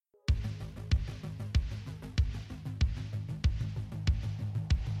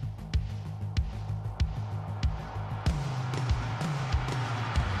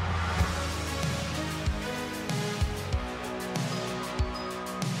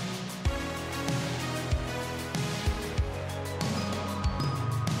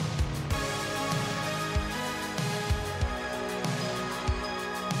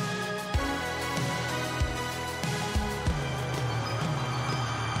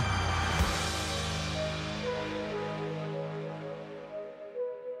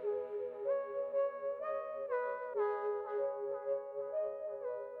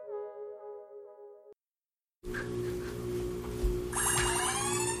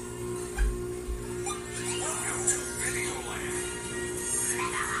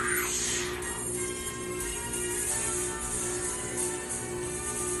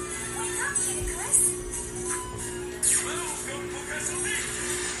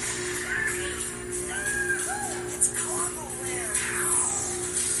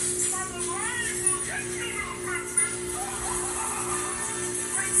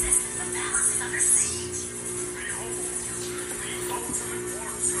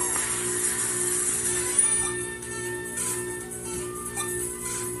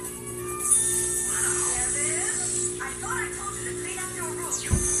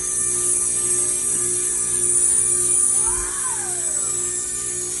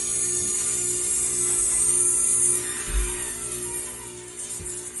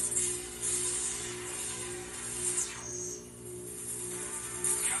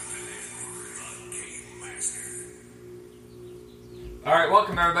Alright,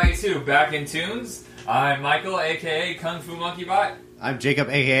 welcome everybody to Back in Tunes. I'm Michael, aka Kung Fu Monkey Bot. I'm Jacob,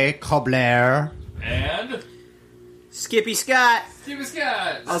 aka Cobbler. And... Skippy Scott. Skippy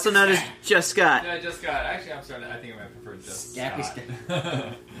Scott! Also known as Just Scott. Yeah, Just Scott. Actually, I think I might prefer Just Skippy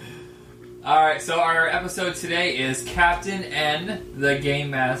Scott. Alright, so our episode today is Captain N, the Game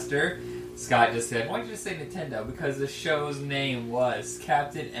Master. Scott just said, why don't you just say Nintendo? Because the show's name was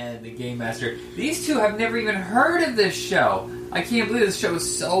Captain N, the Game Master. These two have never even heard of this show. I can't believe this show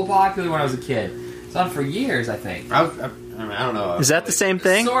was so popular when I was a kid. It's on for years, I think. I don't know. Is that the same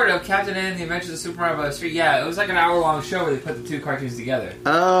thing? Sort of. Captain N, The Adventures of Super Mario Bros. 3. Yeah, it was like an hour-long show where they put the two cartoons together.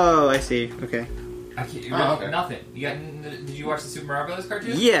 Oh, I see. Okay. I can't, you okay. Nothing. Did you watch the Super Mario Bros.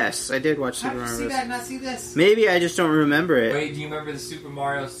 Cartoon? Yes, I did watch How Super did you Mario see Bros. that and not see this? Maybe I just don't remember it. Wait, do you remember the Super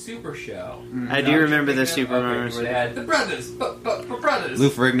Mario Super Show? I do remember the Super Mario Where they had the brothers, brothers. Lou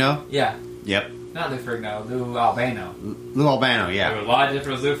Ferrigno? Yeah. Yep. Not Lou Ferrigno, Lou Albano. Lou Albano, There yeah. was a lot of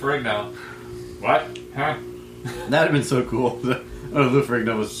difference with Lou Ferrigno. What? Huh? That'd have been so cool. Lou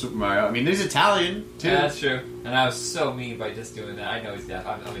Ferrigno was Super Mario. I mean, he's Italian, too. Yeah, that's true. And I was so mean by just doing that. I know he's deaf.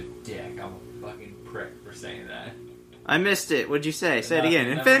 I'm a dick. I'm a fucking prick for saying that. I missed it. What'd you say? Say it again.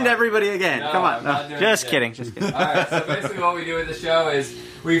 Never Offend mind. everybody again. No, Come on. I'm not doing Just it. kidding. Just kidding. Alright, so basically what we do with the show is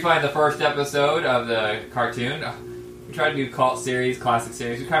we find the first episode of the cartoon. We try to do cult series, classic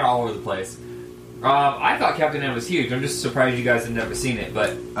series. We're kind of all over the place. I thought Captain N was huge. I'm just surprised you guys had never seen it,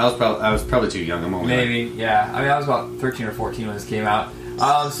 but I was probably too young. I'm only maybe, yeah. I mean, I was about 13 or 14 when this came out.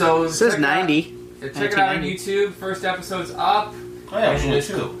 So It says check it out. 90. Check it out on YouTube. First episode's up. Oh, yeah, And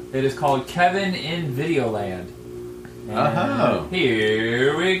it is called Kevin in Videoland. And Oh.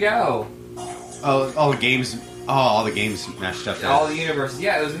 here we go. all the games. Oh, all the games mashed up. All the universes.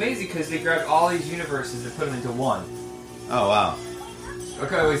 Yeah, it was amazing because they grabbed all these universes and put them into one. Oh, wow.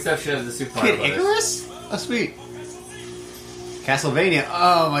 Okay, we except shows the Super Mario Kid Brothers. Icarus? Oh, sweet. Castlevania.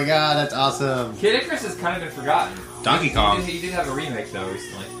 Oh, my God. That's awesome. Kid Icarus has kind of been forgotten. Donkey Kong. He did have a remake though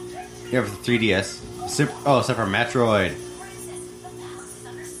recently. Yeah, for the 3DS. Except for Metroid.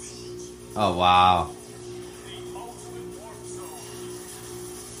 Oh, wow.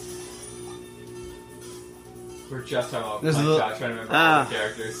 We're just talking about There's a Punch little- Out, trying to remember all the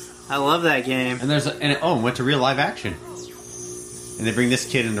characters. I love that game. And it went to real live action. And they bring this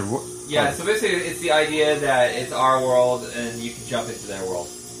kid into... Yeah, so basically it's the idea that it's our world and you can jump into their world.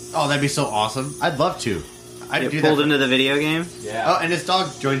 Oh, that'd be so awesome. I'd love to. I'd Get do pulled that. into the video game. Yeah. Oh, and his dog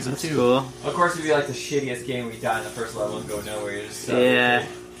joins them That's too. cool. Of course, it'd be like the shittiest game we die in the first level and go nowhere. You're just Yeah.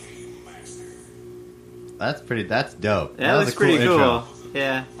 That's dope. That looks was a cool pretty intro. cool.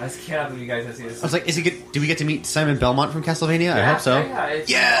 Yeah. I just cannot believe you guys have seen this. I was like, is he good? Do we get to meet Simon Belmont from Castlevania? I hope so. Yeah, it's,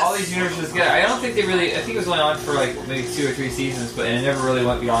 Yes! all these universes together. I don't think they really. I think it was only on for like maybe 2 or 3 seasons, but it never really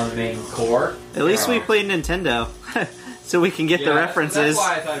went beyond the main core. At least we played Nintendo. So we can get the references. That's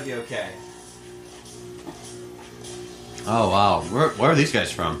why I thought it'd be okay. Oh wow, where are these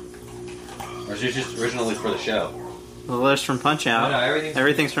guys from? Or is it just originally for the show? Well, there's from Punch Out. No,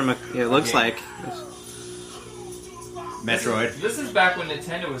 Everything's from it looks game. like. Metroid. This is back when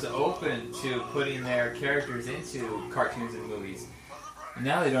Nintendo was open to putting their characters into cartoons and movies.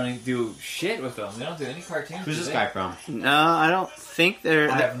 Now they don't even do shit with them. They don't do any cartoons. Who's do this they? guy from? No, I don't think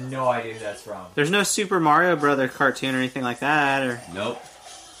there. I have no idea who that's from. There's no Super Mario Brother cartoon or anything like that, or Nope.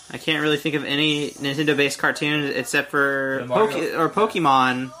 I can't really think of any Nintendo-based cartoon except for The Mario-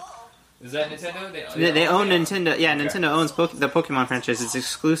 Pokemon. Is that Nintendo? They own it? Nintendo. Yeah, Okay. Nintendo owns the Pokemon franchise. It's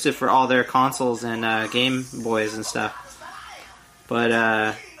exclusive for all their consoles and Game Boys and stuff. But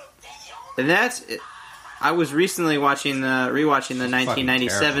and that's. I was recently rewatching the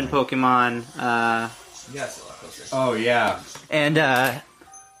 1997 Pokemon. Yes, a lot closer. Oh yeah. And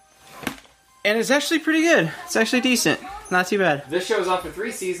it's actually pretty good. It's actually decent. Not too bad. This show is on for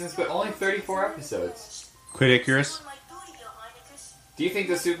 3 seasons, but only 34 episodes. Quid Icarus. Do you think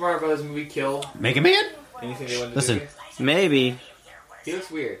the Super Mario Bros. Movie killed Mega Man. anything they wanted to Listen. do? Maybe. He looks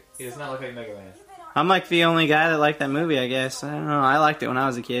weird. He does not look like Mega Man. I'm like the only guy that liked that movie, I guess. I don't know. I liked it when I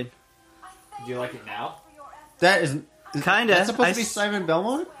was a kid. Do you like it now? That is Kinda. That's supposed to be I- Simon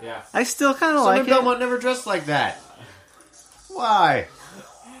Belmont. Yeah. I still kind of Simon like it. Belmont never dressed like that. Why?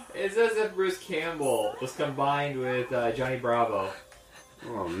 It's as if Bruce Campbell was combined with Johnny Bravo.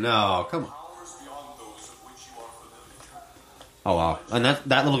 Oh no! Come on. Oh wow! And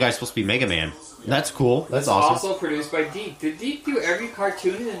that little guy's supposed to be Mega Man. That's cool. That's awesome. Also produced by Deke. Did Deke do every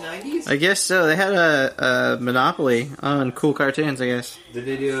cartoon in the 90s? I guess so. They had a monopoly on cool cartoons, I guess. Did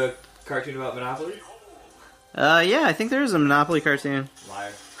they do a cartoon about Monopoly? Yeah, I think there is a Monopoly cartoon.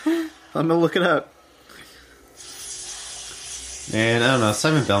 Liar. I'm gonna look it up. Man, I don't know.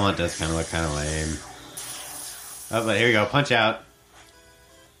 Simon Belmont does kind of look kind of lame. Oh, but here we go. Punch Out.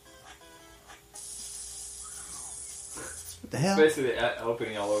 the hell? Basically,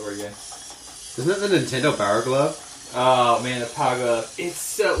 opening all over again. Isn't that the Nintendo Power Glove? Oh man, the Power Glove. It's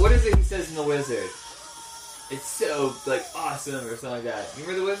so. What is it he says in The Wizard? It's so like awesome or something like that. You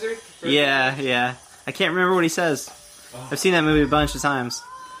remember The Wizard? Yeah. I can't remember what he says. I've seen that movie a bunch of times.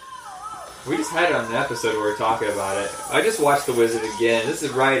 We just had it on an episode where we were talking about it. I just watched The Wizard again. This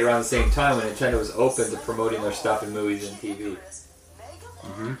is right around the same time when Nintendo was open to promoting their stuff in movies and TV.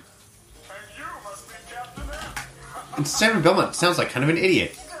 Mm-hmm. And Simon Belmont sounds like kind of an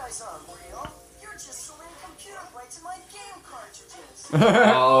idiot.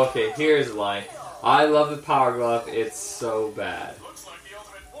 Oh, okay. Here's the line. I love the Power Glove. It's so bad.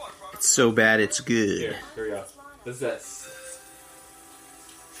 It's so bad, it's good. Here we go. This is that.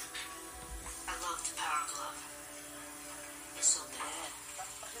 I love the Power Glove. It's so bad.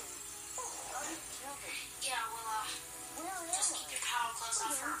 Yeah, well, just keep your Power Gloves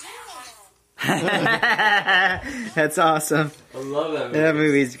out for a bit. That's awesome. I love that movie. That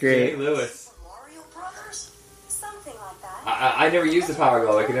movie's great. Jay Lewis. Mario Brothers? Something like that. I never used the Power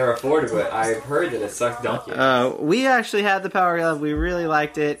Glove. I could never afford it, but I've heard that it sucks donkey. We actually had the Power Glove. We really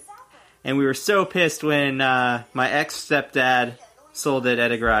liked it. And we were so pissed when my ex-stepdad sold it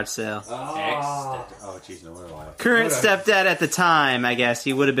at a garage sale. Oh, jeez, no wonder why. Current stepdad at the time, I guess.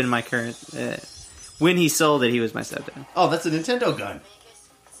 He would have been my current... when he sold it, he was my stepdad. Oh, that's a Nintendo gun.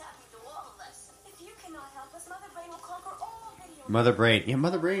 Mother Brain. Yeah,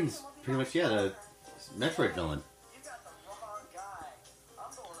 Mother Brain's pretty much, the Metroid villain.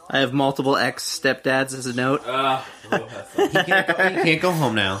 I have multiple ex-stepdads as a note. You can't go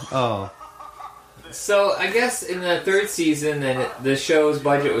home now. Oh. So, I guess in the third season, then the show's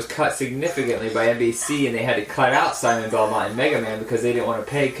budget was cut significantly by NBC, and they had to cut out Simon Belmont and Mega Man because they didn't want to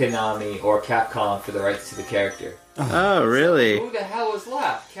pay Konami or Capcom for the rights to the character. Oh, really? Who the hell was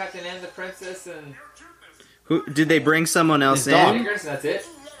left? Captain and the Princess and... Who did they bring someone else His dog. in? That's it?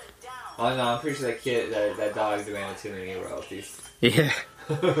 Oh no, I'm pretty sure that dog demanded too many royalties. Yeah.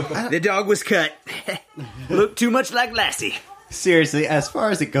 The dog was cut. Looked too much like Lassie. Seriously, as far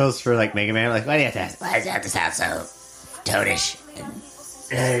as it goes for like Mega Man, like why does it have to sound so toadish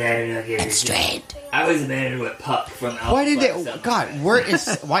and strained? I was abandoned with Puck from Alpha. Why did they? God,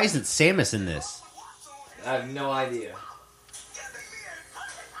 why isn't Samus in this? I have no idea.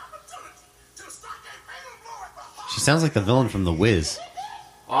 She sounds like the villain from The Wiz.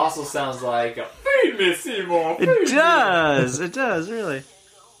 Also sounds like a feed me, Seymour. It does, really.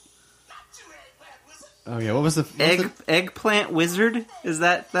 Oh yeah, what was the Eggplant Wizard? Is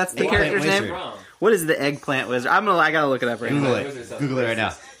that's the Eggplant character's Wizard. name? What is the Eggplant Wizard? I gotta look it up right Google now. it. Google it right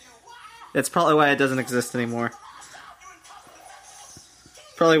now. That's probably why it doesn't exist anymore.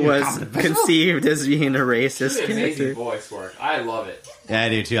 Probably was conceived as being a racist Amazing character. voice work. I love it. Yeah, I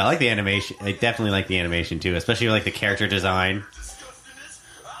do too. I like the animation. I definitely like the animation too, especially like the character design.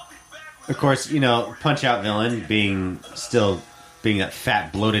 Of course, Punch Out villain being that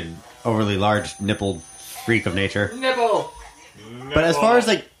fat, bloated, overly large nippled freak of nature. Nipple. But as far as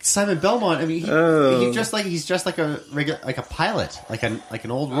like Simon Belmont, I mean, he's just like a regular, like a pilot, like an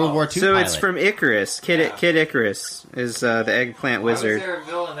old World War II So pilot. it's from Icarus. Kid Icarus is the Eggplant Wizard. Why was there a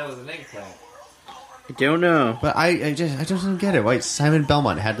villain that was an eggplant? I don't know. But I just don't get it. Why Simon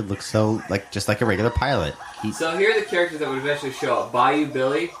Belmont had to look so just like a regular pilot? So here are the characters that would eventually show up. Bayou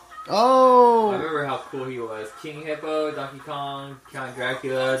Billy. I Oh, remember how cool he was. King Hippo, Donkey Kong, Count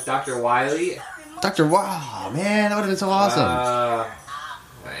Dracula, Dr. Wily. Dr. Wow, man, that would have been so awesome.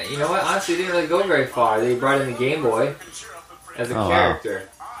 You know what? Honestly, they didn't really go very far. They brought in the Game Boy as a character.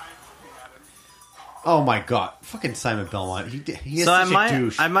 Oh my god, fucking Simon Belmont. He is So such a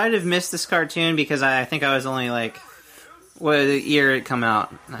douche. I might have missed this cartoon because I think I was only like, what year it come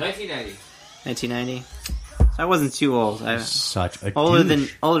out? 1990. 1990. I wasn't too old. I Such a older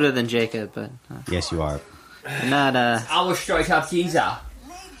douche. than Jacob, but Yes, you are. not I will strike up Giza.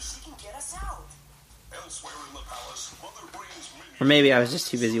 Maybe she can get us out. or maybe I was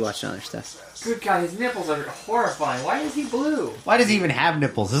just too busy watching other stuff. Good God, his nipples are horrifying. Why is he blue? Why does he even have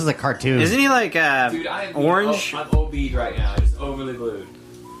nipples? This is a cartoon. Isn't he like Dude, I'm orange? I'm OB'd right now. Just overly blued.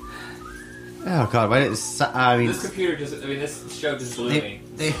 Oh god, why did This show just blew me.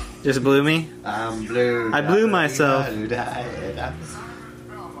 Just blew me. I'm blue. I blew myself.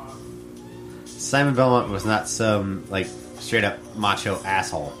 Simon Belmont was not some straight up macho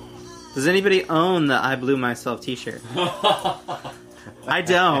asshole. Does anybody own the "I Blew Myself" T-shirt? I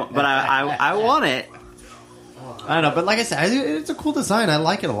don't, but I want it. I don't know, but like I said, it's a cool design. I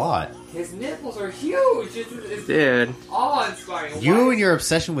like it a lot. His nipples are huge. It's Dude, awe-inspiring. You and your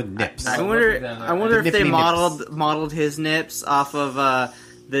obsession with nips. I wonder The if they nippity modeled his nips off of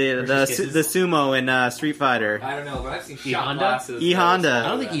the sumo in Street Fighter. I don't know, but I've seen E shot Honda? glasses. E Honda. I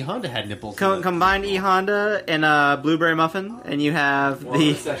don't think E Honda had nipples. Combine E Honda and Blueberry Muffin, and you have Well,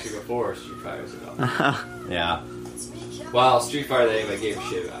 the. this is actually before Street Fighter's about. Yeah. Well, Street Fighter that anybody gave a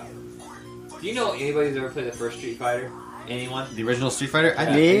shit about. Do you know anybody who's ever played the first Street Fighter? Anyone? The original Street Fighter?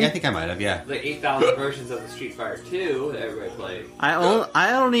 Me? I think I might have, yeah. Like 8,000 versions of the Street Fighter 2 that everybody played.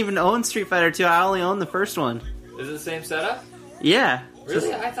 I don't even own Street Fighter 2. I only own the first one. Is it the same setup? Yeah.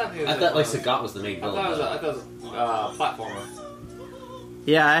 Really? I thought it was. I thought like Sagat was the main I villain. thought it was a platformer.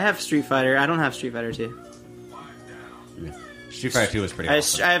 Yeah, I have Street Fighter. I don't have Street Fighter 2. Street Fighter 2 was pretty I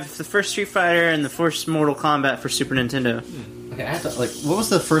awesome. have the first Street Fighter and the first Mortal Kombat for Super Nintendo. Okay, I have to, Like, what was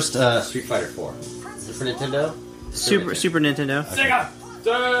the first, Street Fighter 4. Super Nintendo? Super Nintendo. Sega!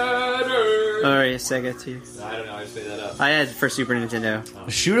 Saturn! Or yeah, Sega too. I don't know, I just made that up. I had for Super Nintendo.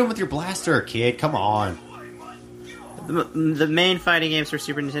 shoot him with your blaster, kid, come on. The main fighting games for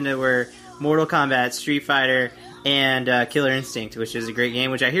Super Nintendo were Mortal Kombat, Street Fighter, and Killer Instinct, which is a great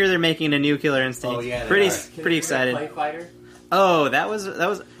game. Which I hear they're making a new Killer Instinct. Oh, yeah, they pretty are. Can pretty you excited. Play Fighter? Oh, that was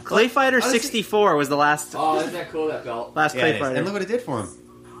Clay Fighter honestly- 64 was the last Oh, isn't that cool, that belt? last Yeah, Clay it is. Fighter. And look what it did for him.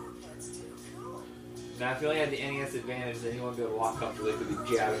 Now, if you only had the NES advantage, then you wouldn't be able to walk comfortably. They could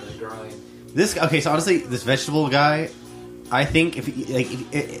be jabbing the groin. So honestly, this vegetable guy, I think if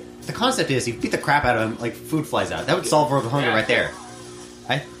the concept is you beat the crap out of him, like food flies out. That would solve world hunger Yeah. right there.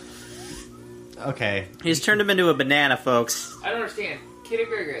 Okay. He's turned him into a banana, folks. I don't understand. Kid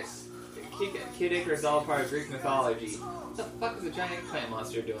Icarus. Kid Icarus is all part of Greek mythology. What the fuck is a giant eggplant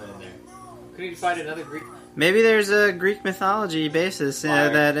monster doing in there? Couldn't you find another Greek? Maybe there's a Greek mythology basis Fire.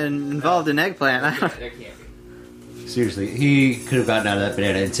 that involved an eggplant. That can't be. Seriously, he could have gotten out of that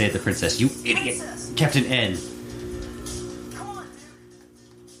banana and saved the princess. You idiot, Captain N.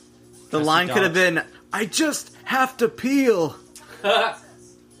 The line could have been, "I just have to peel."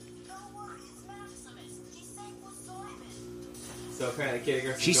 So apparently Kid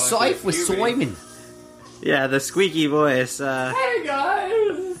Icarus is She's going soif through with puberty. Soyman. Yeah, the squeaky voice. Hey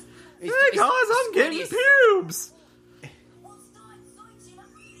guys! Hey guys, I'm getting pubes.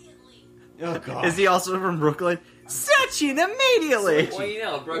 Oh god. Is he also from Brooklyn? Searching immediately. Well, you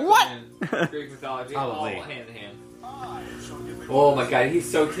know, Brooklyn What? and Greek mythology all Probably. hand in hand. Oh my god, he's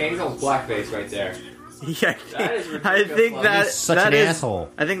so tame. He's almost blackface right there. Yeah, That is I ridiculous. think that He's such that an is- asshole.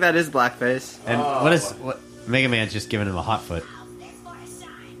 I think that is blackface. And Oh. what Mega Man's just giving him a hot foot.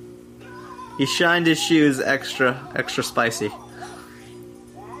 He shined his shoes extra spicy.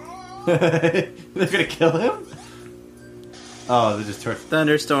 They're gonna kill him? Oh, they're just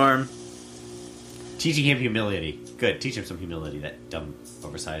Thunderstorm. teaching him humility. Good, teach him some humility, that dumb,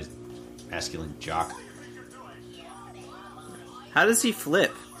 oversized, masculine jock. How does he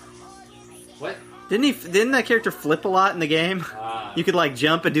flip? What? Didn't that character flip a lot in the game? Ah. You could like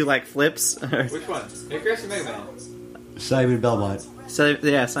jump and do like flips. Which one? Icarus or Mega Man? Simon Belmont. So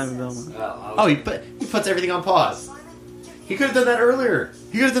yeah, Simon Belmont. Oh, he puts everything on pause. He could have done that earlier.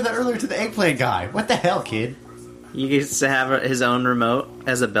 He could have done that earlier to the eggplant guy. What the hell, kid? He gets to have his own remote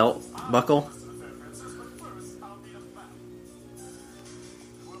as a belt buckle.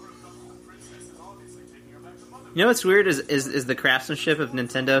 You know what's weird is the craftsmanship of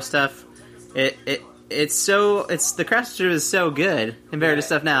Nintendo stuff. It's the craftsmanship is so good compared to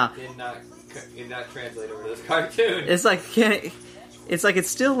stuff now. Did not translate over to this cartoon. It's like it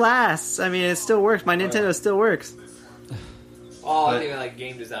still lasts. I mean, it still works. My Nintendo still works. Oh, I think like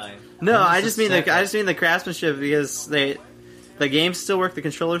game design. No, I'm I just just mean upset I just mean the craftsmanship because the games still work, the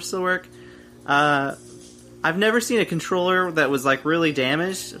controllers still work. I've never seen a controller that was like really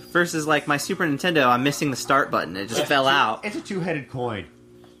damaged versus like my Super Nintendo. I'm missing the start button; it just fell out. It's a two-headed coin.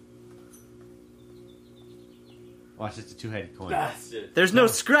 Watch, it's a two-headed coin. Bastard. There's no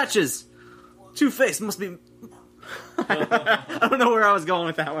scratches. Two-Face must be. I don't know where I was going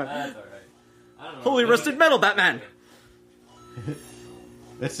with that one. That's alright. I don't know. Holy rusted metal, Batman!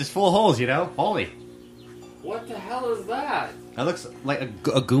 It's just full of holes, you know? Holy. What the hell is that? That looks like a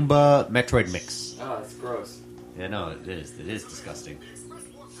Goomba Metroid mix. Oh, that's gross. Yeah, no, it is. It is disgusting.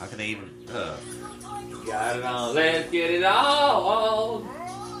 How can they even... Got it on. Let's get it on.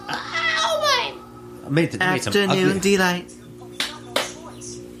 I made some Afternoon delight.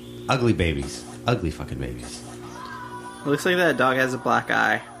 ugly babies. Ugly fucking babies. Looks like that dog has a black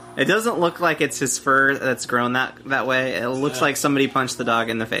eye. It doesn't look like it's his fur that's grown that way. It looks Yeah. like somebody punched the dog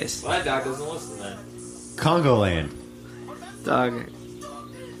in the face. Well, that dog doesn't listen then. Congo Land. Dog.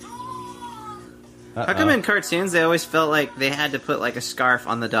 How come in cartoons they always felt like they had to put like a scarf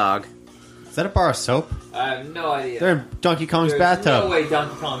on the dog? Is that a bar of soap? I have no idea. They're in Donkey Kong's There's bathtub. no way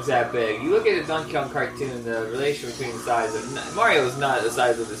Donkey Kong's that big. You look at the Donkey Kong cartoon, the relation between the size of Mario is not the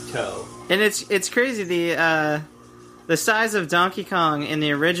size of his toe. And it's crazy the size of Donkey Kong in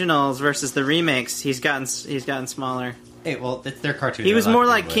the originals versus the remakes. He's gotten smaller. Hey, well, it's their cartoon. He was They're more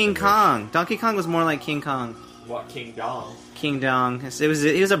allowed to like do King what they wish. Kong. Donkey Kong was more like King Kong. What, King Dong? King Dong. He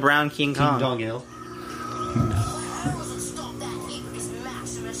was a brown King King Kong. Dong Hill.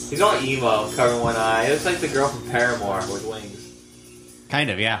 He's all emo, covering one eye. He looks like the girl from Paramore with wings. Kind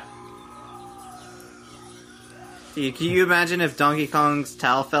of, yeah. Can you imagine if Donkey Kong's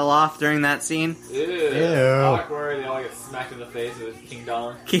towel fell off during that scene? Ew. Awkward. They all get smacked in the face with King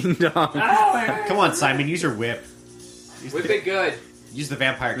Dong. King Dong. Come on, Simon, use your whip. Whip it good. Use the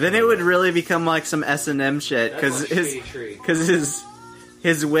vampire. Then it would really become like some S&M shit That's because one tree.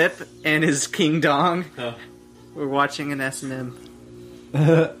 his whip and his King Dong. Huh. We're watching an S&M.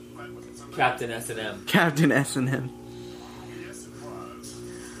 Captain S&M. Captain S&M.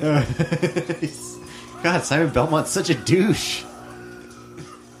 God, Simon Belmont's such a douche.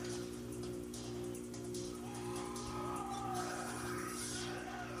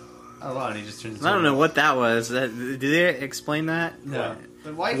 Oh, wow, and he just turns into I don't know what that was. Did they explain that? No.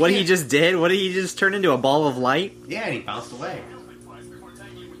 But why What he can't- just did? What did he just turn into? A ball of light? Yeah, and he bounced away.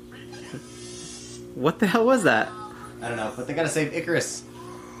 What the hell was that? I don't know, but they gotta save Icarus.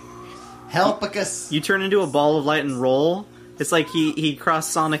 Help Icarus! You turn into a ball of light and roll? It's like he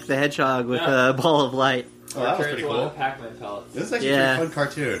crossed Sonic the Hedgehog with a ball of light. Oh, that was Turn pretty into one of cool. the Pac-Man pellets. This is actually Yeah. a pretty fun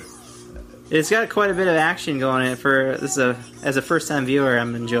cartoon. It's got quite a bit of action going in it for this. As a first time viewer,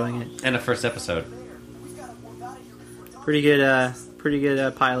 I'm enjoying it. And the first episode. Pretty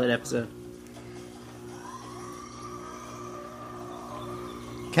good pilot episode.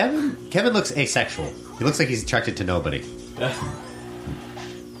 Kevin looks asexual. He looks like he's attracted to nobody.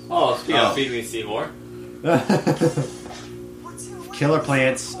 Oh, speaking Oh. of Feed Me Seymour. Killer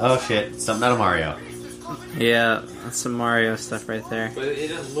plants. Oh shit, something out of Mario. Yeah, that's some Mario stuff right there. But it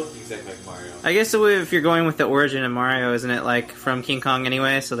doesn't look exactly like Mario. I guess if you're going with the origin of Mario, isn't it like from King Kong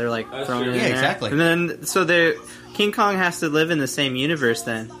anyway? So they're like That's throwing true. it in Yeah, there. exactly. And then King Kong has to live in the same universe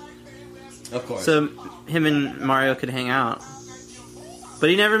then. Of course. So him and Mario could hang out. But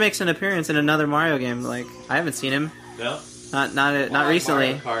he never makes an appearance in another Mario game. Like I haven't seen him. No? Not Well,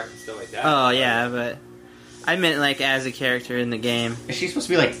 recently. Mario Kart and stuff like that. Oh yeah, but I meant like as a character in the game. Is she supposed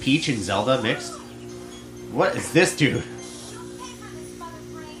to be like Peach and Zelda mixed? What is this dude?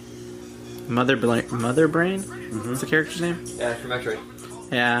 Mother Brain? What's the character's name? Yeah, from Metroid.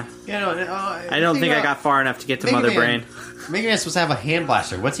 Yeah. You know, I don't think I got far enough to get to Mega Mother Man. Brain. Mega Man's supposed to have a hand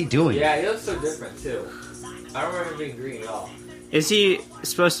blaster. What's he doing? Yeah, he looks so different too. I don't remember him being green at all. Is he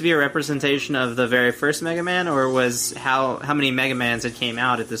supposed to be a representation of the very first Mega Man, or was how many Mega Mans had came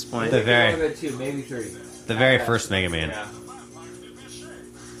out at this point? The I think very- a little bit too, maybe 3. The very first Mega Man. Yeah.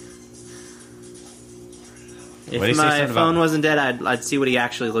 What did he If say my something phone about- wasn't dead, I'd see what he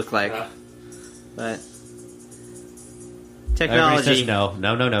actually looked like. But Everybody technology. says no.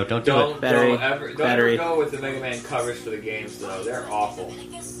 No, don't do Don't it. Battery. Don't Battery. ever go with the Mega Man covers for the games though. They're awful.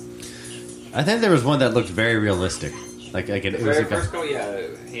 I think there was one that looked very realistic. Like it, The it was very like first a, go, yeah,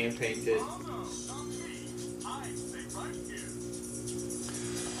 hand painted.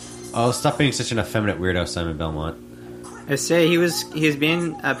 oh, stop being such an effeminate weirdo, Simon Belmont. I say he was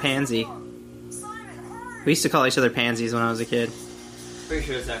being a pansy. We used to call each other pansies when I was a kid. Pretty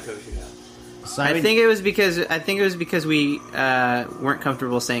sure it's not kosher now. Simon, I think it was because we weren't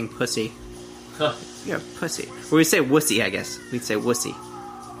comfortable saying pussy. Huh. You're a pussy. Or we'd say wussy, I guess. We'd say wussy.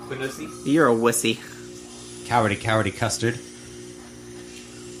 Quincy? You're a wussy. cowardy custard.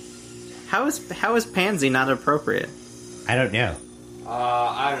 How is pansy not appropriate? I don't know.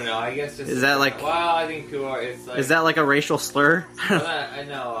 I don't know. I guess just Is that like- Well, I think it's like. Is that like a racial slur? I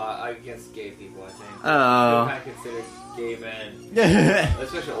know against gay people. I think. Oh. They're kind of considered gay men,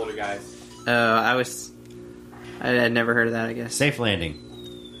 especially older guys. I had never heard of that, I guess. Safe landing.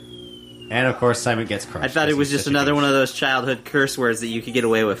 And of course, Simon gets crushed. I thought it was just another one of those childhood curse words that you could get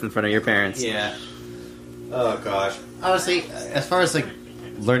away with in front of your parents. Yeah. Oh gosh. Honestly, as far as like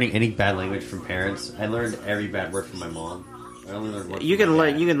learning any bad language from parents, I learned every bad word from my mom. I only learned words. You from can my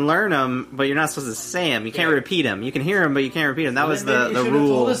learn. dad. You can learn them, but you're not supposed to say them. You can't Yeah. repeat them. You can hear them, but you can't repeat them. That was Maybe the you should've rule.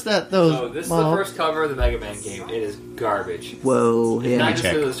 Told us that, those, So this is Mom. the first cover of the Mega Man game. It is garbage. Whoa! Not Yeah. just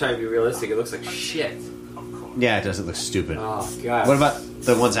check. because it's trying to be realistic. It looks like shit. Yeah, it doesn't look stupid. Oh god. What about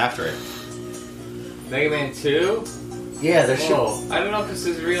the ones after it? Mega Man 2? Yeah, they're Oh, I don't know if this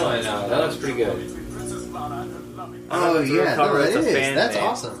is real or not. That looks pretty good. Oh It's a real yeah, cover, no, it's it a is. fan That's made.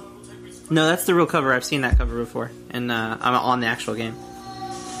 awesome. No, that's the real cover. I've seen that cover before, and I'm on the actual game.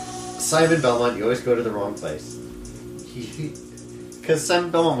 Simon Belmont, you always go to the wrong place. Because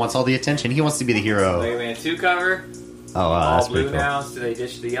Simon Belmont wants all the attention. He wants to be the hero. Mega Man 2 cover. Oh, wow, All that's blue pretty cool. now, so they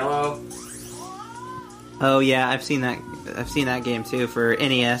ditched the yellow. Oh yeah, I've seen that. I've seen that game too for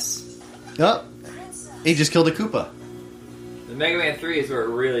NES. Oh, he just killed a Koopa. The Mega Man 3 is where it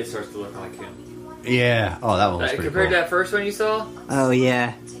really starts to look like him. Yeah. Oh, that one was pretty Compared cool. to that first one you saw, Oh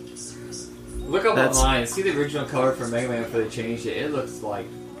yeah. look up That's- online. See the original cover for Mega Man before they changed it. It looks like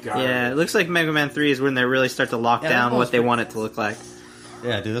garbage. Yeah, it looks like Mega Man 3 is when they really start to lock Yeah, that down one was what they pretty- want it to look like.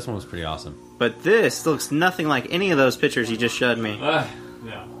 Yeah, dude, this one was pretty awesome. But this looks nothing like any of those pictures you just showed me. No.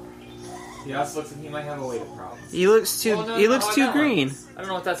 He also looks like he might have a weight problem. He looks too. Oh, no, he no, looks oh, too that green. one. I don't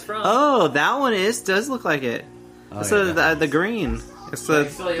know what that's from. Oh, that one does look like it. Oh, So yeah. the green. It's But the,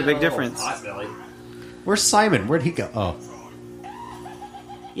 he's still the got a big little difference. pot belly. Where's Simon? Where'd he go? Oh,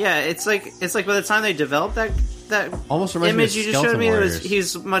 Yeah, it's like by the time they developed that almost reminds image me you of just showed Skeleton me, Warriors.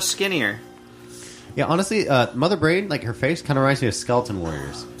 he's much skinnier. Yeah, honestly, Mother Brain, like her face, kind of reminds me of Skeleton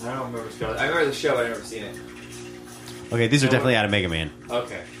Warriors. I don't remember Skeleton. I remember the show, but I've never seen it. Okay, these are No, definitely out of Mega Man.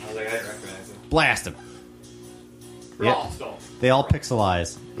 Okay. I was like, I didn't recognize him. Blast them. Raw Yep. Stone. They all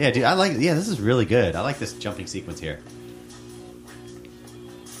pixelize. Yeah, dude, I like. Yeah, this is really good. I like this jumping sequence here.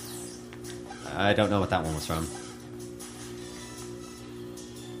 I don't know what that one was from.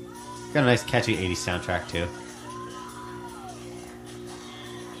 Got a nice, catchy '80s soundtrack too.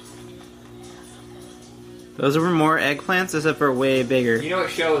 Those were more eggplants, except for way bigger. You know what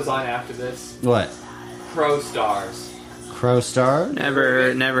show was on after this? What? Crow Stars. Crow Star?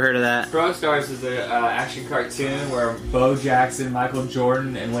 Never heard of that. Crow Stars is an action cartoon where Bo Jackson, Michael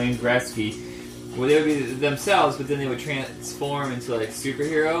Jordan, and Wayne Gretzky, well, they would be themselves, but then they would transform into like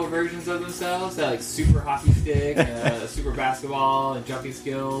superhero versions of themselves. They had like super hockey stick, and super basketball, and jumping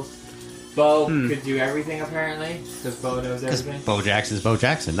skills. Bo could do everything apparently because Bo knows Because everything. Bo Jackson's Bo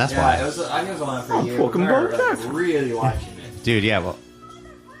Jackson. That's Yeah, why. it was. I think it was on for a Oh, year. fucking I remember, Bo like, Jackson. really watching it. Dude, yeah, well.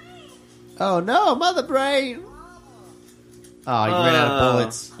 Oh no, Mother Brain! Oh, you ran out of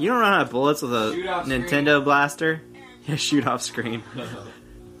bullets. You don't run out of bullets with a Shoot off Nintendo blaster? Yeah, shoot off screen.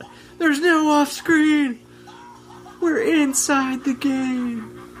 There's no off screen! We're inside the game!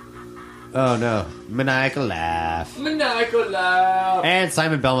 Oh no, maniacal laugh. Maniacal laugh. And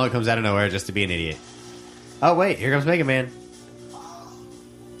Simon Belmont comes out of nowhere just to be an idiot. Oh wait, here comes Mega Man.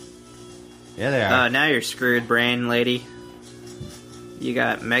 Yeah, they are. Now you're screwed, brain lady. You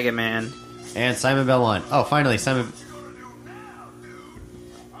got Mega Man. And Simon Belmont. Oh, finally, Simon.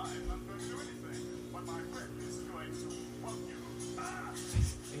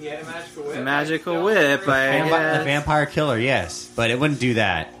 He had a magical whip. Magical whip, I The guess. vampire killer, yes, but it wouldn't do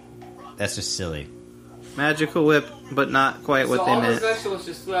that. That's just silly. Magical whip, but not quite what so they all those meant. vegetables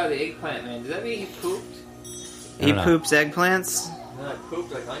just flew out of the eggplant man. Does that mean he pooped? I He don't know. poops eggplants? No, like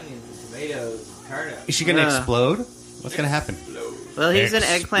pooped like onions and tomatoes and turnips. Is she gonna Uh. explode? What's gonna happen? Well, he's an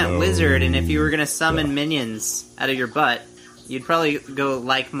eggplant Explode. wizard, and if you were gonna summon minions out of your butt, you'd probably go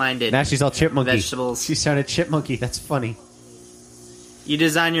like-minded. Now she's all chipmunky. Vegetables. She sounded chipmunky. That's funny. You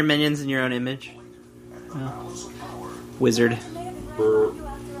design your minions in your own image. Wizard.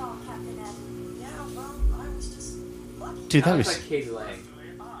 Dude, that That was looks like Katie Lang.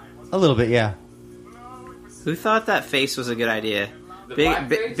 a little bit, yeah. Who thought that face was a good idea? The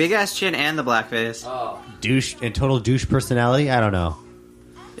blackface? Big ass chin and the black face. Oh. Douche and total douche personality. I don't know.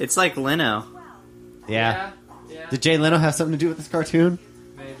 It's like Leno. Yeah. Yeah. Did Jay Leno have something to do with this cartoon?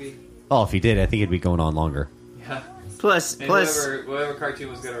 Maybe. Oh, if he did, I think it'd be going on longer. Yeah. Plus, And plus, whatever cartoon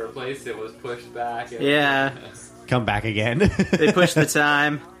was going to replace it was pushed back. And, Yeah. Come back again. they pushed the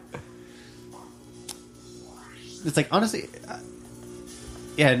time. It's like honestly,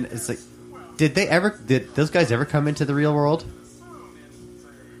 yeah. And it's like, did those guys ever come into the real world?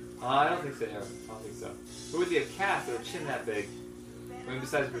 I don't think so. I don't think so. Who would they have cast with a chin that big? I mean,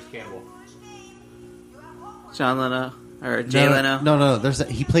 besides Bruce Campbell. John Leno. Or Jay Leno. No.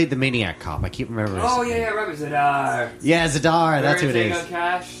 He played the Maniac Cop. I can't remember. his Oh, name. yeah, Robert Zadar. Yeah, Zadar. That's who it Tango is.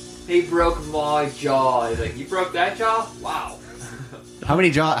 Cash. He broke my jaw. He's like, you broke that jaw? Wow. How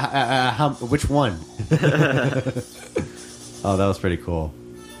many which one? Oh, that was pretty cool.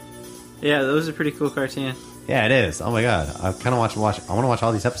 Yeah, that was a pretty cool cartoon. Yeah, it is. Oh my god, I kind of want to watch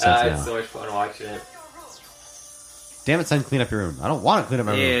all these episodes now. It's so much fun watching it. Damn it, son, clean up your room. I don't want to clean up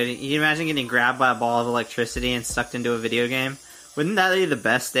my room. Dude, you imagine getting grabbed by a ball of electricity and sucked into a video game? Wouldn't that be the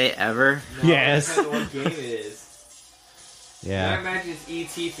best day ever? No, Yes. Depends on what game it is. I Yeah. imagine it's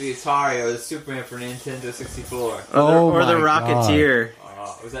E.T. for the Atari or the Superman for Nintendo 64. Or the my Rocketeer.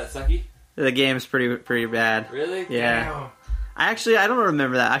 Was that sucky? The game's pretty bad. Really? Yeah. Damn. I don't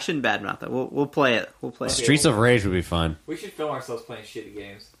remember that. I shouldn't badmouth that. We'll play it. We'll play God. it. Streets of Rage would be fun. We should film ourselves playing shitty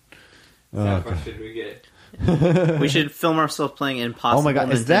games. How Okay. far should we get? We should film ourselves playing impossible Oh my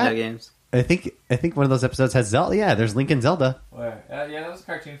God, is Nintendo that- games. I think one of those episodes has Zelda. Yeah, there's Link and Zelda. Where? Yeah, that was a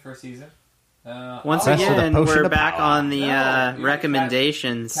cartoon for a season. Once Special, the again, potion we're of back power. on the No, dude,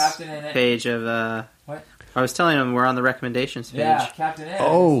 recommendations Captain N. page of. What? I was telling him we're on the recommendations page. Yeah, Captain N.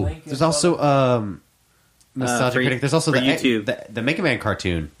 Oh, Link there's and also Zelda. Nostalgia for- Critic. There's also for the YouTube. the Mega Man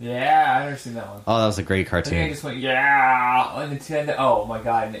cartoon. Yeah, I've never seen that one. Oh, that was a great I think I cartoon. just went, yeah, on Nintendo. Oh my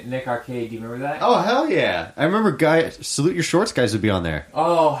god, Nick Arcade, do you remember that? Oh hell yeah! I remember Salute Your Shorts guys would be on there.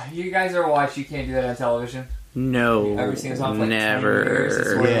 Oh, you guys are watching, you can't do that on television. No, Ever seen this on for like 10 years since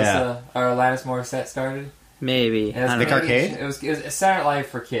never. where Yeah. Alanis Morissette started? Maybe. It was Nick Arcade? It was a Saturday Night Live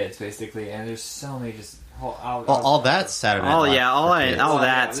for kids, basically, and there's so many just... All that's Saturday Night Oh Live yeah, for kids. all yeah,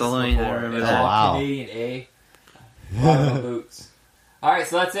 that's this is only I before. remember It's that. all Wow. Canadian A. Bottom boots. Alright,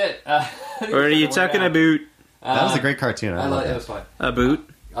 so that's it. What are you talking about? That was a great cartoon. I love It that. was fun. A boot?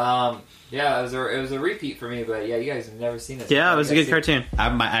 Yeah, it was a repeat for me, but yeah, you guys have never seen it. Yeah, it was a good cartoon.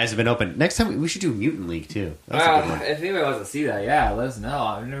 My eyes have been open. Next time we should do Mutant League too. That was a good one. If anybody wants to see that, yeah, let us know.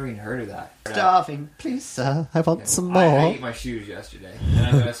 I've never even heard of that. Starving, please, sir. I want some I more. ate my shoes yesterday, and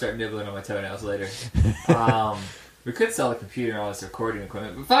I'm gonna start nibbling on my toenails later. We could sell the computer and all this recording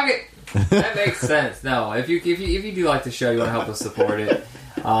equipment, but fuck it. That makes sense. No, if you do like the show, you want to help us support it.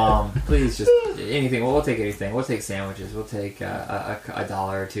 Please just anything. We'll take anything. We'll take sandwiches. We'll take a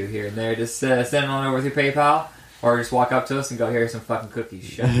dollar or two here and there. Just send it on over with your PayPal, or just walk up to us and go, "Here's some fucking cookies."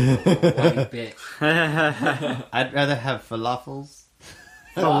 Shut up, you bitch. I'd rather have falafels.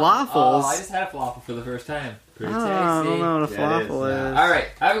 Falafels? Oh, I just had a falafel for the first time. Pretty tasty. I don't know what a Yeah, it falafel is. All right,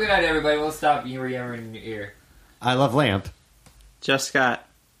 have a good night, everybody. We'll stop yammering in your ear. I love lamp. Just Scott.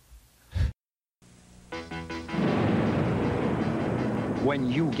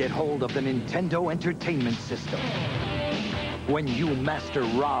 When you get hold of the Nintendo Entertainment System. When you master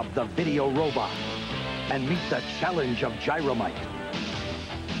Rob the video robot and meet the challenge of Gyromite.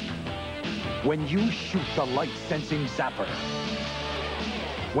 When you shoot the light-sensing Zapper.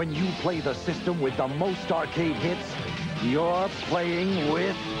 When you play the system with the most arcade hits, you're playing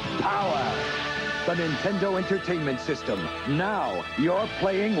with power. The Nintendo Entertainment System. Now you're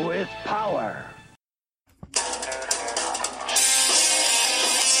playing with power.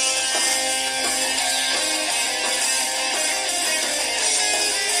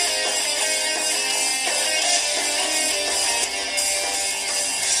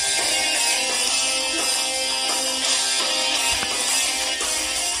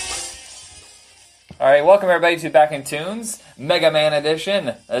 All right, welcome everybody to Back in Tunes, Mega Man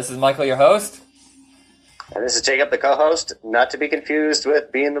Edition. This is Michael, your host. And this is Jacob, the co-host, not to be confused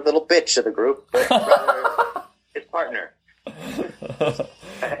with being the little bitch of the group, but rather his partner. All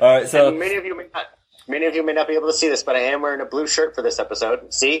right, so And many of you may not be able to see this, but I am wearing a blue shirt for this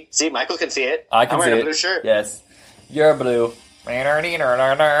episode. See, Michael can see it. I can I'm see wearing it. a blue shirt. Yes, you're blue. I'm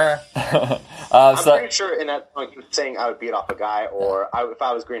I'm pretty sure in that song he was saying I would beat off a guy, or if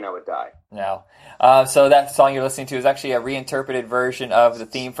I was green, I would die. No. So that song you're listening to is actually a reinterpreted version of the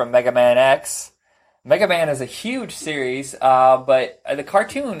theme from Mega Man X. Mega Man is a huge series, but the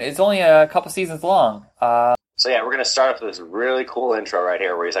cartoon is only a couple seasons long. So yeah, we're gonna start off with this really cool intro right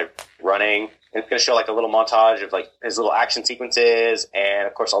here, where he's like running, and it's gonna show like a little montage of like his little action sequences, and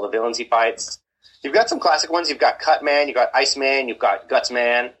of course all the villains he fights. You've got some classic ones. You've got Cut Man, you've got Ice Man, you've got Guts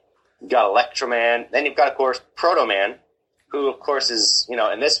Man, you've got Electro Man, then you've got of course Proto Man, who of course is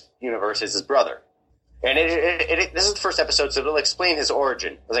in this universe is his brother. And this is the first episode, so it'll explain his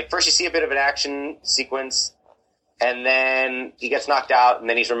origin. It's like first you see a bit of an action sequence, and then he gets knocked out, and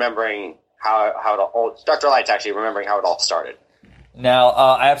then he's remembering how it all. Dr. Light's actually remembering how it all started. Now,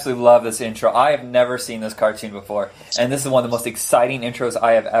 I absolutely love this intro. I have never seen this cartoon before, and this is one of the most exciting intros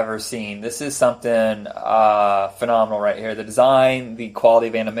I have ever seen. This is something phenomenal right here. The design, the quality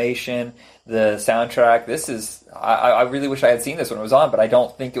of animation, the soundtrack. This is. I really wish I had seen this when it was on, but I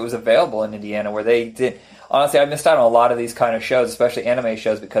don't think it was available in Indiana where they did. Honestly, I missed out on a lot of these kind of shows, especially anime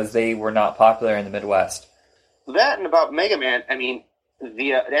shows, because they were not popular in the Midwest. That and about Mega Man, I mean,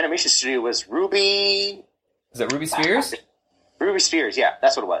 the animation studio was Ruby... Is it Ruby Spears? Ruby Spears, yeah,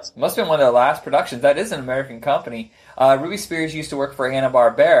 that's what it was. Must have been one of the last productions. That is an American company. Ruby Spears used to work for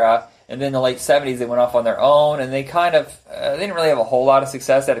Hanna-Barbera, and then in the late 70s they went off on their own, and they kind of they didn't really have a whole lot of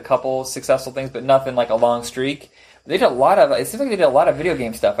success. They had a couple successful things, but nothing like a long streak. They did a lot of. It seems like they did a lot of video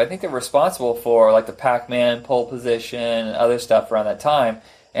game stuff. I think they were responsible for like the Pac-Man pole position and other stuff around that time,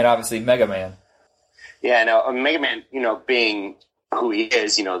 and obviously Mega Man. Yeah, no, Mega Man, being who he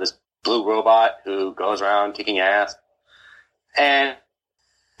is, this blue robot who goes around kicking ass. And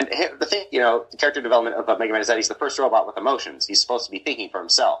the thing, the character development of Mega Man is that he's the first robot with emotions. He's supposed to be thinking for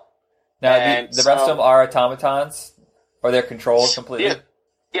himself. Now, And the rest of them are automatons, or they're controlled completely. Yeah.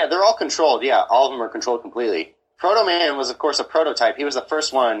 Yeah, they're all controlled. Yeah, all of them are controlled completely. Proto Man was, of course, a prototype. He was the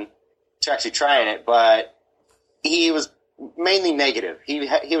first one to actually try it, but he was mainly negative. He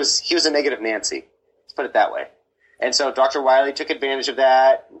was a negative Nancy. Let's put it that way. And so Dr. Wily took advantage of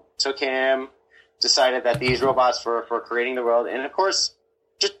that, took him, decided that these robots were for creating the world. And of course,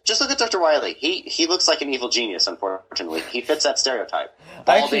 just look at Dr. Wily. He looks like an evil genius, unfortunately. He fits that stereotype.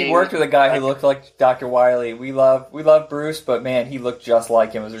 I actually worked with a guy who looked like Dr. Wily. We love Bruce, but man, he looked just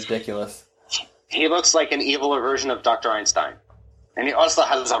like him. It was ridiculous. He looks like an eviler version of Dr. Einstein. And he also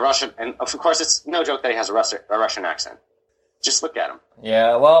has a Russian, and of course it's no joke that he has a Russian accent. Just look at him.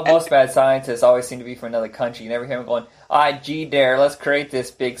 Yeah, well, most bad scientists always seem to be from another country. You never hear them going, gee there, let's create this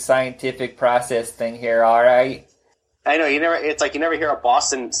big scientific process thing here, alright? I know, it's like you never hear a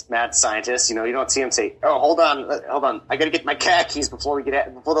Boston mad scientist, you don't see him say, oh, hold on, I gotta get my khakis before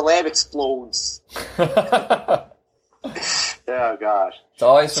the lab explodes. Oh, gosh. It's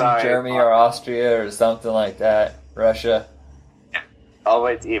always from Germany or Austria or something like that. Russia. Oh,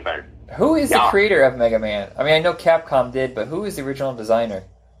 it's even. Who is the creator of Mega Man? I mean, I know Capcom did, but who is the original designer?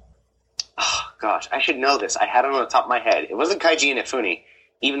 Oh, gosh, I should know this. I had it on the top of my head. It wasn't Keiji Inafune,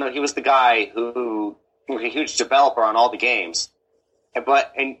 even though he was the guy who was a huge developer on all the games.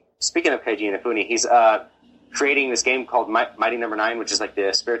 And speaking of Keiji Inafune, he's creating this game called Mighty Number 9, which is like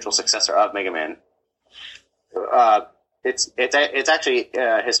the spiritual successor of Mega Man. It's actually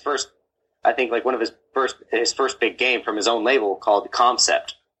his first, I think, like one of his first big game from his own label called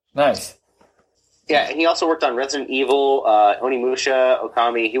Concept. Nice. Yeah, and he also worked on Resident Evil, Onimusha,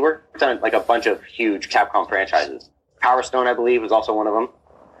 Okami. He worked on like a bunch of huge Capcom franchises. Power Stone, I believe, was also one of them.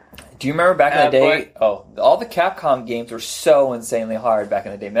 Do you remember back in the day? All the Capcom games were so insanely hard back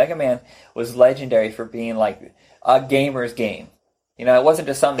in the day. Mega Man was legendary for being like a gamer's game. It wasn't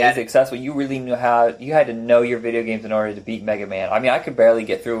just something that was successful. You really knew you had to know your video games in order to beat Mega Man. I mean, I could barely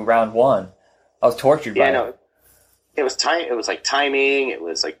get through round 1. I was tortured by it. It was like timing. It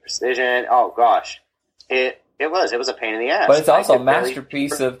was like precision. Oh gosh, it was a pain in the ass. But it's also a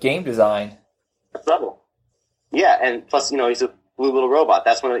masterpiece of game design. Level. Yeah, and plus he's a blue little robot.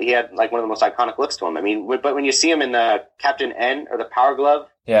 That's when he had like one of the most iconic looks to him. I mean, but when you see him in the Captain N or the Power Glove,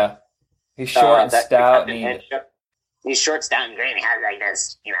 yeah, he's short and stout. He's short, stout, and green. He has like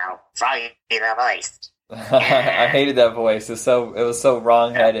this, froggy little voice. I hated that voice. It was so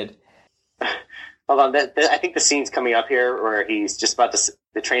wrong-headed. Hold on, I think the scene's coming up here where he's just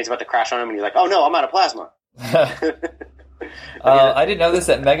the train's about to crash on him, and he's like, "Oh no, I'm out of plasma." I didn't know this,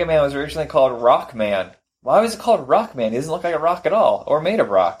 that Mega Man was originally called Rockman. Why was it called Rockman? He doesn't look like a rock at all, or made of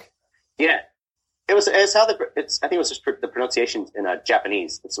rock. Yeah, it's how I think it was just the pronunciation in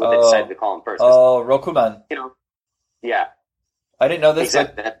Japanese. That's what they decided to call him first. Oh, Rokuman. Yeah. I didn't know this.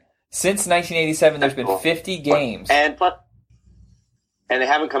 Exactly. Since 1987, there's been 50 games, and they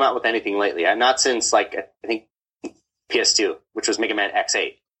haven't come out with anything lately. Not since I think PS2, which was Mega Man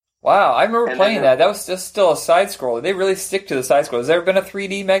X8. Wow, I remember playing that. That was just still a side scroller. They really stick to the side scroller. Has there ever been a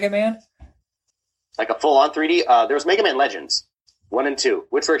 3D Mega Man? Like a full on 3D? There was Mega Man Legends 1 and 2,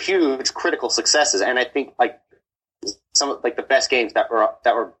 which were huge critical successes, and I think some of the best games that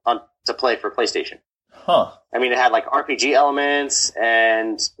were on to play for PlayStation. Huh. I mean, it had RPG elements,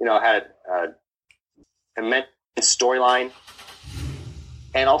 and it had immense storyline,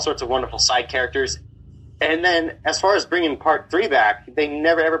 and all sorts of wonderful side characters. And then, as far as bringing Part 3 back, they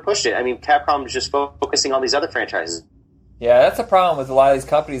never ever pushed it. I mean, Capcom is just focusing on these other franchises. Yeah, that's a problem with a lot of these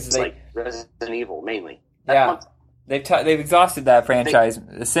companies. It's like Resident Evil, mainly. They've exhausted that franchise,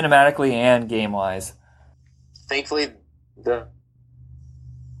 cinematically and game-wise. Thankfully, the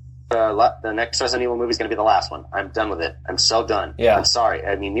next Resident Evil movie is going to be the last one. I'm done with it. I'm so done. Yeah. I'm sorry.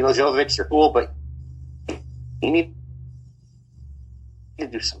 I mean, Milo Jovovich, you're cool, but you need to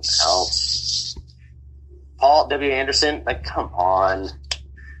do something else. Paul W. Anderson, come on.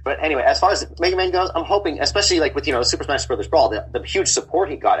 But anyway, as far as Mega Man goes, I'm hoping, especially with Super Smash Bros. Brawl, the huge support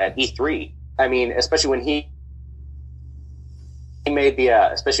he got at E3. I mean, especially when he made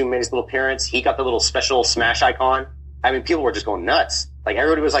especially when he made his little appearance, he got the little special Smash icon. I mean, people were just going nuts.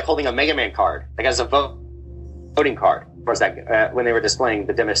 Everybody was holding a Mega Man card, as a voting card, for that when they were displaying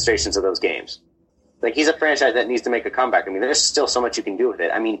the demonstrations of those games. He's a franchise that needs to make a comeback. I mean, there's still so much you can do with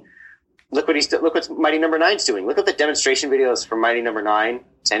it. I mean, look what Mighty Number 9's doing. Look at the demonstration videos for Mighty Number 9.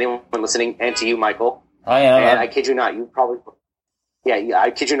 To anyone listening, and to you, Michael. I am. And I kid you not, I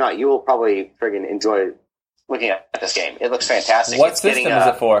kid you not, you will probably friggin' enjoy looking at this game. It looks fantastic. What system is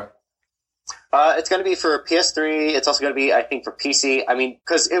it for? It's going to be for PS3. It's also going to be, I think, for PC. I mean,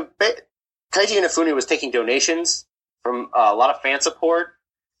 because Keiji Inafune was taking donations from a lot of fan support,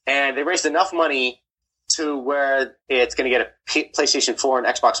 and they raised enough money to where it's going to get a PlayStation 4 and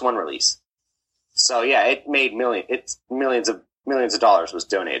Xbox One release. So yeah, it made millions of dollars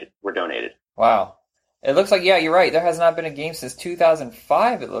were donated. Wow. It looks like, yeah, you're right. There has not been a game since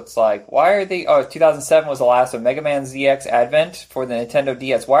 2005, it looks like. Why are they... Oh, 2007 was the last one. Mega Man ZX Advent for the Nintendo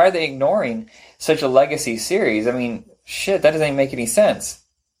DS. Why are they ignoring such a legacy series? I mean, shit, that doesn't even make any sense.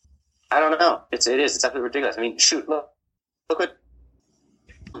 I don't know. It is. It's absolutely ridiculous. I mean, shoot, look what...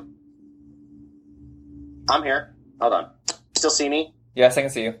 I'm here. Hold on. Still see me? Yes, I can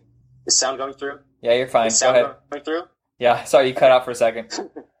see you. Is sound going through? Yeah, you're fine. Is sound Go ahead. going through? Yeah, sorry, you cut out for a second.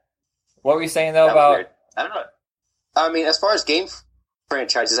 What were you saying, though, That was about... weird. I don't know. I mean, as far as game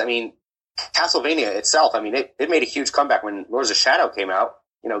franchises, I mean, Castlevania itself, I mean, it made a huge comeback when Lords of Shadow came out,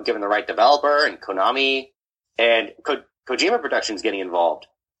 you know, given the right developer and Konami and Kojima Productions getting involved.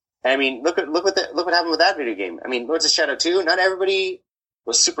 I mean, look what happened with that video game. I mean, Lords of Shadow 2, not everybody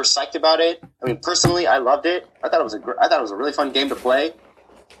was super psyched about it. I mean, personally, I loved it. I thought it was a really fun game to play.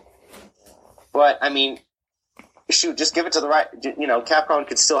 But I mean, shoot, just give it to the right, you know, Capcom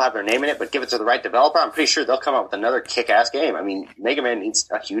could still have their name in it, but give it to the right developer. I'm pretty sure they'll come out with another kick-ass game. I mean, Mega Man needs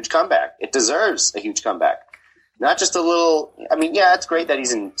a huge comeback. It deserves a huge comeback. Not just a little, I mean, yeah, it's great that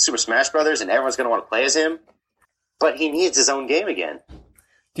he's in Super Smash Brothers and everyone's going to want to play as him, but he needs his own game again.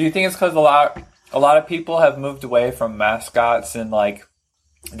 Do you think it's because a lot of people have moved away from mascots and, like,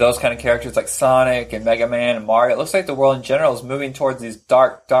 those kind of characters like Sonic and Mega Man and Mario? It looks like the world in general is moving towards these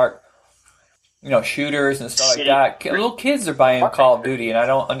dark, you know, shooters and stuff like that. Little kids are buying Call of Duty, and I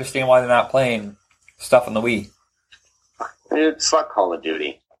don't understand why they're not playing stuff on the Wii. Dude, fuck Call of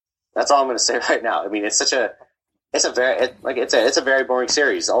Duty. That's all I'm going to say right now. I mean, it's a very boring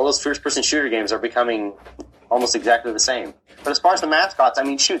series. All those first-person shooter games are becoming almost exactly the same. But as far as the mascots, I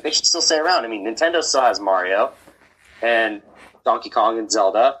mean, shoot, they should still stay around. I mean, Nintendo still has Mario and Donkey Kong and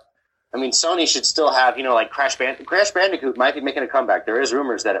Zelda. I mean, Sony should still have, you know, like Crash Bandicoot might be making a comeback. There is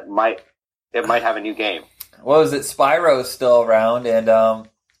rumors that it might have a new game. What was it? Spyro's still around, and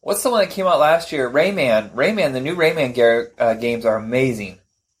what's the one that came out last year? Rayman. The new Rayman games are amazing.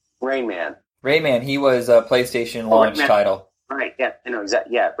 Rayman, he was a PlayStation launch title. Right, yeah, I know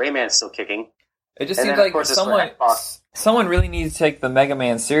exactly. Yeah, Rayman's still kicking. It just seems like someone really needs to take the Mega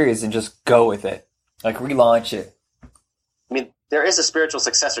Man series and just go with it. Like, relaunch it. I mean, there is a spiritual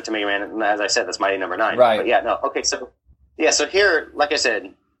successor to Mega Man, and as I said, that's Mighty Number 9. Right. But yeah, no, okay, so here, like I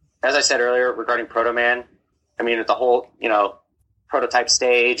said, as I said earlier regarding Proto Man, I mean, with the whole, you know, prototype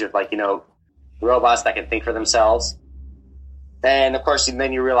stage of, like, you know, robots that can think for themselves. And, of course,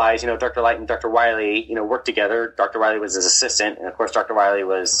 then you realize, you know, Dr. Light and Dr. Wily, you know, worked together. Dr. Wily was his assistant, and, of course, Dr. Wily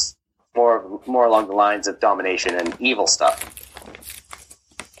was more along the lines of domination and evil stuff.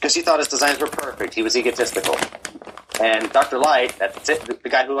 Because he thought his designs were perfect. He was egotistical. And Dr. Light, that's it, the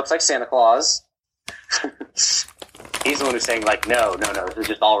guy who looks like Santa Claus, he's the one who's saying, like, no, this is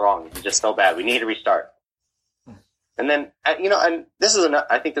just all wrong. This is just so bad. We need to restart. And then, you know, and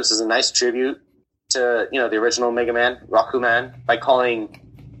I think this is a nice tribute to, you know, the original Mega Man, Rakuman, by calling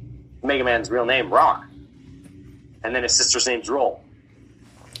Mega Man's real name Rock. And then his sister's name's Roll.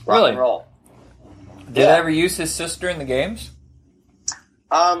 Rock and Roll. Did I ever use his sister in the games?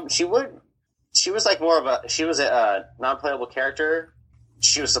 She was like she was a non-playable character.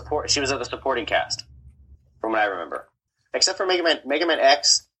 She was at the supporting cast, from what I remember. Except for Mega Man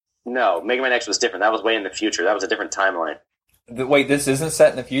X. No, Mega Man X was different. That was way in the future. That was a different timeline. Wait, this isn't set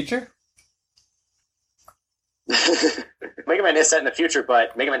in the future? Mega Man is set in the future,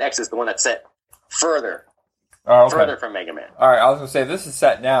 but Mega Man X is the one that's set further. Oh, okay. Further from Mega Man. Alright, I was going to say, if this is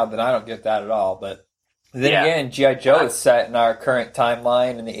set now, then I don't get that at all, but... Then again, G.I. Joe is set in our current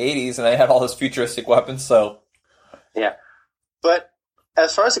timeline in the 80s, and they had all those futuristic weapons, so... Yeah. But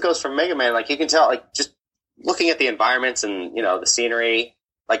as far as it goes for Mega Man, like, you can tell, like, just looking at the environments and, you know, the scenery,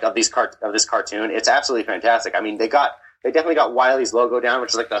 like, of this cartoon, it's absolutely fantastic. I mean, they definitely got Wily's logo down,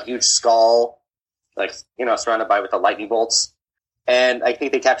 which is like the huge skull, like, you know, surrounded by with the lightning bolts. And I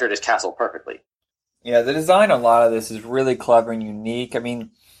think they captured his castle perfectly. Yeah, the design on a lot of this is really clever and unique. I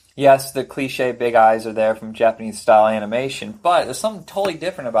mean, yes, the cliche big eyes are there from Japanese-style animation, but there's something totally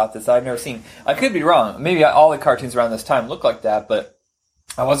different about this I've never seen. I could be wrong. Maybe all the cartoons around this time look like that, but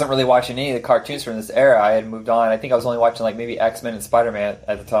I wasn't really watching any of the cartoons from this era. I had moved on. I think I was only watching, like, maybe X-Men and Spider-Man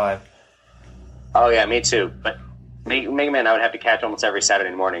at the time. Oh, yeah, me too. But Mega Man I would have to catch almost every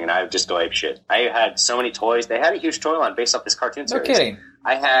Saturday morning, and I would just go ape shit. I had so many toys. They had a huge toy line based off this cartoon series. No kidding.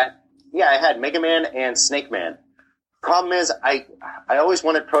 I had Mega Man and Snake Man. Problem is, I always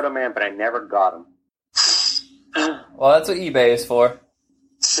wanted Proto Man, but I never got him. Well, that's what eBay is for.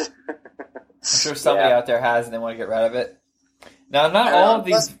 I'm sure somebody out there has and they want to get rid of it. Now, not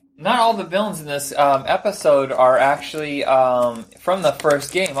all the villains in this episode are actually from the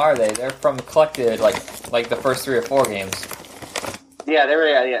first game, are they? They're from the collected, like the first 3 or 4 games. Yeah, they were.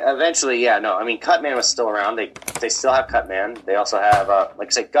 Yeah, eventually, yeah. No, I mean, Cutman was still around. They still have Cutman. They also have, like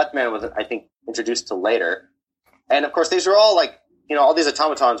I said, Gutman was, I think, introduced to later. And of course, these are all like, all these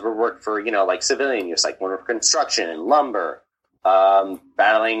automatons were worked for, like civilian use, like one for construction and lumber,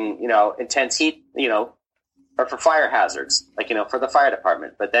 battling, intense heat, or for fire hazards, like, for the fire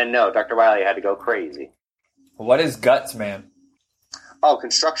department. But then, no, Dr. Wily had to go crazy. What is Guts Man? Oh,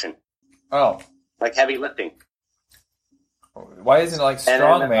 construction. Oh. Like heavy lifting. Why isn't it like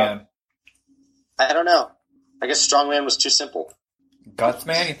Strong Man? I don't know. I guess Strong Man was too simple. Guts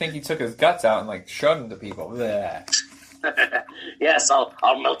Man? You think he took his guts out and like showed them to people? Bleh. Yes,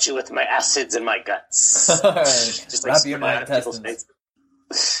 I'll melt you with my acids and my guts. Just Wrap you in my intestines.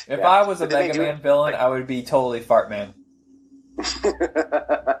 If I was a Mega Man villain, I would be totally Fart Man.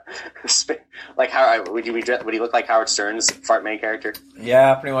 Like how would he look like Howard Stern's Fart Man character?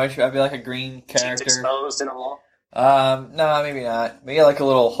 Yeah, pretty much. I'd be like a green character. Exposed in a wall. No, maybe not. Maybe like a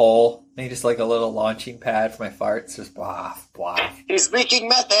little hole. Maybe just like a little launching pad for my farts. Just blah, blah. He's leaking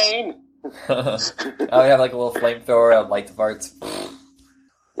methane! I would have like a little flamethrower. I would light the farts.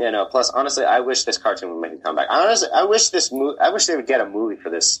 Yeah, no. Plus, honestly, I wish this cartoon would make a comeback. Honestly, I wish they would get a movie for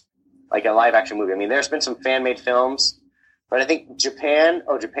this, like a live action movie. I mean, there's been some fan made films, but I think Japan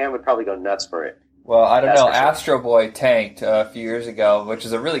would probably go nuts for it. Well, I don't That's know. for sure. Astro Boy tanked a few years ago, which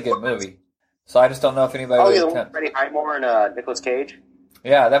is a really good movie. So I just don't know if anybody Oh, would yeah, the one attempt. with Freddie Highmore and Nicolas Cage.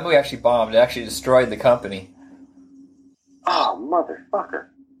 Yeah, that movie actually bombed. It actually destroyed the company. Oh, motherfucker!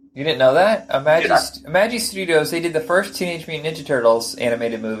 You didn't know that? Imagi Studios, they did the first Teenage Mutant Ninja Turtles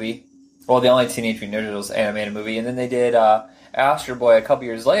animated movie. Well, the only Teenage Mutant Ninja Turtles animated movie. And then they did Astro Boy a couple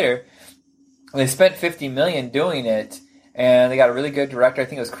years later. They spent $50 million doing it. And they got a really good director. I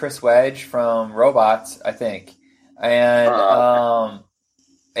think it was Chris Wedge from Robots, I think. And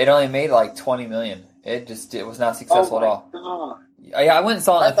it only made like $20 million. It was not successful at all. God. Yeah, I went and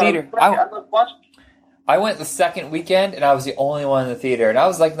saw it in the theater. I love watching. I went the second weekend, and I was the only one in the theater. And I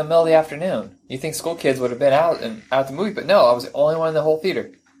was like in the middle of the afternoon. You think school kids would have been out the movie, but no, I was the only one in the whole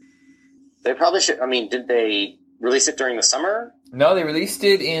theater. They probably should. I mean, did they release it during the summer? No, they released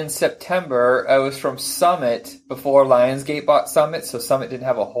it in September. It was from Summit before Lionsgate bought Summit, so Summit didn't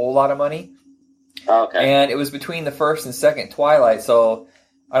have a whole lot of money. Oh, okay. And it was between the first and second Twilight, so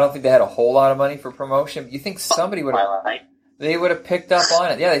I don't think they had a whole lot of money for promotion. But you think somebody would have... Twilight. They would have picked up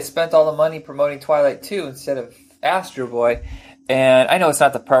on it. Yeah, they spent all the money promoting Twilight 2 instead of Astro Boy. And I know it's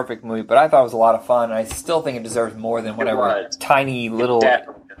not the perfect movie, but I thought it was a lot of fun. And I still think it deserves more than whatever tiny little...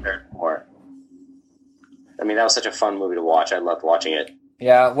 Definitely deserved more. I mean, that was such a fun movie to watch. I loved watching it.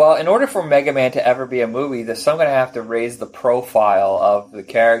 Yeah, well, in order for Mega Man to ever be a movie, they're still going to have to raise the profile of the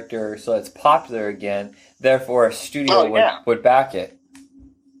character so it's popular again. Therefore, a studio would back it.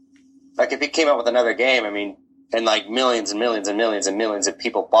 Like, if it came out with another game, I mean, and like millions and millions and millions and millions of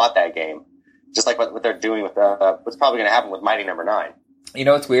people bought that game, just like what they're doing with what's probably going to happen with Mighty Number 9. You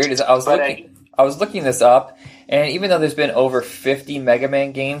know what's weird is I was looking this up, and even though there's been over 50 Mega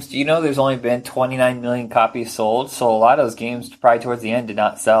Man games, do you know there's only been 29 million copies sold? So a lot of those games, probably towards the end, did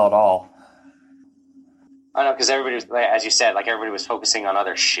not sell at all. I know, because everybody was, as you said, like everybody was focusing on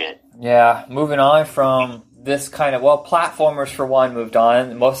other shit. Yeah, moving on from this kind of, platformers for one moved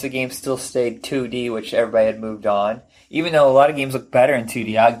on. Most of the games still stayed 2D, which everybody had moved on. Even though a lot of games look better in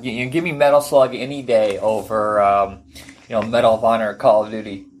 2D. You give me Metal Slug any day over, Medal of Honor or Call of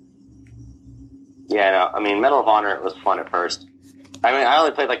Duty. Yeah, no, I mean, Medal of Honor was fun at first. I mean, I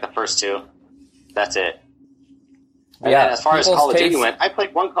only played like the first 2. That's it. And then as far as Call of Duty went, you play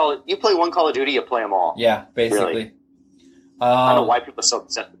one Call of Duty, you play them all. Yeah, basically. Really. I don't know why people are so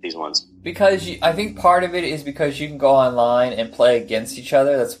obsessed with these ones. Because I think part of it is because you can go online and play against each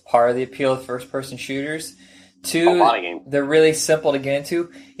other. That's part of the appeal of first-person shooters. Two, a lot of games. They're really simple to get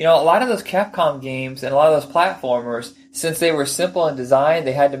into. You know, a lot of those Capcom games and a lot of those platformers, since they were simple in design,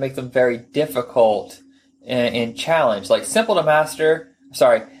 they had to make them very difficult in challenge. Like simple to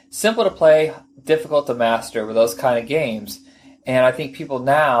play, difficult to master with those kind of games. And I think people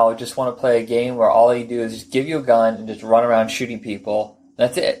now just want to play a game where all you do is just give you a gun and just run around shooting people.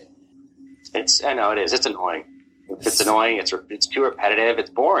 That's it. I know it is. It's annoying. It's annoying. It's too repetitive. It's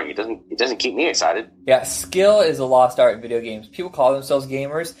boring. It doesn't keep me excited. Yeah, skill is a lost art in video games. People call themselves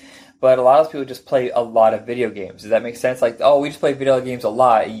gamers, but a lot of people just play a lot of video games. Does that make sense? Like, we just play video games a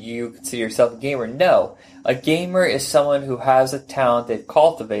lot. You consider yourself a gamer? No. A gamer is someone who has a talent they've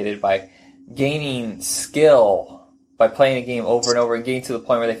cultivated by gaining skill by playing a game over and over and getting to the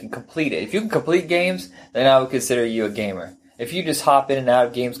point where they can complete it. If you can complete games, then I would consider you a gamer. If you just hop in and out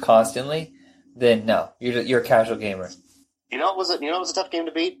of games constantly, then no, you're a casual gamer. You know what was a tough game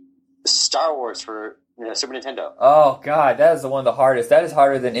to beat? Star Wars for Super Nintendo. Oh god, that is one of the hardest. That is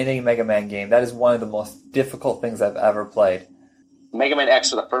harder than any Mega Man game. That is one of the most difficult things I've ever played. Mega Man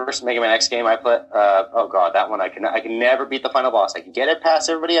X was the first Mega Man X game I played. Oh god, that one I can never beat the final boss. I can get it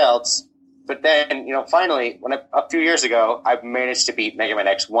past everybody else, but then finally, a few years ago, I managed to beat Mega Man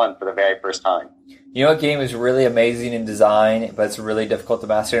X1 for the very first time. You know what game is really amazing in design, but it's really difficult to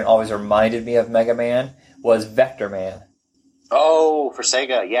master and always reminded me of Mega Man was Vector Man. Oh, for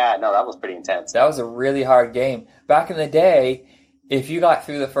Sega, yeah, no, that was pretty intense. That was a really hard game. Back in the day, if you got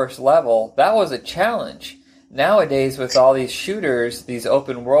through the first level, that was a challenge. Nowadays, with all these shooters, these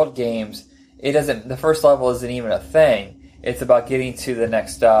open world games, the first level isn't even a thing. It's about getting to the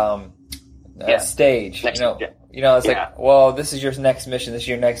next stage. It's like, well, this is your next mission. This is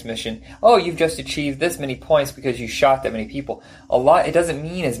your next mission. Oh, you've just achieved this many points because you shot that many people. It doesn't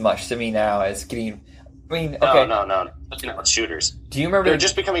mean as much to me now as getting. Okay. No. Looking at shooters. Do you remember? They're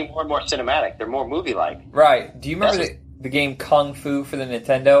just becoming more and more cinematic. They're more movie-like. Right. Do you remember the game Kung Fu for the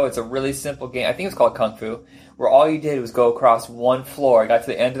Nintendo? It's a really simple game. I think it's called Kung Fu, where all you did was go across one floor. You got to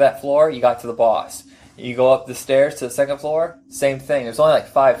the end of that floor, you got to the boss. You go up the stairs to the second floor, same thing. There's only like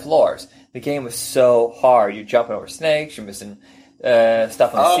 5 floors. The game was so hard. You're jumping over snakes. You're missing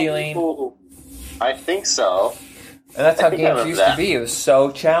stuff on the ceiling. I think so. And that's how games used to be. It was so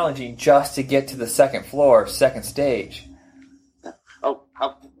challenging just to get to the second floor, second stage. Oh,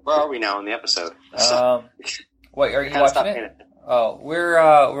 where are we now in the episode? What, are you watching it? Oh,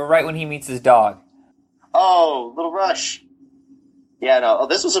 we're right when he meets his dog. Oh, Little Rush. Yeah, no. Oh,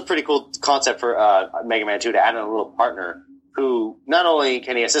 this was a pretty cool concept for Mega Man 2 to add in a little partner who not only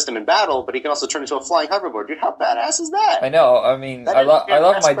can he assist him in battle, but he can also turn into a flying hoverboard. Dude, how badass is that? I know. I mean, I love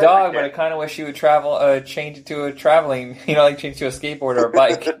my dog, but I kind of wish he would change it to a traveling, change to a skateboard or a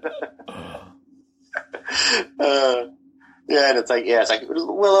bike. Yeah, and it's like,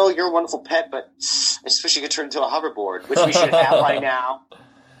 Willow, you're a wonderful pet, but I just wish you could turn into a hoverboard, which we should have right now.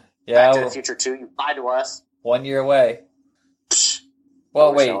 Yeah, Back to the Future 2, you lied to us. 1 year away.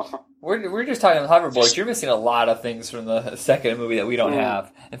 Well, wait. We're just talking hoverboards. You're missing a lot of things from the second movie that we don't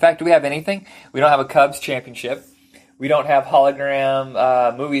have. In fact, do we have anything? We don't have a Cubs championship. We don't have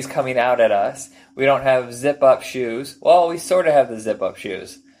hologram movies coming out at us. We don't have zip-up shoes. Well, we sort of have the zip-up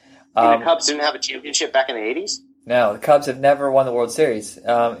shoes. The Cubs didn't have a championship back in the 80s? No, the Cubs have never won the World Series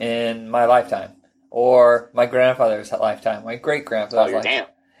in my lifetime. Or my grandfather's lifetime. My great-grandfather's lifetime. Damn.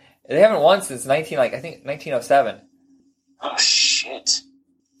 They haven't won since 1907. Oh, shit.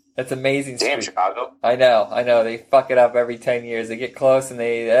 That's amazing. Damn, Chicago. I know. They fuck it up every 10 years. They get close and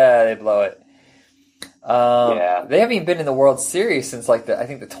they blow it. They haven't even been in the World Series since I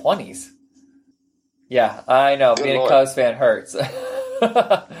think the 20s. Yeah, I know. Good Being Lord. A Cubs fan hurts.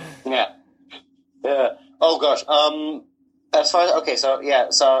 Yeah. Oh gosh.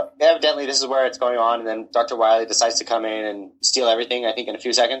 So evidently this is where it's going on, and then Dr. Wily decides to come in and steal everything. I think in a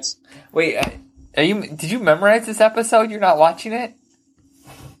few seconds. Wait, did you memorize this episode? You're not watching it?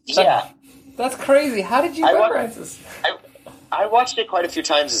 Yeah. That's crazy. How did you memorize this? I watched it quite a few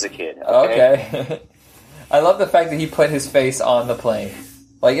times as a kid. Okay. I love the fact that he put his face on the plane.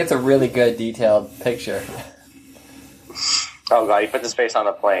 It's a really good detailed picture. Oh god, he put his face on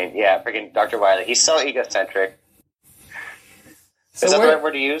the plane. Yeah, freaking Dr. Wily. He's so egocentric. So is that the right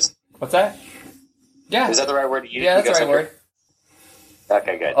word to use? What's that? Yeah. Is that the right word to use? Yeah, that's the right word.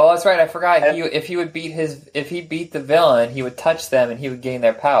 Okay, good. Oh, that's right. I forgot. If he beat the villain, he would touch them and he would gain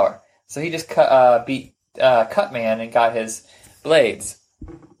their power. So he just beat Cutman and got his blades.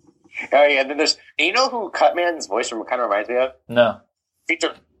 Oh yeah, then there's. You know who Cutman's voice kind of reminds me of? No.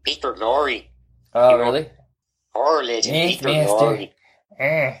 Peter Lorre. Oh, really? Horror legend Peter Lorre.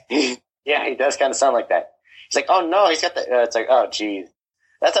 Yeah, he does kind of sound like that. He's like, oh no, he's got the. It's like, oh geez,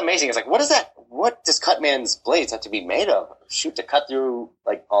 that's amazing. It's like, what is that? What does Cutman's blades have to be made of? Shoot to cut through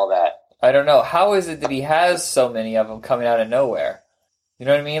all that. I don't know. How is it that he has so many of them coming out of nowhere? You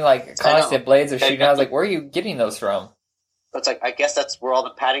know what I mean? Constant blades are shooting out. I was like, where are you getting those from? It's like, I guess that's where all the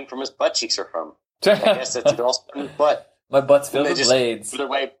padding from his butt cheeks are from. I guess it's all in his butt. My butt's filled with blades. Their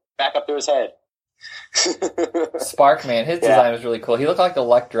way back up to his head. Sparkman, his design was really cool. He looked like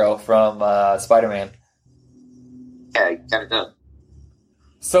Electro from Spider-Man. Yeah, he kind of did.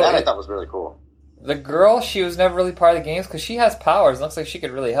 So that I thought was really cool. The girl, she was never really part of the games because she has powers. It looks like she could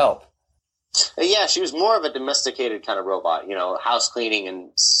really help. Yeah, she was more of a domesticated kind of robot, house cleaning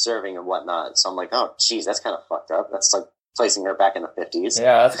and serving and whatnot. So I'm like, oh, geez, that's kind of fucked up. That's like placing her back in the 50s.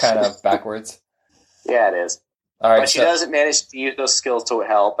 Yeah, that's kind of backwards. Yeah, it is. All right, but she doesn't manage to use those skills to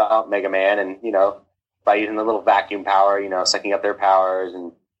help out Mega Man and, by using the little vacuum power, sucking up their powers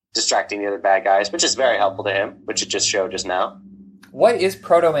and distracting the other bad guys, which is very helpful to him, which it just showed just now. What is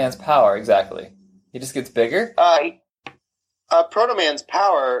Proto Man's power exactly? He just gets bigger? Proto Man's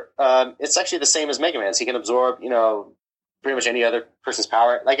power, it's actually the same as Mega Man's. He can absorb, pretty much any other person's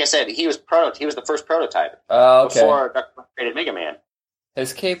power. Like I said, he was the first prototype before Dr. Wily created Mega Man.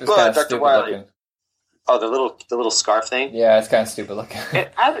 His cape is kind of Dr. stupid Wily, looking. Oh, the little scarf thing? Yeah, it's kind of stupid looking.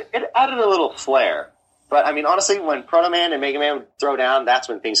 It added a little flair. But, I mean, honestly, when Proto Man and Mega Man would throw down, that's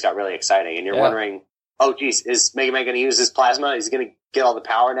when things got really exciting. And you're wondering, oh, geez, is Mega Man going to use his plasma? Is he going to get all the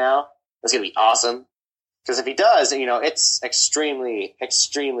power now? That's going to be awesome. Because if he does, it's extremely,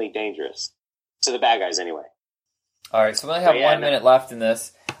 extremely dangerous. To the bad guys, anyway. All right, so we only have 1 minute left in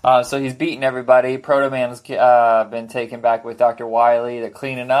this. So he's beaten everybody. Proto Man's been taken back with Dr. Wily. They're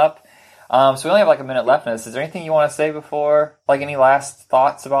cleaning up. So we only have like a minute left in this. Is there anything you want to say before? Like any last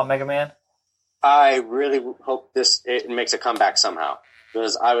thoughts about Mega Man? I really hope it makes a comeback somehow.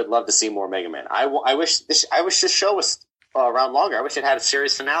 Because I would love to see more Mega Man. I wish this show was around longer. I wish it had a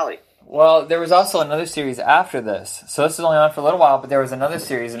series finale. Well, there was also another series after this. So this is only on for a little while, but there was another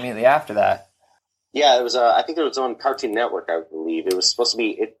series immediately after that. Yeah, it was. I think it was on Cartoon Network, I believe. It was supposed to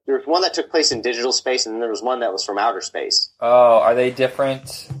be... there was one that took place in digital space, and then there was one that was from outer space. Oh, are they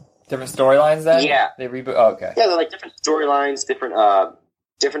different storylines then? Yeah. They reboot? Oh, okay. Yeah, they're like different storylines,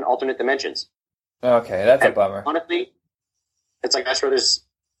 different alternate dimensions. Okay, that's a bummer. Honestly, it's like Smash Brothers,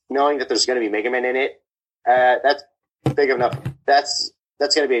 knowing that there's going to be Mega Man in it, that's big enough. That's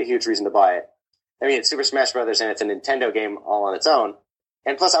going to be a huge reason to buy it. I mean, it's Super Smash Brothers, and it's a Nintendo game all on its own.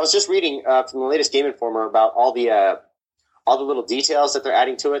 And plus, I was just reading from the latest Game Informer about all the little details that they're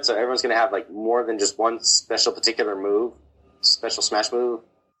adding to it. So everyone's going to have like more than just one special Smash move.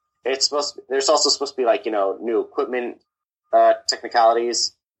 There's also supposed to be like new equipment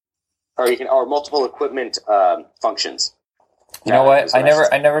technicalities, or multiple equipment functions. You know what?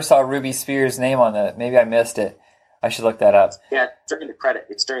 I never saw Ruby Spears' name on that. Maybe I missed it. I should look that up. Yeah, it's during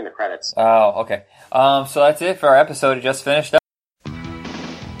the credits. Oh, okay. So that's it for our episode. It just finished up.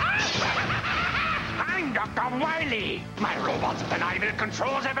 I'm Dr. Wily. My robots and I will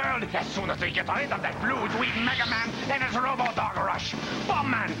control the world as soon as we get rid of that blue-tweet Mega Man and his Robo-Dog Rush. Bomb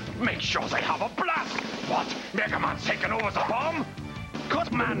Man, make sure they have a blast. What? Mega Man's taking over the bomb?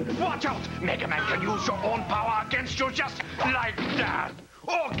 Cut Man, watch out. Mega Man can use your own power against you just like that.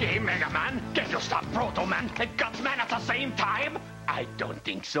 Okay, Mega Man, can you stop Proto Man and Guts Man at the same time? I don't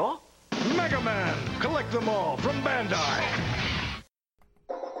think so. Mega Man, collect them all from Bandai.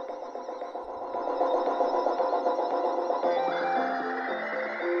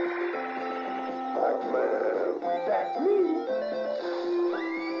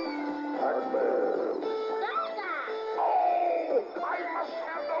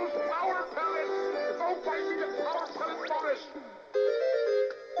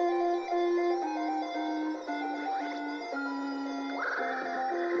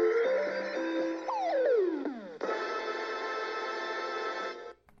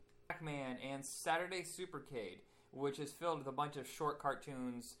 Pac-Man and Saturday Supercade, which is filled with a bunch of short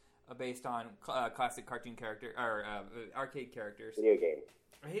cartoons based on classic cartoon arcade characters. Video game.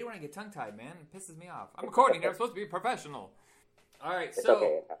 I hate it when I get tongue-tied, man. It pisses me off. I'm recording. I'm supposed to be a professional. All right, It's so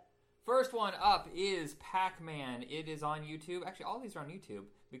okay. first one up is Pac-Man. It is on YouTube. Actually, all these are on YouTube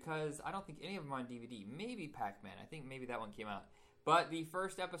because I don't think any of them are on DVD. Maybe Pac-Man. I think maybe that one came out. But the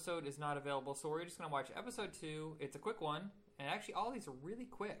first episode is not available, so we're just going to watch episode 2. It's a quick one, and actually all these are really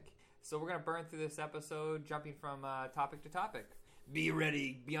quick. So we're going to burn through this episode, jumping from topic to topic. Be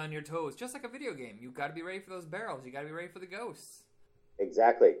ready, be on your toes. Just like a video game. You've got to be ready for those barrels. You got to be ready for the ghosts.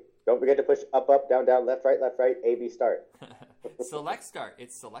 Exactly. Don't forget to push up, down, left, right, A, B, start. Select start.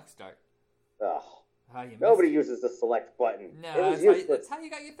 It's select start. Ugh. You Nobody uses the select button. No, it was useless. that's how you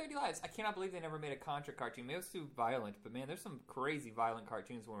got your 30 lives. I cannot believe they never made a Contra cartoon. Maybe it was too violent, but man, there's some crazy violent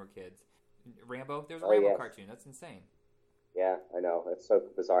cartoons when we were kids. Rambo? There's a Rambo cartoon. That's insane. Yeah, I know. It's so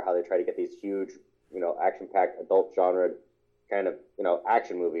bizarre how they try to get these huge, action-packed, adult genre kind of,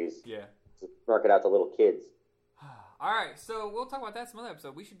 action movies. Yeah. To market out to little kids. All right, so we'll talk about that some other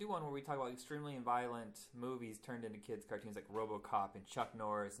episode. We should do one where we talk about extremely violent movies turned into kids' cartoons like RoboCop and Chuck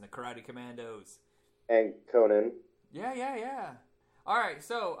Norris and the Karate Commandos. And Conan. Yeah. All right,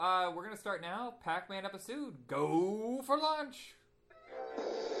 so we're going to start now. Pac-Man episode. Go for lunch.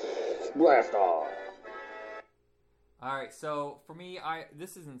 Blast off. All right, so for me,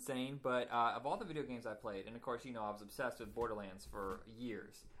 this is insane, but of all the video games I played, and of course, I was obsessed with Borderlands for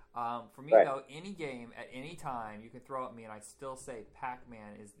years. For me, though, any game at any time you can throw at me, and I still say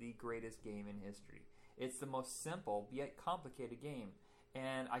Pac-Man is the greatest game in history. It's the most simple yet complicated game,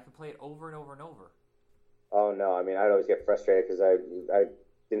 and I can play it over and over and over. Oh no! I mean, I'd always get frustrated because I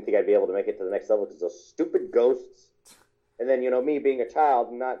didn't think I'd be able to make it to the next level because those stupid ghosts. And then me being a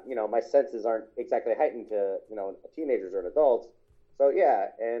child, not my senses aren't exactly heightened to teenagers or adults. So yeah,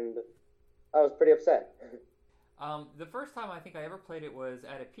 and I was pretty upset. The first time I think I ever played it was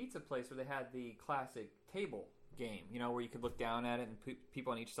at a pizza place where they had the classic table game. Where you could look down at it and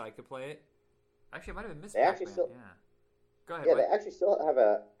people on each side could play it. Actually, it might have been Miss Pac-Man. Yeah. Go ahead. Yeah, Mike. they actually still have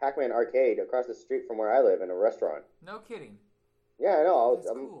a Pac-Man arcade across the street from where I live in a restaurant. No kidding. Yeah, I know.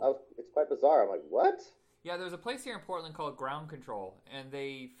 That's cool. It's quite bizarre. I'm like, what? Yeah, there's a place here in Portland called Ground Control, and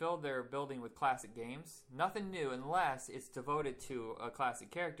they filled their building with classic games. Nothing new unless it's devoted to a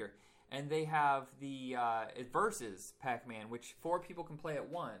classic character. And they have the Versus Pac-Man, which 4 people can play at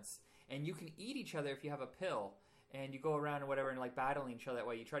once. And you can eat each other if you have a pill. And you go around and whatever and like battling each other that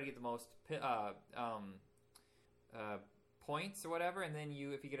way. You try to get the most points or whatever. And then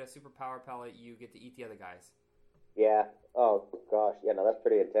if you get a super power pellet, you get to eat the other guys. Yeah. Oh, gosh. Yeah, no, that's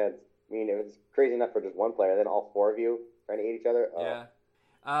pretty intense. I mean, it was crazy enough for just one player, then all 4 of you trying to eat each other. Oh. Yeah.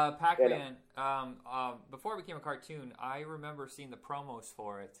 Pac-Man, before it became a cartoon, I remember seeing the promos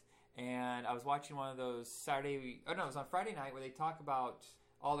for it. And I was watching one of those it was on Friday night where they talk about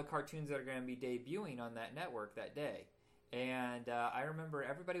all the cartoons that are going to be debuting on that network that day. And I remember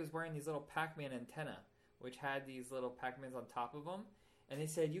everybody was wearing these little Pac-Man antenna, which had these little Pac-Mans on top of them. And they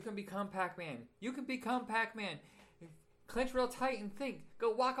said, you can become Pac-Man. You can become Pac-Man. Clench real tight and think.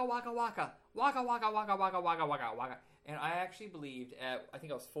 Go waka waka waka. Waka waka waka waka waka waka waka. And I actually believed I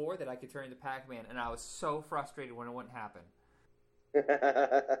think I was 4 that I could turn into Pac-Man. And I was so frustrated when it wouldn't happen.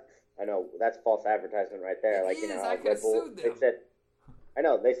 I know, that's false advertisement right there. It is, I could have sued them.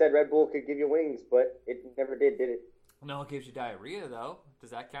 They said Red Bull could give you wings, but it never did it? No, it gives you diarrhea though.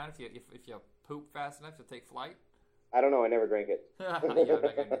 Does that count if you poop fast enough to take flight? I don't know. I never drank it. Yeah, I'm not gonna do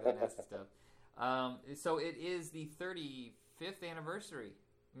that nasty stuff. So it is the 35th anniversary.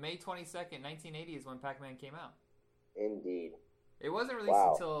 May 22nd, 1980 is when Pac-Man came out. Indeed. It wasn't released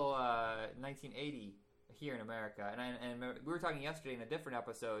until 1980 here in America. And we were talking yesterday in a different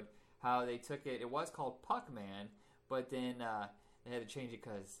episode how they took it. It was called Puck-Man, but then they had to change it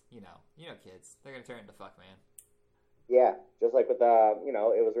because kids, they're gonna turn it into Fuck-Man. Yeah, just like with it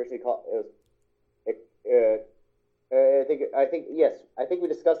was originally called. I think we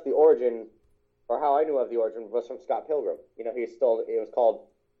discussed the origin, or how I knew of the origin was from Scott Pilgrim.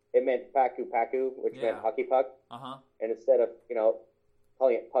 It meant Paku Paku, which meant hockey puck. Uh-huh. And instead of,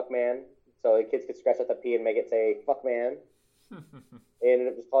 calling it Puckman, so the kids could scratch out the P and make it say Fuckman, they ended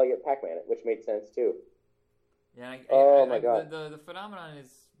up just calling it Pac-Man, which made sense too. Yeah. My God. The phenomenon is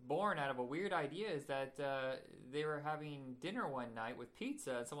born out of a weird idea. Is that they were having dinner one night with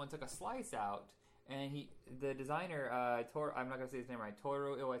pizza, and someone took a slice out, and the designer, I'm not gonna say his name right,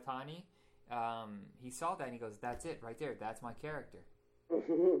 Toru Iwatani, he saw that and he goes, "That's it right there. That's my character."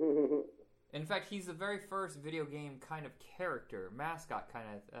 In fact, he's the very first video game kind of character, mascot kind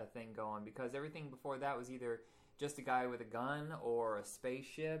of thing going, because everything before that was either just a guy with a gun or a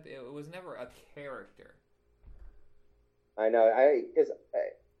spaceship. It was never a character. I know. Because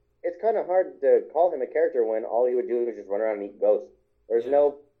it's kind of hard to call him a character when all he would do is just run around and eat ghosts. There's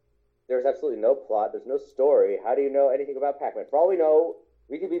absolutely no plot. There's no story. How do you know anything about Pac-Man? For all we know,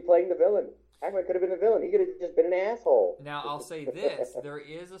 we could be playing the villain. Pac-Man could have been a villain. He could have just been an asshole. Now, I'll say this. There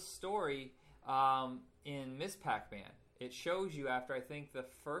is a story in Miss Pac-Man. It shows you after, I think, the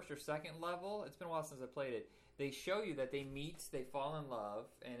first or second level. It's been a while since I played it. They show you that they meet, they fall in love,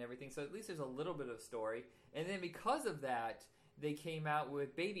 and everything. So at least there's a little bit of story. And then because of that, they came out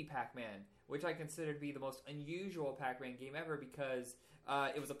with Baby Pac-Man, which I consider to be the most unusual Pac-Man game ever because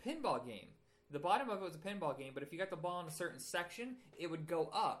it was a pinball game. The bottom of it was a pinball game, but if you got the ball in a certain section, it would go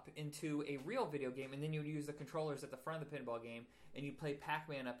up into a real video game, and then you would use the controllers at the front of the pinball game, and you'd play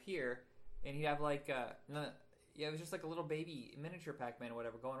Pac-Man up here, and he'd have it was just like a little baby miniature Pac-Man or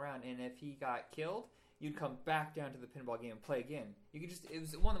whatever going around, and if he got killed, you'd come back down to the pinball game and play again. It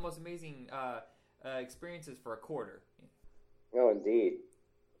was one of the most amazing experiences for a quarter. Oh, indeed.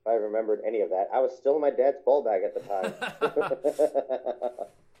 If I remembered any of that. I was still in my dad's ball bag at the time.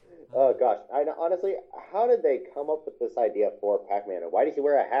 Oh, gosh. Honestly, how did they come up with this idea for Pac-Man? And why did he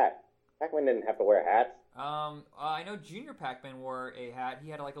wear a hat? Pac-Man didn't have to wear hats. I know Junior Pac-Man wore a hat. He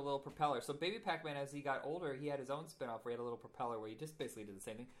had like a little propeller. So Baby Pac-Man, as he got older, he had his own spin-off where he had a little propeller where he just basically did the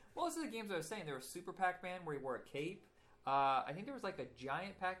same thing. Most of the games I was saying, there was Super Pac-Man where he wore a cape. I think there was like a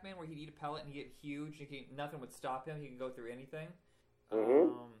giant Pac-Man where he'd eat a pellet and he'd get huge and nothing would stop him. He could go through anything.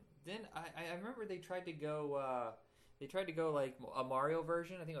 Mm-hmm. Then I remember they tried to go like a Mario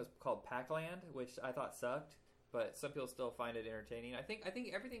version. I think it was called Pac-Land, which I thought sucked. but some people still find it entertaining. I think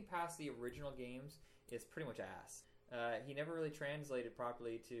everything past the original games is pretty much ass. He never really translated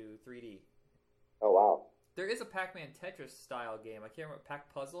properly to 3D. Oh wow. There is a Pac-Man Tetris style game. I can't remember.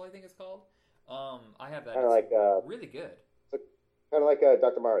 Pac Puzzle, I think it's called. I have that. Kind of like really good. kind of like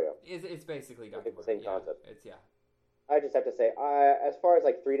Dr. Mario. It's basically Dr. It's the same Mario. concept. It's I just have to say, as far as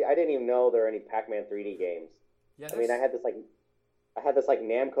like 3D, I didn't even know there were any Pac-Man 3D games. Yeah, I mean, I had this like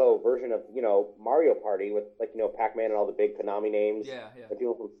Namco version of Mario Party with like Pac-Man and all the big Konami names. Yeah. The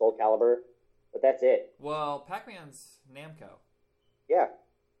people from Soul Calibur, but that's it. Well, Pac-Man's Namco. Yeah.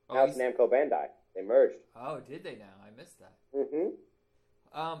 Oh, Now it's Namco Bandai. They merged. Oh, did they now? I missed that. Mm-hmm.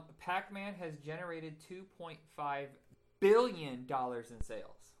 Pac-Man has generated $2.5 billion in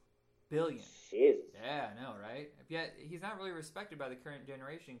sales. Billion. Jesus. Yeah, I know, right? Yet he's not really respected by the current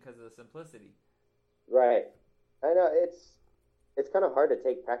generation because of the simplicity. Right. I know it's kind of hard to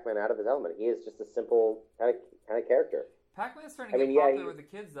take Pac-Man out of his element. He is just a simple kind of character. Pac-Man's starting to get popular with the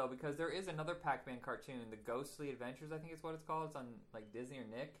kids though, because there is another Pac-Man cartoon, The Ghostly Adventures, I think is what it's called. It's on like Disney or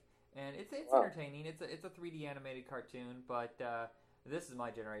Nick, and it's entertaining. It's a 3D animated cartoon, but this is my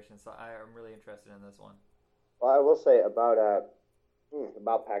generation, so I'm really interested in this one. Well, I will say about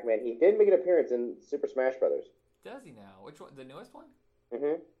Pac-Man, he did make an appearance in Super Smash Brothers. Does he now? Which one? The newest one?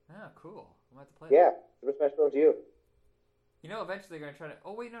 Mm-hmm. Ah, cool. I'm going to have to play Yeah, that. Super Smash Bros. U. Eventually they're going to try to...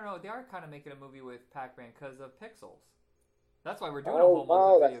 Oh, wait, no. They are kind of making a movie with Pac-Man because of Pixels. That's why we're doing a whole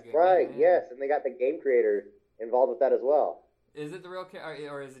month of video game. Right, Yeah. yes, and they got the game creator involved with that as well. Is it the real character,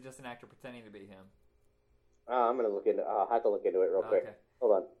 or is it just an actor pretending to be him? I'm going to look into I'll have to look into it real quick. Okay.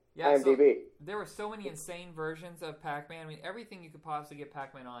 Hold on. Yeah, IMDb. so there were so many insane versions of Pac-Man. I mean, everything you could possibly get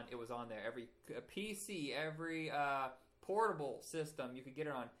Pac-Man on, it was on there. Every PC, every portable system, you could get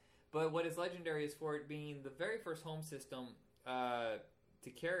it on. But what is legendary is for it being the very first home system to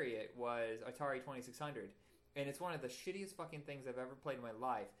carry it was Atari 2600. And it's one of the shittiest fucking things I've ever played in my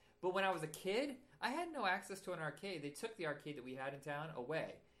life. But when I was a kid, I had no access to an arcade. They took the arcade that we had in town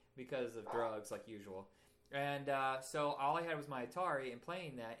away because of drugs, like usual. And so all I had was my Atari and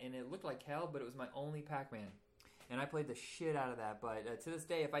playing that, and it looked like hell, but it was my only Pac-Man. And I played the shit out of that. But to this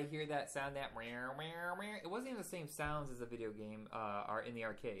day, if I hear that sound, that meow, meow, meow, it wasn't even the same sounds as a video game are in the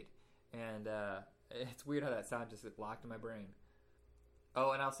arcade. And it's weird how that sound just gets blocked in my brain.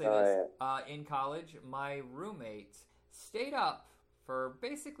 Oh, and I'll say this. In college, my roommates stayed up for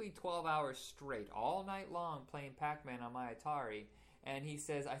basically 12 hours straight, all night long, playing Pac-Man on my Atari. And he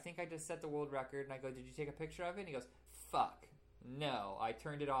says, I think I just set the world record. And I go, did you take a picture of it? And he goes, fuck. No, I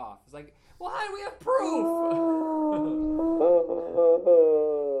turned it off. It's like, well, how do we have proof?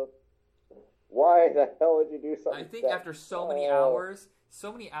 Why the hell would you do something? I think after so many hours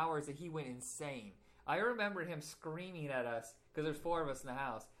that he went insane. I remember him screaming at us, because there's 4 of us in the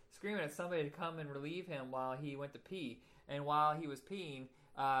house, screaming at somebody to come and relieve him while he went to pee. And while he was peeing,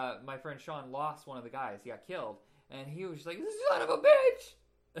 my friend Sean lost one of the guys. He got killed. And he was just like, son of a bitch!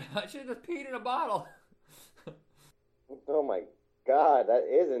 I should have just peed in a bottle. Oh my god, that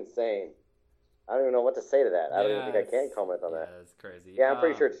is insane. I don't even know what to say to that. I don't even think I can comment on that. Yeah, that's crazy. Yeah, I'm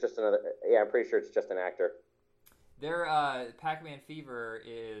pretty sure it's just an actor. Their Pac-Man Fever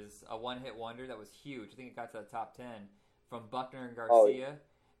is a one-hit wonder that was huge. I think it got to the top 10 from Buckner and Garcia.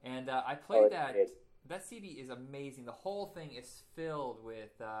 And I played that. That CD is amazing. The whole thing is filled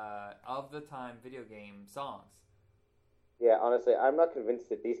with of-the-time video game songs. Yeah, honestly, I'm not convinced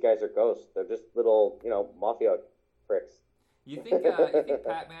that these guys are ghosts. They're just little, mafia pricks. You think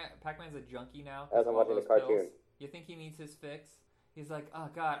Pac-Man's a junkie now? As I'm watching the cartoon. Pills? You think he needs his fix? He's like, oh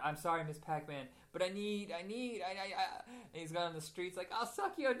God, I'm sorry, Miss Pac-Man, but I need. And he's gone on the streets like, I'll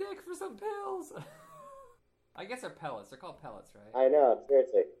suck your dick for some pills. I guess they're pellets. They're called pellets, right? I know,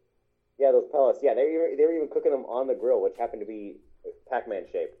 seriously. Yeah, those pellets. Yeah, they were even cooking them on the grill, which happened to be Pac-Man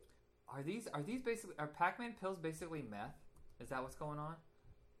shaped. Are Pac-Man pills basically meth? Is that what's going on?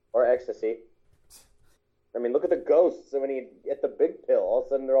 Or ecstasy. I mean, look at the ghosts. When you get the big pill, all of a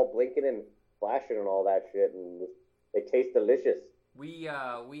sudden they're all blinking and flashing and all that shit, and they taste delicious. We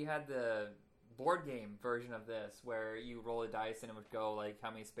had the board game version of this where you roll a dice and it would go like how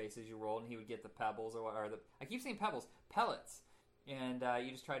many spaces you rolled, and he would get the pebbles I keep saying pebbles, pellets, and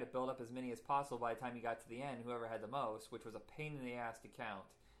you just try to build up as many as possible. By the time you got to the end, whoever had the most, which was a pain in the ass to count.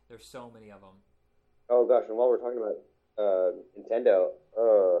 There's so many of them. Oh gosh, and while we're talking about Nintendo,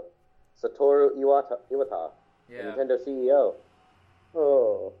 Satoru Iwata, yeah. the Nintendo CEO.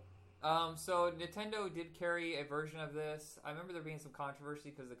 Oh. So Nintendo did carry a version of this. I remember there being some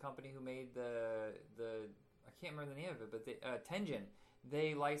controversy because the company who made the I can't remember the name of it, but Tengen,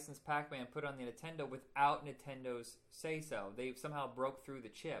 they licensed Pac-Man, put it on the Nintendo without Nintendo's say-so. They somehow broke through the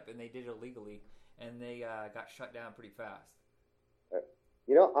chip, and they did it illegally. and they got shut down pretty fast.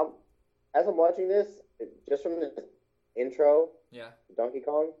 You know, as I'm watching this, just from this intro, Yeah. Donkey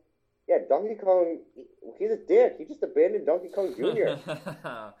Kong. Yeah, Donkey Kong, he's a dick. He just abandoned Donkey Kong Jr.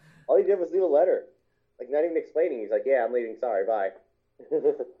 All he did was leave a letter. Like, not even explaining. He's like, yeah, I'm leaving. Sorry, bye.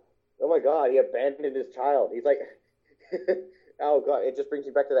 Oh, my God. He abandoned his child. He's like, oh, God. It just brings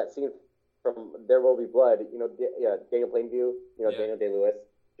you back to that scene from There Will Be Blood. You know, Daniel Plainview, Daniel Day-Lewis,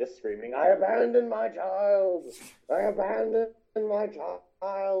 just screaming, I abandoned my child. I abandoned my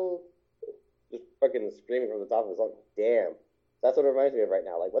child. Just fucking screaming from the top of his lungs. Damn. That's what it reminds me of right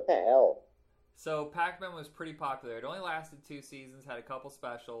now. Like, what the hell? So Pac-Man was pretty popular. It only lasted 2 seasons, had a couple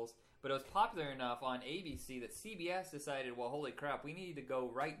specials, but it was popular enough on ABC that CBS decided, well, holy crap, we need to go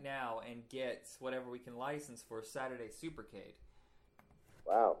right now and get whatever we can license for Saturday Supercade.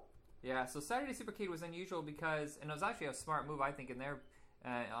 Wow. Yeah, so Saturday Supercade was unusual because, and it was actually a smart move, I think, in their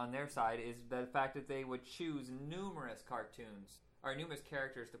on their side, is the fact that they would choose numerous cartoons, or numerous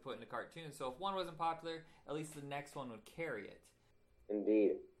characters to put into cartoons. So if one wasn't popular, at least the next one would carry it.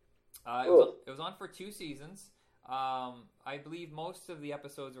 Indeed. It was on for 2 seasons. I believe most of the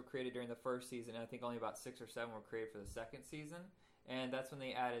episodes were created during the first season, and I think only about 6 or 7 were created for the second season. And that's when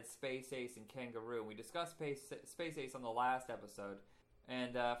they added Space Ace and Kangaroo. We discussed Space Ace on the last episode.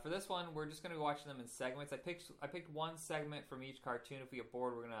 And for this one, we're just going to be watching them in segments. I picked one segment from each cartoon. If we get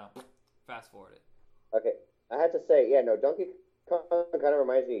bored, we're going to fast forward it. Okay. I have to say, Donkey Kong kind of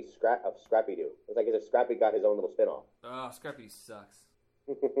reminds me of Scrappy-Doo. It's like if Scrappy got his own little spin-off. Oh, Scrappy sucks.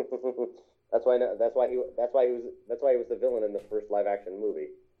 That's why he was the villain in the first live-action movie.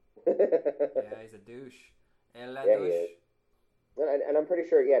 Yeah, he's a douche. Yeah, he is. And I'm pretty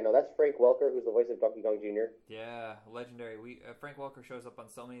sure, that's Frank Welker, who's the voice of Donkey Kong Jr. Yeah, legendary. Frank Welker shows up on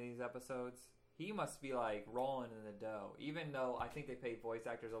so many of these episodes. He must be like rolling in the dough, even though I think they pay voice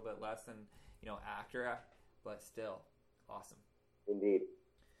actors a little bit less than actor, but still awesome. Indeed.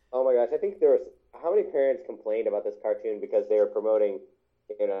 Oh my gosh, I think there was how many parents complained about this cartoon because they were promoting,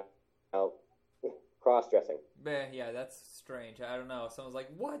 cross-dressing. Yeah, that's strange. I don't know. Someone's like,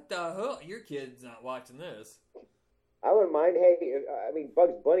 "What the hell? Your kid's not watching this." I wouldn't mind. Hey, I mean,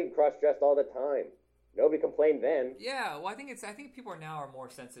 Bugs Bunny cross-dressed all the time. Nobody complained then. Yeah, well, I think people are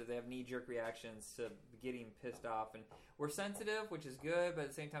more sensitive. They have knee-jerk reactions to getting pissed off, and we're sensitive, which is good, but at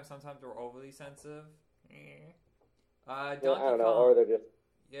the same time, sometimes we're overly sensitive. Donkey I don't know, Kong. Or they're just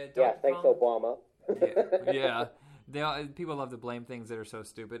thanks Kong. Obama. Yeah. People love to blame things that are so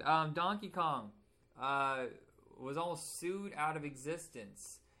stupid. Donkey Kong was almost sued out of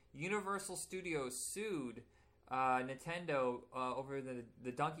existence. Universal Studios sued Nintendo over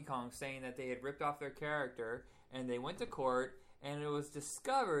the Donkey Kong, saying that they had ripped off their character, and they went to court, and it was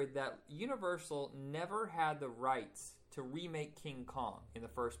discovered that Universal never had the rights to remake King Kong in the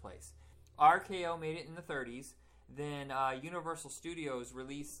first place. RKO made it in the 30s, then Universal Studios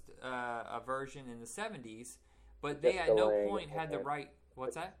released a version in the 70s, but they at no point had the right...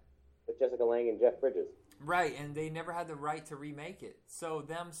 What's that? With Jessica Lange and Jeff Bridges. Right, and they never had the right to remake it. So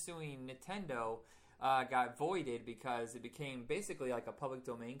them suing Nintendo got voided because it became basically like a public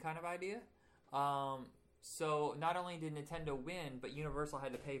domain kind of idea. So not only did Nintendo win, but Universal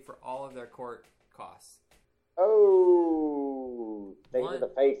had to pay for all of their court costs. Oh, thanks to the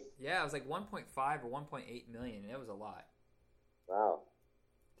face. Yeah, it was like 1.5 or 1.8 million. It was a lot. Wow.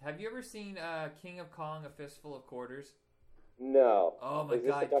 Have you ever seen King of Kong: A Fistful of Quarters? No. Oh my God! Is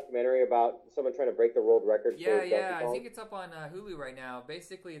God. this a documentary about someone trying to break the world record? Yeah. Donkey Kong? I think it's up on Hulu right now.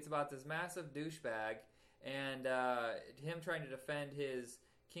 Basically, it's about this massive douchebag and him trying to defend his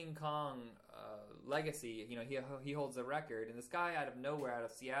King Kong legacy. He holds the record, and this guy out of nowhere, out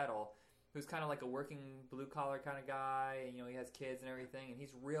of Seattle, who's kind of like a working blue collar kind of guy, and he has kids and everything, and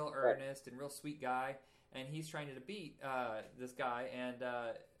he's real earnest and real sweet guy, and he's trying to beat this guy, and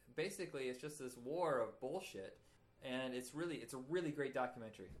basically it's just this war of bullshit, and it's a really great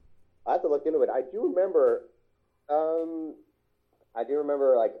documentary. I have to look into it. I do remember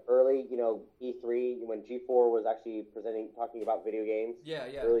like early, E3 when G4 was actually talking about video games. Yeah.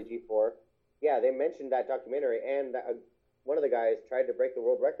 Early G4. Yeah, they mentioned that documentary, and one of the guys tried to break the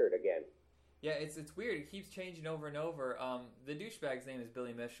world record again. Yeah, it's weird. It keeps changing over and over. The douchebag's name is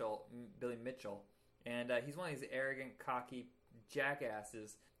Billy Mitchell, and he's one of these arrogant, cocky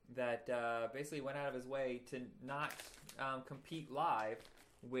jackasses that basically went out of his way to not compete live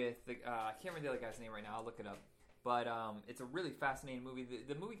with the... I can't remember the other guy's name right now. I'll look it up. But it's a really fascinating movie.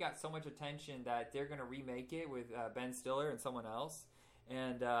 The movie got so much attention that they're going to remake it with Ben Stiller and someone else.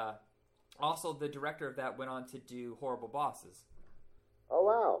 And also, the director of that went on to do Horrible Bosses. Oh,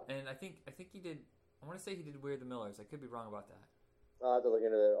 wow. And I think he did... I want to say he did We're the Millers. I could be wrong about that. I'll have to look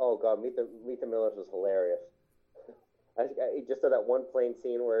into it. Oh god, Meet the Millers was hilarious. I just saw that one plane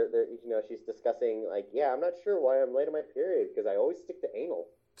scene where she's discussing like, yeah, I'm not sure why I'm late on my period because I always stick to anal.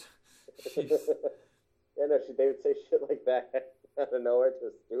 Yeah, no, they would say shit like that out of nowhere to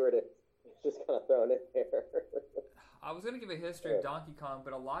a stewardess. It's just kind of thrown in there. I was going to give a history of Donkey Kong,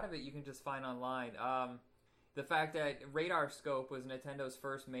 but a lot of it you can just find online. The fact that Radar Scope was Nintendo's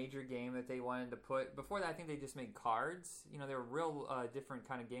first major game that they wanted to put. Before that, I think they just made cards. They were a real different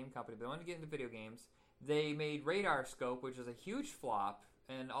kind of game company. But they wanted to get into video games. They made Radar Scope, which was a huge flop,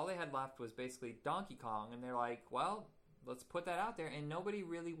 and all they had left was basically Donkey Kong. And they're like, well, let's put that out there. And nobody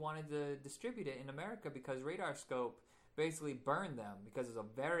really wanted to distribute it in America because Radar Scope basically burned them because it's a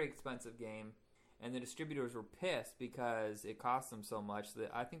very expensive game. And the distributors were pissed because it cost them so much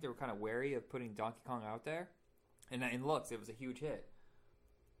that I think they were kind of wary of putting Donkey Kong out there. And in looks, it was a huge hit.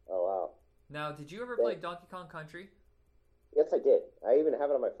 Oh, wow. Now, did you ever play Donkey Kong Country? Yes, I did. I even have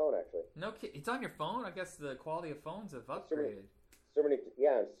it on my phone, actually. No, it's on your phone? I guess the quality of phones have upgraded. Super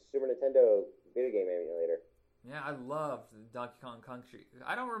Nintendo video game emulator. Yeah, I loved Donkey Kong Country.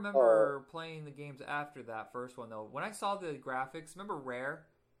 I don't remember playing the games after that first one, though. When I saw the graphics, remember Rare?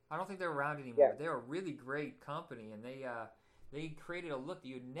 I don't think they're around anymore. Yeah. But they're a really great company, and they created a look that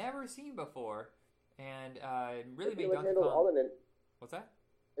you'd never seen before, and really made Donkey Kong... What's that?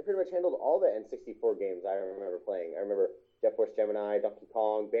 They pretty much handled all the N64 games I remember playing. I remember Jet Force Gemini, Donkey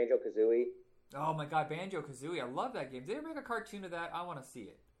Kong, Banjo-Kazooie. Oh my god, Banjo-Kazooie. I love that game. Did they ever make a cartoon of that? I want to see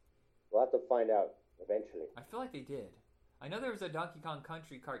it. We'll have to find out eventually. I feel like they did. I know there was a Donkey Kong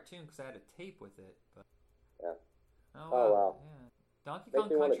Country cartoon because I had a tape with it. But... Yeah. Oh, wow. Yeah. Donkey Makes Kong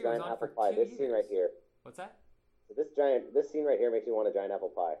me want a Country was giant on apple for pie. 2 This years. scene right here. What's that? So this scene right here makes me want a giant apple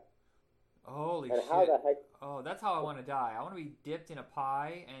pie. Holy and shit. how the heck... Oh, that's how I want to die. I want to be dipped in a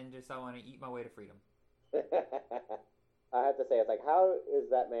pie and I want to eat my way to freedom. I have to say, it's like, how is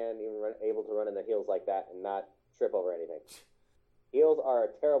that man even able to run in the heels like that and not trip over anything? Heels are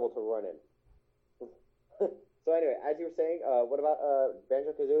terrible to run in. So anyway, as you were saying, what about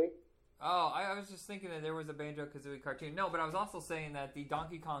Banjo-Kazooie? Oh, I was just thinking that there was a Banjo-Kazooie cartoon. No, but I was also saying that the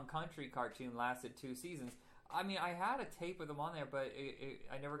Donkey Kong Country cartoon lasted 2 seasons. I mean, I had a tape of them on there, but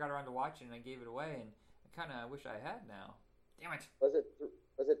I never got around to watching it, and I gave it away, and I kind of wish I had now. Damn it. Was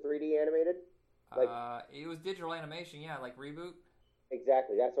it 3D animated? It was digital animation, yeah, like Reboot.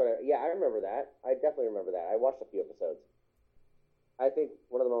 Exactly, that's what I remember that. I definitely remember that. I watched a few episodes. I think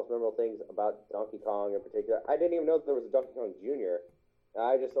one of the most memorable things about Donkey Kong in particular, I didn't even know that there was a Donkey Kong Jr.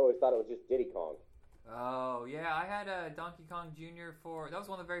 I just always thought it was just Diddy Kong. Oh, yeah, I had a Donkey Kong Jr. that was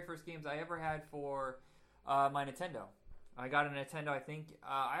one of the very first games I ever had for my Nintendo. I got a Nintendo, I think.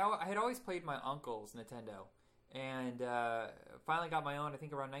 I had always played my uncle's Nintendo. And finally got my own, I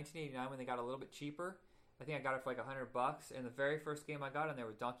think around 1989 when they got a little bit cheaper. I think I got it for like $100. And the very first game I got in there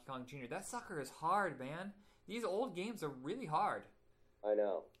was Donkey Kong Jr. That sucker is hard, man. These old games are really hard. I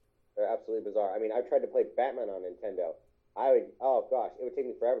know. They're absolutely bizarre. I mean, I tried to play Batman on Nintendo. It would take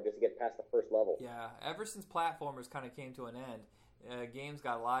me forever just to get past the first level. Yeah, ever since platformers kind of came to an end, games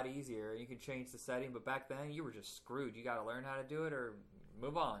got a lot easier. You could change the setting, but back then you were just screwed. You got to learn how to do it or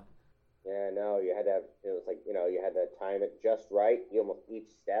move on. Yeah, no, you had to have, it was like, you had to time it just right, almost each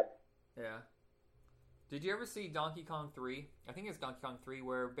step. Yeah. Did you ever see Donkey Kong 3? I think it's Donkey Kong 3,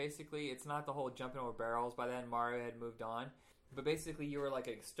 where basically it's not the whole jumping over barrels. By then Mario had moved on. But basically you were like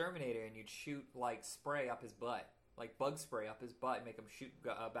an exterminator and you'd shoot like spray up his butt. Like bug spray up his butt and make him shoot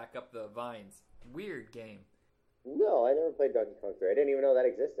back up the vines. Weird game. No, I never played Donkey Kong 3. I didn't even know that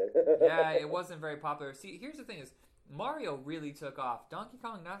existed. Yeah, it wasn't very popular. See, here's the thing is, Mario really took off. Donkey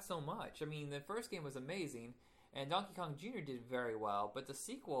Kong, not so much. I mean, the first game was amazing, and Donkey Kong Jr. did very well, but the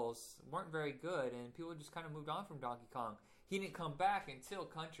sequels weren't very good, and people just kind of moved on from Donkey Kong. He didn't come back until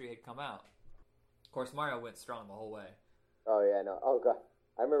Country had come out. Of course, Mario went strong the whole way. Oh, yeah, no. Oh, God.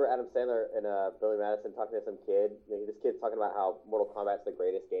 I remember Adam Sandler and Billy Madison talking to some kid. This kid's talking about how Mortal Kombat's the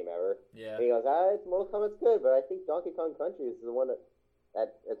greatest game ever. Yeah. And he goes, Mortal Kombat's good, but I think Donkey Kong Country is the one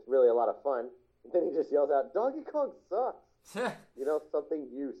that's really a lot of fun. And then he just yells out, Donkey Kong sucks. You know something?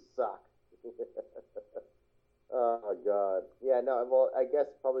 You suck. Oh, God. Yeah, no, well, I guess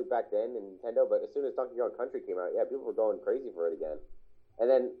probably back then in Nintendo, but as soon as Donkey Kong Country came out, yeah, people were going crazy for it again. And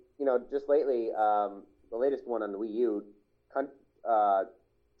then, just lately, the latest one on the Wii U,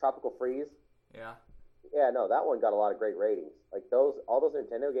 Tropical Freeze. Yeah. Yeah, no, that one got a lot of great ratings. Like all those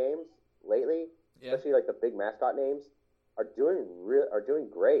Nintendo games lately, especially like the big mascot names, are doing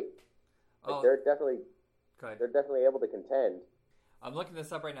great. Like, they're definitely able to contend. I'm looking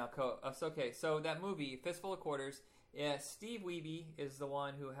this up right now. Okay, so that movie, Fistful of Quarters, Steve Wiebe is the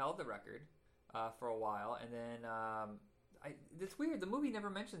one who held the record for a while, and then it's weird. The movie never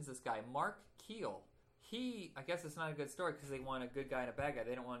mentions this guy, Mark Keel. I guess it's not a good story because they want a good guy and a bad guy.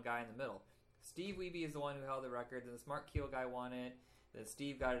 They don't want a guy in the middle. Steve Wiebe is the one who held the record. Then this Mark Keel guy won it. Then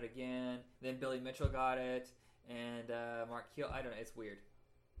Steve got it again. Then Billy Mitchell got it. And Mark Keel, I don't know. It's weird.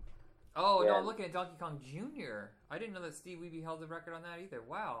 Oh, no, I'm looking at Donkey Kong Jr. I didn't know that Steve Wiebe held the record on that either.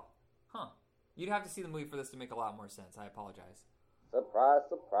 Wow. Huh. You'd have to see the movie for this to make a lot more sense. I apologize. Surprise,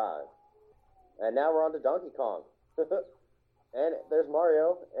 surprise. And now we're on to Donkey Kong. And there's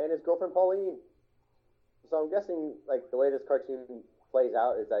Mario and his girlfriend Pauline. So I'm guessing, like, the way this cartoon plays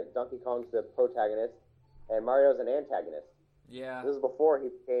out is that Donkey Kong's the protagonist and Mario's an antagonist. Yeah. This is before he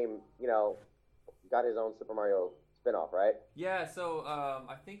became, got his own Super Mario spin-off, right? Yeah, so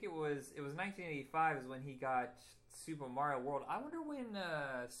I think it was 1985 is when he got Super Mario World. I wonder when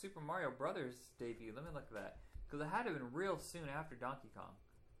Super Mario Brothers debuted. Let me look at that. Because it had to have been real soon after Donkey Kong.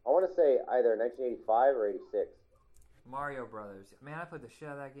 I want to say either 1985 or 86. Mario Brothers. Man, I played the shit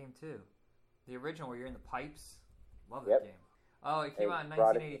out of that game too. The original where you're in the pipes. Love that game. Oh, it came out in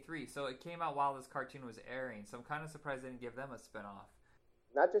 1983. So it came out while this cartoon was airing. So I'm kind of surprised they didn't give them a spin-off.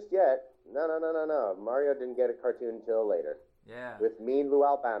 Not just yet. No. Mario didn't get a cartoon until later. Yeah. With Mean Lou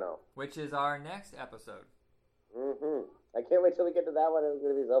Albano. Which is our next episode. Mm-hmm. I can't wait till we get to that one. It's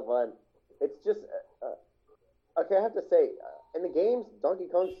going to be so fun. It's just... okay, I have to say, in the games, Donkey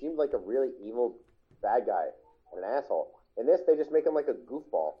Kong seemed like a really evil bad guy and an asshole. In this, they just make him like a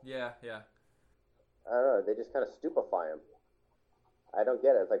goofball. Yeah. I don't know. They just kind of stupefy him. I don't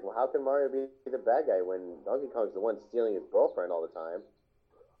get it. It's like, well, how can Mario be the bad guy when Donkey Kong's the one stealing his girlfriend all the time?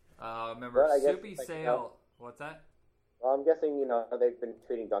 remember Soupy Sale. What's that? Well, I'm guessing, they've been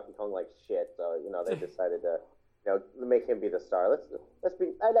treating Donkey Kong like shit, so, they decided to, make him be the star. Let's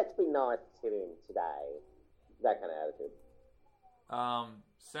be nice to him today. That kind of attitude.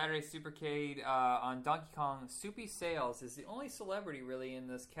 Saturday Supercade on Donkey Kong. Soupy Sales is the only celebrity really in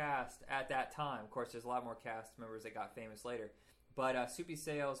this cast at that time. Of course, there's a lot more cast members that got famous later. But Soupy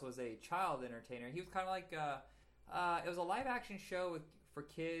Sales was a child entertainer. He was kind of like it was a live action show for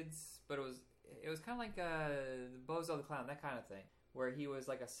kids, but it was kind of like Bozo the Clown, that kind of thing, where he was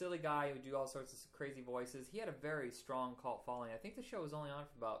like a silly guy who would do all sorts of crazy voices. He had a very strong cult following. I think the show was only on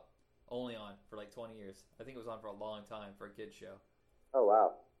for like 20 years. I think it was on for a long time for a kid's show. Oh,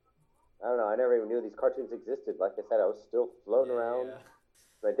 wow. I don't know. I never even knew these cartoons existed. Like I said, I was still floating around. Yeah.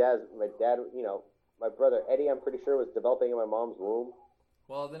 My dad, my brother Eddie, I'm pretty sure, was developing in my mom's womb.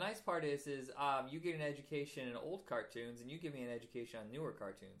 Well, the nice part is you get an education in old cartoons, and you give me an education on newer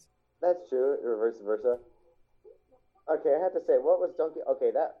cartoons. That's true. Or vice versa. Okay, I have to say, what was Donkey...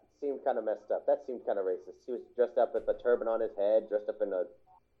 Okay, that seemed kind of messed up. That seemed kind of racist. He was dressed up with a turban on his head, dressed up in a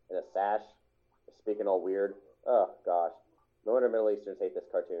sash, speaking all weird. Oh, gosh. No wonder Middle Easterns hate this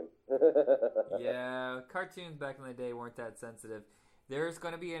cartoon. Yeah, cartoons back in the day weren't that sensitive. There's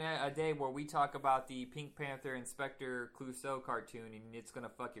going to be a day where we talk about the Pink Panther Inspector Clouseau cartoon, and it's going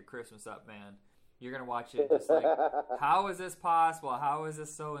to fuck your Christmas up, man. You're going to watch it just like, how is this possible? How is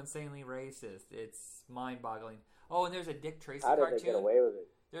this so insanely racist? It's mind-boggling. Oh, and there's a Dick Tracy cartoon. How did they get away with it?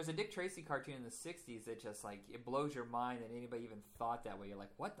 There's a Dick Tracy cartoon in the 60s that just, like, it blows your mind that anybody even thought that way. You're like,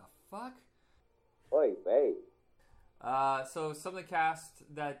 what the fuck? Oy vey. So some of the cast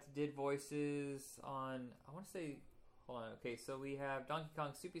that did voices on, I want to say, hold on, okay, so we have Donkey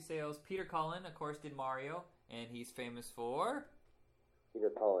Kong Soupy Sales. Peter Cullen, of course, did Mario, and he's famous for... Peter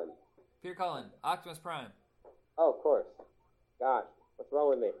Cullen, Optimus Prime. Oh, of course. Gosh, what's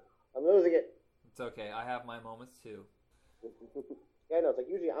wrong with me? I'm losing it. It's okay, I have my moments too. Yeah, I know. It's like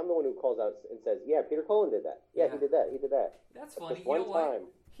usually I'm the one who calls out and says, "Yeah, Peter Cullen did that. Yeah, he did that. He did that." That's funny. Just one time.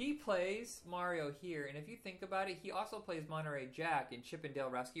 He plays Mario here, and if you think about it, he also plays Monterey Jack in Chip 'n Dale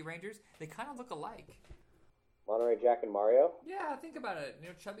Rescue Rangers. They kind of look alike. Monterey Jack and Mario? Yeah, think about it.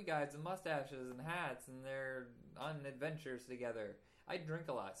 Chubby guys and mustaches and hats, and they're on adventures together. I drink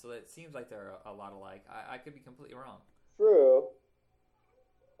a lot, so it seems like they're a lot alike. I could be completely wrong. True.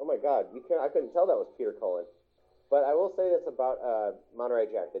 Oh my God, I couldn't tell that was Peter Cullen. But I will say this about Monterey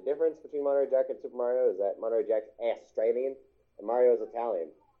Jack. The difference between Monterey Jack and Super Mario is that Monterey Jack's Australian and Mario's Italian.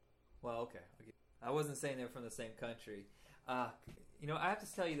 Well, okay. I wasn't saying they were from the same country. I have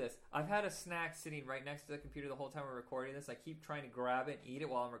to tell you this. I've had a snack sitting right next to the computer the whole time we're recording this. I keep trying to grab it and eat it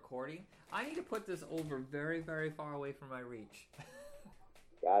while I'm recording. I need to put this over very, very far away from my reach.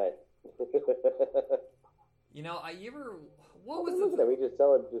 Got it. What was the... We just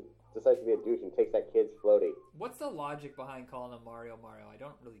tell him decides to be a douche and takes that kid's floaty. What's the logic behind calling him Mario? I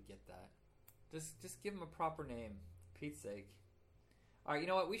don't really get that. Just give him a proper name, for Pete's sake. All right, you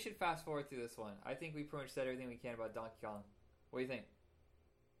know what? We should fast forward through this one. I think we pretty much said everything we can about Donkey Kong. What do you think?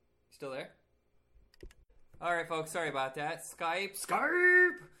 You still there? All right, folks. Sorry about that. Skype.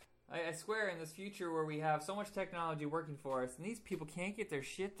 I swear, in this future where we have so much technology working for us, and these people can't get their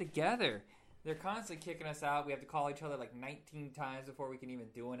shit together. They're constantly kicking us out. We have to call each other like 19 times before we can even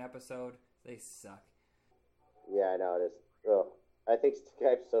do an episode. They suck. Yeah, I know it is. Oh, I think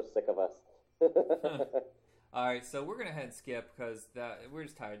Skype's so sick of us. All right, so we're going to head and skip because we're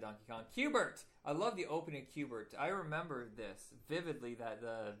just tired of Donkey Kong. Q*bert! I love the opening of Q*bert. I remember this vividly, that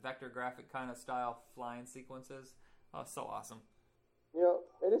the vector graphic kind of style flying sequences. Oh, so awesome. You know,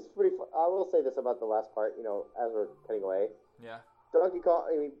 it is pretty fun. I will say this about the last part, you know, as we're cutting away. Yeah. Donkey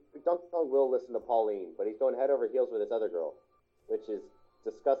Kong will listen to Pauline, but he's going head over heels with this other girl, which is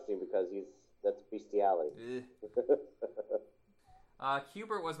disgusting because that's bestiality.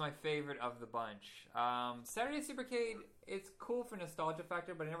 Q*bert was my favorite of the bunch. Saturday Supercade, it's cool for nostalgia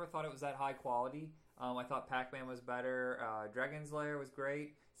factor, but I never thought it was that high quality. I thought Pac-Man was better. Dragon's Lair was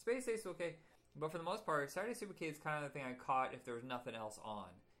great. Space Ace was okay. But for the most part, Saturday Supercade is kind of the thing I caught if there was nothing else on.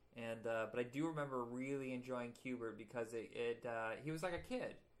 And but I do remember really enjoying Q*bert because he was like a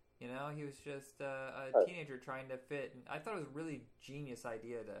kid. You know, he was just a teenager trying to fit. And I thought it was a really genius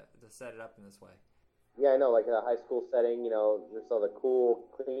idea to set it up in this way. Yeah, I know, like in a high school setting, you know, there's all the cool,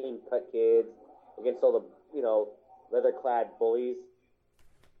 clean-cut kids against all the, you know, leather-clad bullies.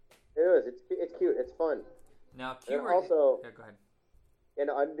 It is. It's cute. It's fun. Now, Q*bert... And also... Yeah, go ahead. And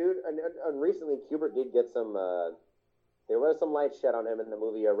recently, Q*bert did get some... there was some light shed on him in the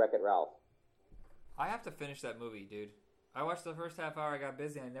movie Wreck-It Ralph. I have to finish that movie, dude. I watched the first half hour, I got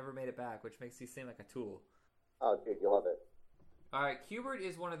busy, and I never made it back, which makes you seem like a tool. Oh, dude, you'll love it. Alright, Q*bert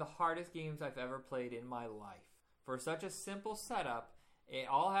is one of the hardest games I've ever played in my life. For such a simple setup, it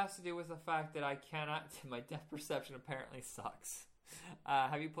all has to do with the fact that I cannot... My depth perception apparently sucks.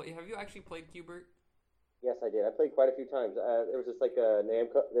 Have you actually played Q*bert? Yes, I did. I played quite a few times. There was just like a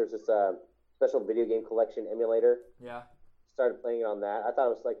there's this special video game collection emulator. Yeah. Started playing it on that. I thought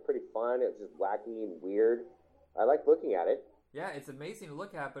it was like pretty fun. It was just wacky and weird. I liked looking at it. Yeah, it's amazing to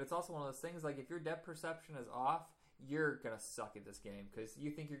look at, but it's also one of those things like if your depth perception is off, you're gonna suck at this game because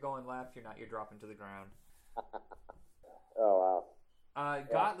you think you're going left, you're not. You're dropping to the ground. Oh wow.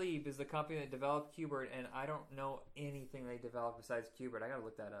 Gottlieb is the company that developed Q*bert, and I don't know anything they developed besides Q*bert. I gotta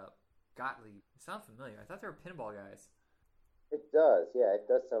look that up. Gottlieb. It sounds familiar. I thought they were pinball guys. It does. Yeah, it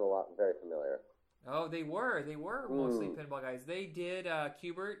does sound very familiar. Oh, they were mostly pinball guys. They did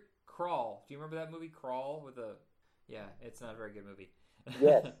Q*bert, Crawl. Do you remember that movie, Crawl? Yeah, it's not a very good movie.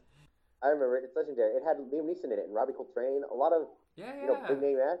 Yes. I remember it. It's legendary. It had Liam Neeson in it and Robbie Coltrane. A lot of you know, big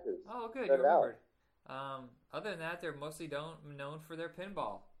name actors. Oh, good. You remembered. Other than that, they're mostly known for their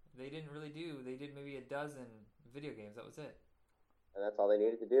pinball. They didn't really do. They did maybe a dozen video games. That was it. And that's all they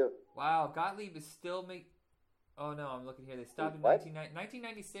needed to do. Wow, Gottlieb is still Oh no, I'm looking here. They stopped in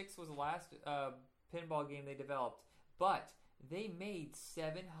 1996 was the last pinball game they developed, but they made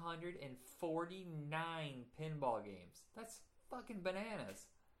 749 pinball games. That's fucking bananas.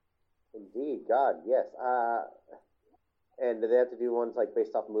 Indeed, God, yes. And did they have to do ones like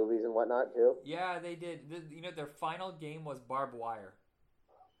based off movies and whatnot too? Yeah, they did. You know, their final game was Barbed Wire.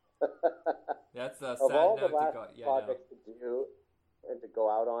 That's a sad of all note the last to go. Yeah, projects to do and to go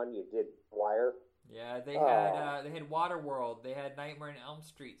out on, you did Wire. Yeah, they had Waterworld. They had Nightmare on Elm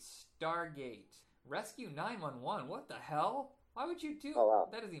Street, Stargate, Rescue 911. What the hell? Why would you do? Oh, wow.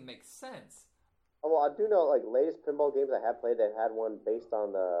 That doesn't even make sense. Oh, well, I do know, like, latest pinball games I have played that had one based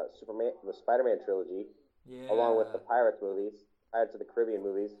on the Spider-Man trilogy, along with the Pirates movies, Pirates of the Caribbean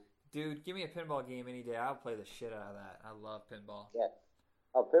movies. Dude, give me a pinball game any day. I'll play the shit out of that. I love pinball. Yeah.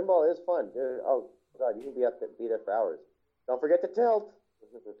 Oh, pinball is fun, dude. Oh, God, you can be there for hours. Don't forget to tilt.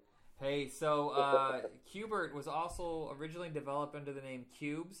 Hey, so Q*bert was also originally developed under the name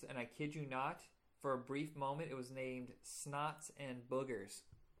Cubes, and I kid you not, for a brief moment, it was named Snots and Boogers.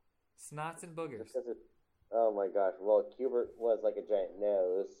 Snots and Boogers. Oh my gosh! Well, Q*bert was like a giant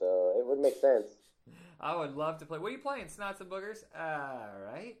nose, so it would make sense. I would love to play. What are you playing? Snots and Boogers?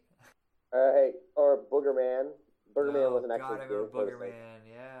 Right. Hey, or Booger Man. Booger Man was an God, excellent I game. remember Booger Man.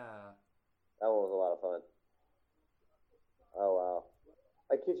 Yeah. That one was a lot of fun. Oh wow!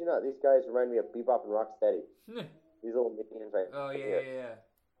 I kid you not, these guys remind me of Bebop and Rocksteady. These little minions right Oh yeah, here. yeah.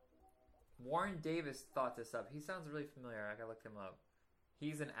 Warren Davis thought this up. He sounds really familiar. I gotta look him up.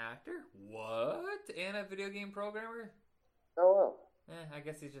 He's an actor? What? And a video game programmer? Oh wow! I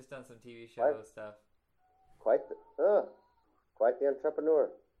guess he's just done some TV show stuff. Quite the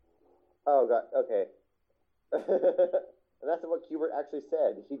entrepreneur. Oh god. Okay. And that's what Q*bert actually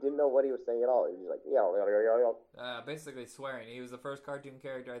said. He didn't know what he was saying at all. He was like, yeah. Basically swearing. He was the first cartoon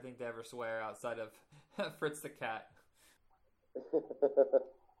character I think to ever swear outside of Fritz the Cat.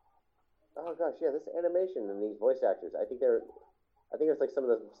 Oh gosh, yeah, this animation and these voice actors. I think it's like some of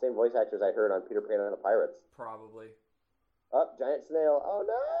the same voice actors I heard on Peter Pan and the Pirates. Probably. Up, giant snail. Oh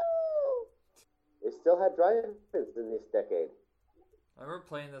no! They still had drive-ins in this decade. I remember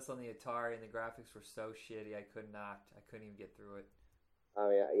playing this on the Atari, and the graphics were so shitty. I couldn't even get through it. I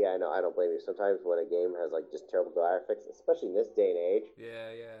mean, yeah, I know. I don't blame you. Sometimes when a game has like just terrible graphics, especially in this day and age.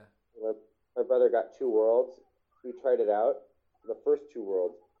 Yeah. My brother got Two Worlds. We tried it out. The first Two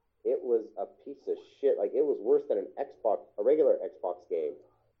Worlds, it was a piece of shit. Like it was worse than a regular Xbox game.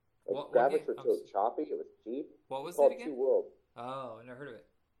 Like, What graphics game? were so choppy. It was cheap. What was It's called it again? Two Worlds. Oh, I never heard of it.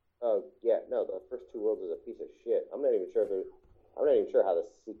 Oh yeah, no. The first Two Worlds is a piece of shit. I'm not even sure how the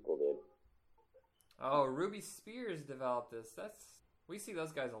sequel did. Oh, Ruby Spears developed this. We see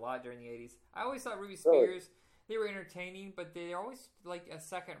those guys a lot during the 80s. I always thought Ruby Spears, they were entertaining, but they're always like a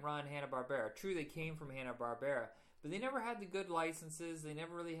second run Hanna-Barbera. True, they came from Hanna-Barbera, but they never had the good licenses. They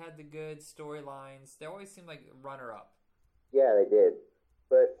never really had the good storylines. They always seemed like runner-up. Yeah, they did,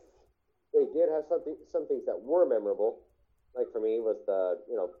 but they did have some things that were memorable. Like for me was the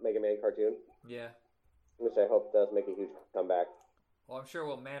Mega Man cartoon, Yeah. which I hope does make a huge comeback. Well, I'm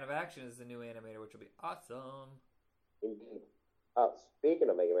sure Man of Action is the new animator, which will be awesome. Indeed. Speaking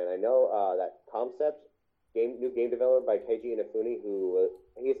of Mega Man, I know that Concept new game developer by Keiji Inafune,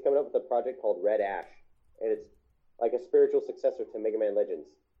 he's coming up with a project called Red Ash, and it's like a spiritual successor to Mega Man Legends.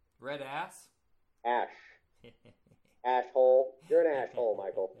 Red Ass? Ash. Ashhole. You're an asshole,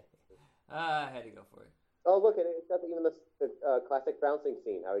 Michael. I had to go for it. Oh, look, it's got even the classic bouncing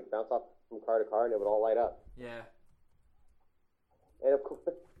scene, how he'd bounce off from car to car and it would all light up. Yeah. And of course,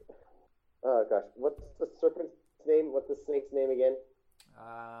 oh gosh, what's the serpent's name? What's the snake's name again?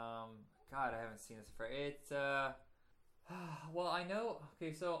 God, I haven't seen this before. It's, well, I know,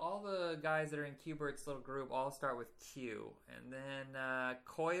 okay, so all the guys that are in Q*bert's little group all start with Q. And then,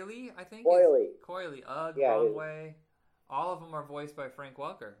 Coily, I think? Coily, Ugh, yeah, Wrong Way. All of them are voiced by Frank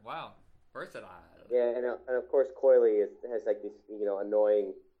Welker. Wow. Versatile. Yeah, and of course Coily has like this,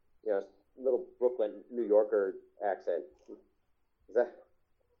 annoying, little Brooklyn, New Yorker accent. Is that?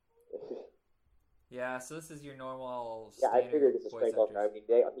 Yeah, so this is your normal. Yeah, I figured this is voice Frank Welker. actors.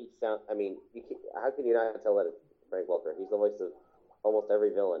 I mean, how can you not tell that it's Frank Welker? He's the voice of almost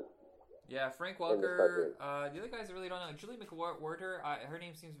every villain. Yeah, Frank In this Welker. The other guys I really don't know. Julie McWhorter, her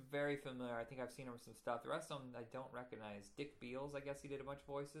name seems very familiar. I think I've seen her in some stuff. The rest of them I don't recognize. Dick Beals, I guess he did a bunch of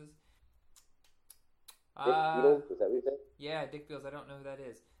voices. Dick Beatles? Is that what you said? Yeah, Dick Beals. I don't know who that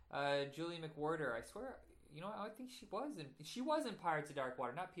is. Julie McWhorter. I swear, I think she was in Pirates of Dark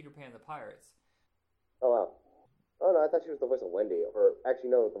Water, not Peter Pan and the Pirates. Oh wow. Oh no, I thought she was the voice of Wendy, or actually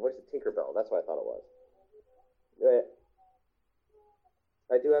no, the voice of Tinkerbell. That's what I thought it was.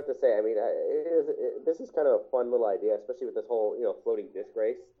 I do have to say, I mean, this is kind of a fun little idea, especially with this whole floating disc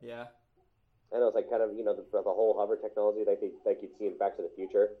race. Yeah. I know it's like kind of the whole hover technology like you'd see in Back to the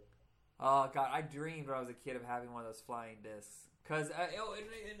Future. Oh god, I dreamed when I was a kid of having one of those flying discs. Cause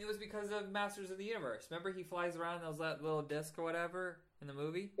it was because of Masters of the Universe. Remember he flies around that little disc or whatever in the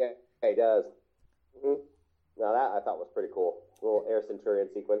movie? Yeah, he does. Mm-hmm. Now that I thought was pretty cool. Little Air Centurion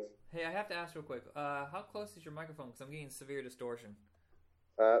sequence. Hey, I have to ask real quick. How close is your microphone? Because I'm getting severe distortion.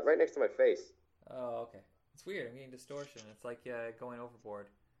 Right next to my face. Oh, okay. It's weird. I'm getting distortion. It's like going overboard.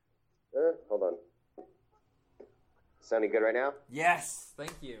 Hold on. Sounding good right now? Yes!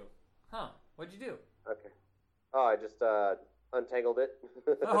 Thank you. Huh. What'd you do? Okay. Oh, I just untangled it.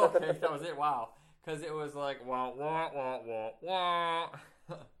 Oh, okay. That was it. Wow. Because it was like, wah, wah, wah, wah, wah.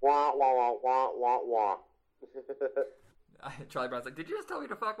 Wah, wah, wah, wah, wah, wah. Charlie Brown's like, did you just tell me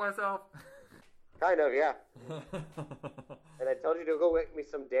to fuck myself? Kind of, yeah. And I told you to go make me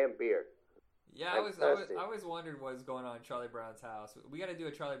some damn beer. Yeah, I always wondered what was going on in Charlie Brown's house. We got to do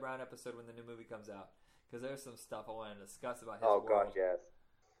a Charlie Brown episode when the new movie comes out. Because there's some stuff I want to discuss about his world. Gosh, yes.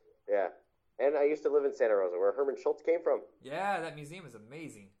 Yeah. And I used to live in Santa Rosa, where Herman Schultz came from. Yeah, that museum is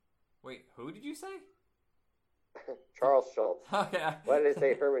amazing. Wait, who did you say? Charles Schultz. Okay. Why did I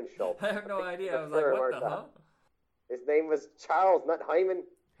say Herman Schultz? I have no idea. I was like, what the hell? His name was Charles, not Hyman.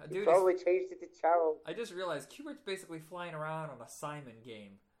 Dude, he probably changed it to Charles. I just realized Q*bert's basically flying around on a Simon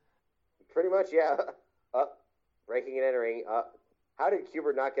game. Pretty much, yeah. Breaking and entering. How did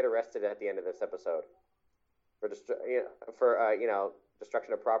Q*bert not get arrested at the end of this episode? For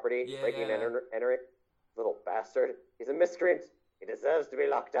destruction of property, breaking and entering. Little bastard. He's a miscreant. He deserves to be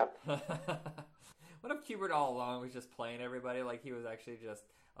locked up. What if Q*bert all along was just playing everybody like he was actually just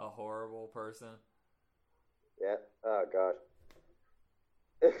a horrible person? Yeah. Oh, gosh.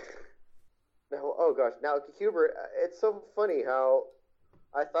 No. Oh, gosh. Now, Q*bert, it's so funny how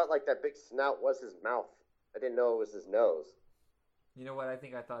I thought like that big snout was his mouth. I didn't know it was his nose. You know what? I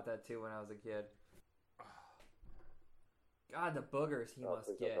think I thought that too when I was a kid. God, the boogers he must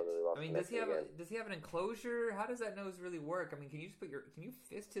please don't get. tell me we lost I mean, does he have connection does he have an enclosure? How does that nose really work? I mean, can you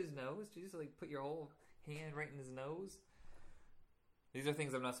fist his nose? Do you just like put your whole hand right in his nose? These are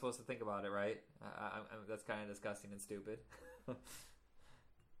things I'm not supposed to think about it, right? That's kind of disgusting and stupid.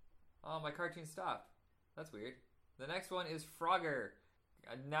 Oh, my cartoon stopped. That's weird. The next one is Frogger.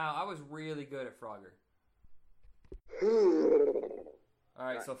 Now, I was really good at Frogger.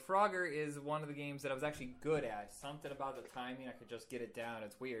 Alright, so Frogger is one of the games that I was actually good at. Something about the timing, I could just get it down.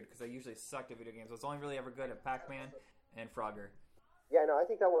 It's weird, because I usually sucked at video games. I was only really ever good at Pac-Man and Frogger. Yeah, no, I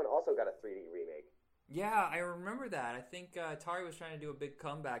think that one also got a 3D remake. Yeah, I remember that. I think Atari was trying to do a big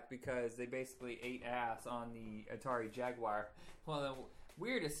comeback because they basically ate ass on the Atari Jaguar. One of the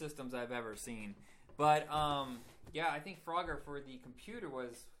weirdest systems I've ever seen. But, yeah, I think Frogger for the computer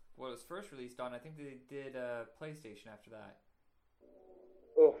was what it was first released on. I think they did PlayStation after that.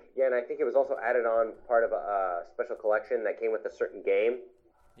 Oh, yeah, and I think it was also added on part of a special collection that came with a certain game.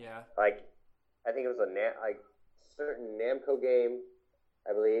 Yeah. Like, I think it was a certain Namco game,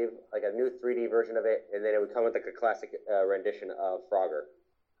 I believe, like a new 3D version of it, and then it would come with like a classic rendition of Frogger.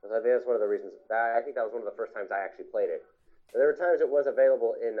 So I think that's one of the reasons. I think that was one of the first times I actually played it. And there were times it was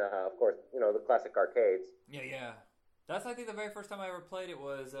available in, of course, the classic arcades. Yeah. That's, I think, the very first time I ever played it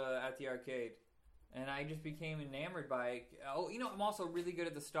was at the arcade. And I just became enamored by it. Oh, I'm also really good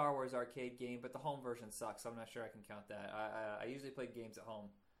at the Star Wars arcade game, but the home version sucks, so I'm not sure I can count that. I usually play games at home.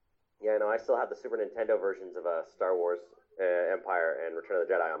 Yeah, no, I still have the Super Nintendo versions of Star Wars Empire and Return of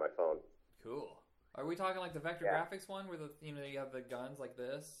the Jedi on my phone. Cool. Are we talking like the vector graphics one where you have the guns like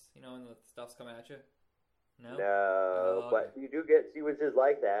this, and the stuff's coming at you? No? No, but you do get sequences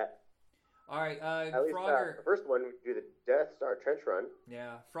like that. All right, At least Frogger. the first one, we do the Death Star trench run.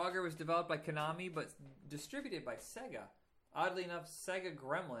 Yeah, Frogger was developed by Konami, but distributed by Sega. Oddly enough, Sega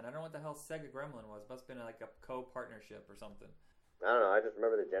Gremlin. I don't know what the hell Sega Gremlin was. Must have been like a co-partnership or something. I don't know. I just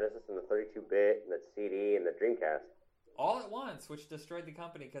remember the Genesis and the 32-bit and the CD and the Dreamcast. All at once, which destroyed the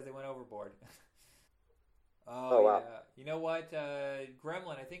company because they went overboard. Oh, wow. Yeah. You know what?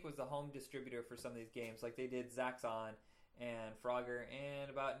 Gremlin, I think, was the home distributor for some of these games. Like, they did Zaxxon and Frogger and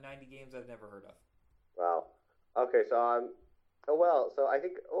about 90 games I've never heard of. Wow. Okay, so so I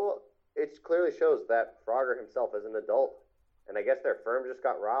think it clearly shows that Frogger himself is an adult, and I guess their firm just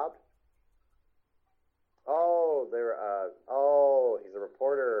got robbed. He's a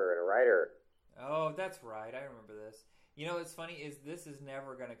reporter and a writer. Oh, that's right. I remember this. You know what's funny is this is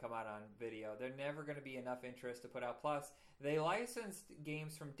never going to come out on video. There's never going to be enough interest to put out. Plus, they licensed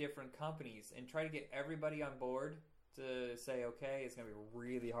games from different companies and try to get everybody on board to say, okay, it's going to be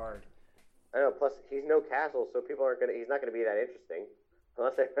really hard. I know, plus he's no Castle, so people aren't he's not going to be that interesting.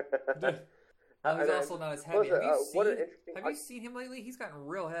 Unless He's also not as heavy. Have you seen him lately? He's gotten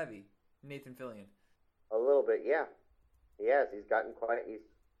real heavy, Nathan Fillion. A little bit, yeah. He has. He's gotten quite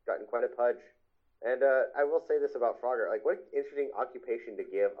a pudge. And I will say this about Frogger. Like, what an interesting occupation to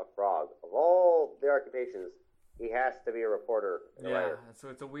give a frog. Of all the occupations, he has to be a reporter and a writer. So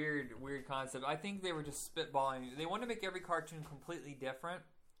it's a weird concept. I think they were just spitballing. They wanted to make every cartoon completely different.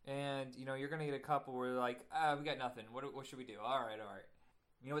 And, you're going to get a couple where they're like, we got nothing. What should we do? All right.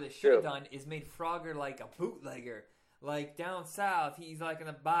 You know what they should have done is made Frogger like a bootlegger. Like, down south, he's like in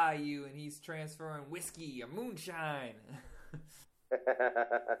the bayou and he's transferring whiskey or moonshine.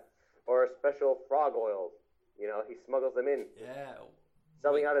 Or special frog oils. He smuggles them in. Yeah.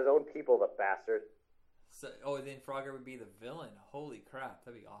 Selling out his own people, the bastard. Then Frogger would be the villain. Holy crap,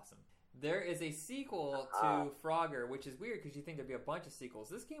 that'd be awesome. There is a sequel to Frogger, which is weird because you think there'd be a bunch of sequels.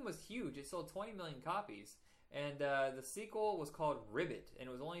 This game was huge. It sold 20 million copies. And the sequel was called Ribbit, and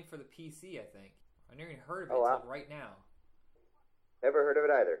it was only for the PC, I think. I never even heard of it until right now. Never heard of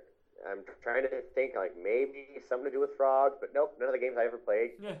it either. I'm trying to think, like, maybe something to do with frogs, but nope, none of the games I ever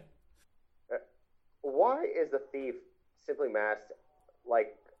played. Yeah. Why is the thief simply masked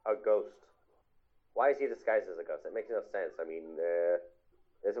like a ghost? Why is he disguised as a ghost? That makes no sense. I mean,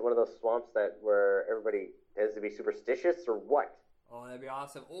 is it one of those swamps where everybody tends to be superstitious, or what? Oh, that'd be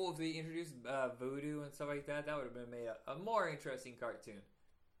awesome. Oh, if they introduced voodoo and stuff like that, that would have been made a more interesting cartoon.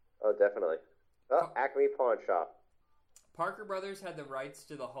 Oh, definitely. Oh, Acme Pawn Shop. Parker Brothers had the rights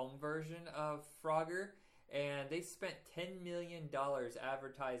to the home version of Frogger, and they spent $10 million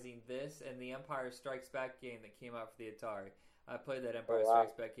advertising this and the Empire Strikes Back game that came out for the Atari. I played that Empire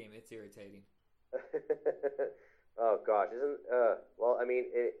Strikes Back game. It's irritating. Oh gosh,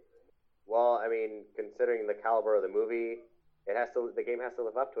 considering the caliber of the movie, the game has to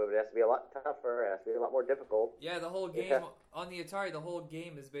live up to it. It has to be a lot tougher. It has to be a lot more difficult. Yeah, the whole game on the Atari, the whole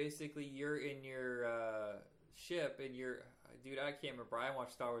game is basically you're in your ship and Dude, I can't remember. I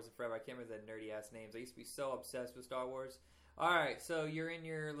watched Star Wars forever. I can't remember the nerdy ass names. I used to be so obsessed with Star Wars. All right, so you're in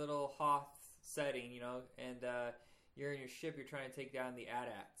your little Hoth setting, and you're in your ship. You're trying to take down the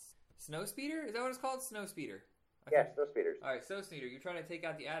AT-ATs. Snowspeeder? Is that what it's called? Snowspeeder. Yeah, Snowspeeders. All right, Snowspeeder. You're trying to take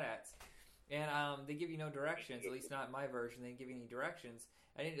out the AT-ATs. And they give you no directions, at least not in my version. They didn't give you any directions.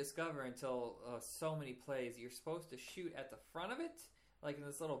 I didn't discover until so many plays that you're supposed to shoot at the front of it, like in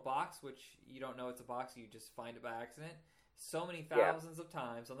this little box, which you don't know it's a box. You just find it by accident. So many thousands of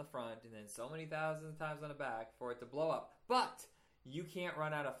times on the front, and then so many thousands of times on the back for it to blow up. But you can't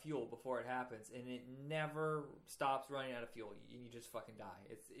run out of fuel before it happens, and it never stops running out of fuel. You just fucking die.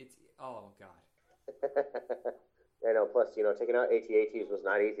 It's oh, God. I know, plus, taking out AT-ATs was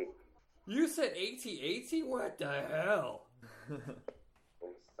not easy. You said AT-AT? What the hell? I'm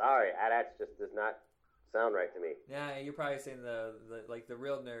sorry, AT-ATs just does not sound right to me. Yeah, you're probably saying the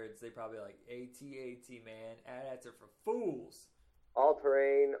real nerds, they probably like AT-AT, man. AT-ATs are for fools.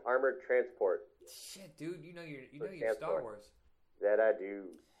 All-terrain armored transport. Shit, dude, you know your Star Wars. That I do.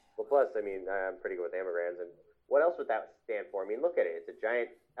 Well, plus, I'm pretty good with anagrams. And what else would that stand for? I mean, look at it. It's a giant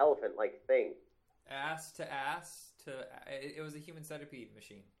elephant-like thing. Ass to ass to... It was a human centipede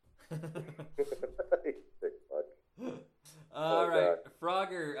machine. All right, God.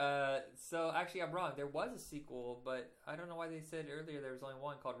 Frogger. So actually, I'm wrong. There was a sequel, but I don't know why they said earlier there was only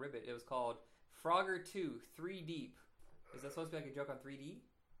one called Ribbit. It was called Frogger 2: 3 Deep. Is that supposed to be like a joke on 3D?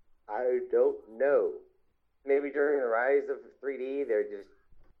 I don't know. Maybe during the rise of 3D, they're just...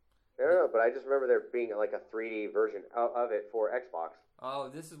 I don't know, but I just remember there being like a 3D version of it for Xbox. Oh,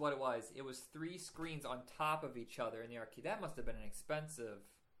 this is what it was. It was 3 screens on top of each other in the arcade. That must have been an expensive...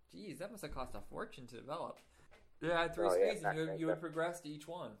 Jeez, that must have cost a fortune to develop. Yeah, 3 screens, and you would progress to each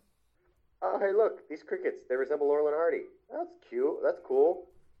one. Oh, hey, look, these crickets, they resemble Laurel and Hardy. That's cute. That's cool.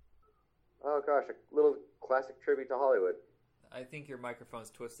 Oh, gosh, a little classic tribute to Hollywood. I think your microphone's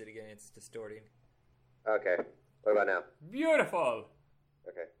twisted again. It's distorting. Okay. What about now? Beautiful!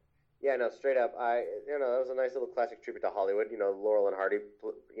 Okay. Yeah, no, straight up, that was a nice little classic tribute to Hollywood. Laurel and Hardy,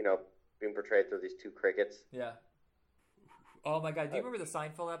 being portrayed through these 2 crickets. Yeah. Oh, my God. Do you remember the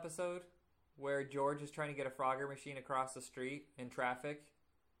Seinfeld episode where George is trying to get a Frogger machine across the street in traffic?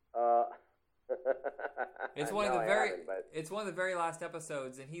 It's one of the very last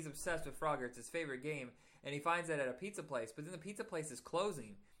episodes, and he's obsessed with Frogger. It's his favorite game, and he finds that at a pizza place, but then the pizza place is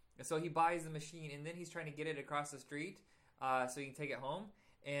closing, and so he buys the machine, and then he's trying to get it across the street so he can take it home,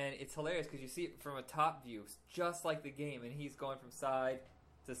 and it's hilarious because you see it from a top view, just like the game, and he's going from side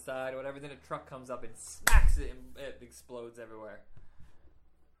to side, whatever. Then a truck comes up and smacks it, and it explodes everywhere.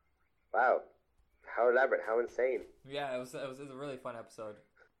 Wow. How elaborate, how insane. Yeah, it was a really fun episode.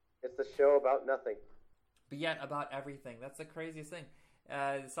 It's the show about nothing. But yet about everything. That's the craziest thing.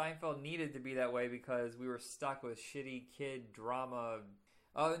 Seinfeld needed to be that way because we were stuck with shitty kid drama.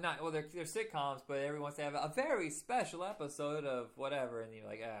 They're sitcoms, but everyone wants to have a very special episode of whatever, and you're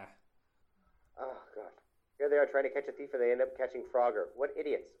like, Oh, God. Here they are trying to catch a thief, and they end up catching Frogger. What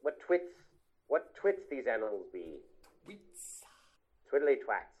idiots. What twits these animals be. Tweets. Twiddly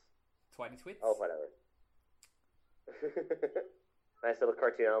twats. Twatty twits? Oh, whatever. Nice little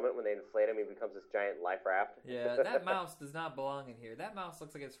cartoon element. When they inflate him, he becomes this giant life raft. Yeah, that mouse does not belong in here. That mouse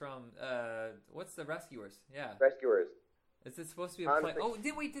looks like it's from, what's the Rescuers? Yeah. Rescuers. Is it supposed to be a play? Oh,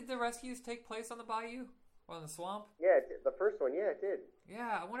 did the rescues take place on the bayou? Or on the swamp? Yeah, the first one, yeah, it did.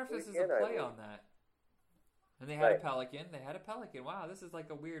 Yeah, I wonder if this is a play on that. And they had a pelican. Wow, this is like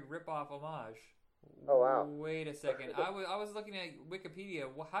a weird rip-off homage. Oh, wow. Wait a second. I was looking at Wikipedia.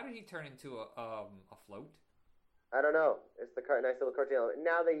 Well, how did he turn into a float? I don't know. It's the nice little cartoon element.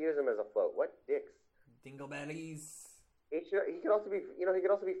 Now they use him as a float. What dicks? Dinglebellies. He could also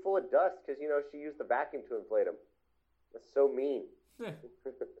be full of dust because she used the vacuum to inflate him. That's so mean.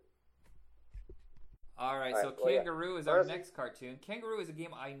 All right, so Kangaroo is our next cartoon. Kangaroo is a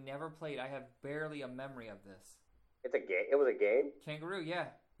game I never played. I have barely a memory of this. It's a game. It was a game. Kangaroo, yeah.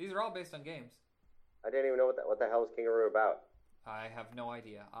 These are all based on games. I didn't even know what the hell is Kangaroo about. I have no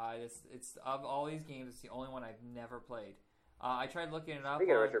idea. It's of all these games, it's the only one I've never played. I tried looking it up.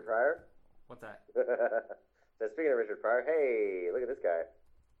 Speaking of Richard Pryor. What's that? So speaking of Richard Pryor, hey, look at this guy.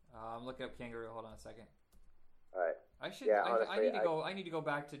 I'm looking up Kangaroo. Hold on a second. All right. I need to go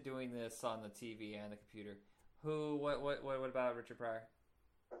back to doing this on the TV and the computer. What about Richard Pryor?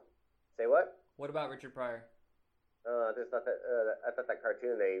 Say what? What about Richard Pryor? I thought that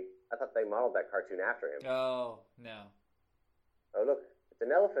cartoon. I thought they modeled that cartoon after him. Oh no. Oh look, it's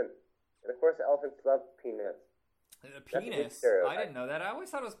an elephant, and of course elephants love peanuts. Penis? I didn't know that. I always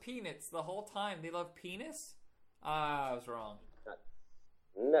thought it was peanuts the whole time. They love penis? I was wrong.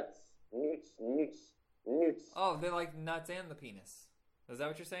 Nuts. Newts. Newts. Oh, they like nuts and the penis. Is that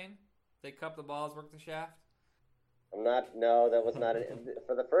what you're saying? They cup the balls, work the shaft? I'm not. No, that was not.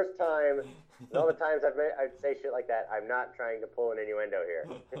 For the first time, and all the times I'd say shit like that. I'm not trying to pull an innuendo here.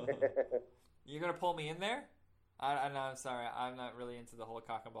 You're gonna pull me in there? I'm sorry. I'm not really into the whole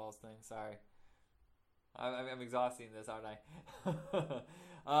cock and balls thing. Sorry. I'm exhausting this, aren't I?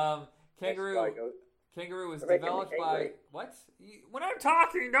 Kangaroo was developed by... What? When I'm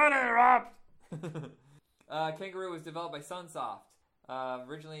talking, don't interrupt! Kangaroo was developed by Sunsoft.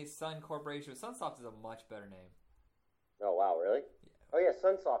 Originally, Sun Corporation. Sunsoft is a much better name. Oh, wow, really? Yeah. Oh, yeah,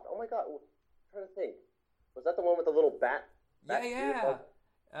 Sunsoft. Oh, my God. I'm trying to think. Was that the one with the little bat? Yeah.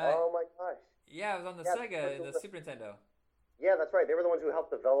 Oh, my gosh. Yeah, it was on the Sega, the Super Nintendo. Yeah, that's right. They were the ones who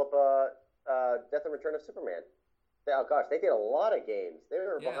helped develop Death and Return of Superman. Oh, gosh, they did a lot of games. They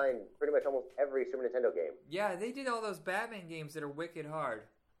were behind pretty much almost every Super Nintendo game. Yeah, they did all those Batman games that are wicked hard.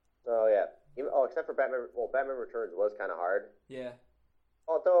 Oh, yeah. Except for Batman. Well, Batman Returns was kind of hard. Yeah.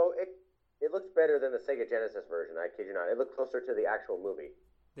 Although, it looks better than the Sega Genesis version, I kid you not. It looked closer to the actual movie.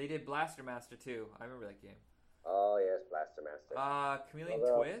 They did Blaster Master, too. I remember that game. Oh, yes, Blaster Master. Chameleon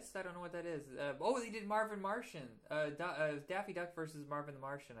Twist? I don't know what that is. They did Marvin Martian. Daffy Duck versus Marvin the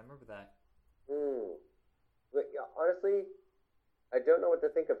Martian. I remember that. But, honestly, I don't know what to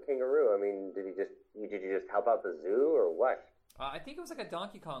think of Kangaroo. I mean, did you just help out the zoo, or what? I think it was like a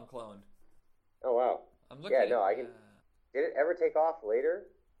Donkey Kong clone. Oh, wow. I'm looking Did it ever take off later?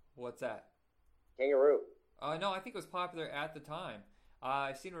 What's that? Kangaroo. No, I think it was popular at the time.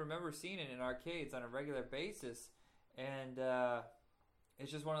 I remember seeing it in arcades on a regular basis, and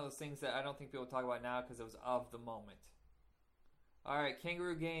it's just one of those things that I don't think people talk about now because it was of the moment. All right,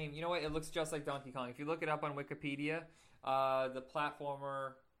 Kangaroo game. You know what? It looks just like Donkey Kong. If you look it up on Wikipedia, the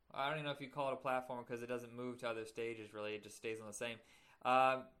platformer, I don't even know if you call it a platformer because it doesn't move to other stages, really. It just stays on the same.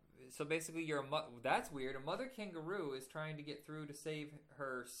 So basically, that's weird. A mother kangaroo is trying to get through to save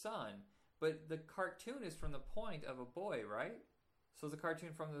her son, but the cartoon is from the point of a boy, right? So is the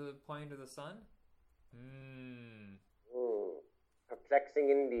cartoon from the point of the son? Perplexing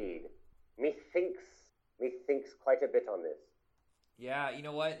indeed. Methinks quite a bit on this. Yeah, you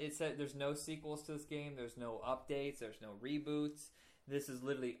know what? It said there's no sequels to this game. There's no updates. There's no reboots. This is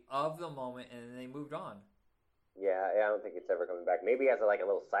literally of the moment, and then they moved on. Yeah, I don't think it's ever coming back. Maybe as a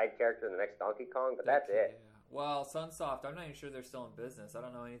little side character in the next Donkey Kong, but that's it. Yeah. Well, Sunsoft, I'm not even sure they're still in business. I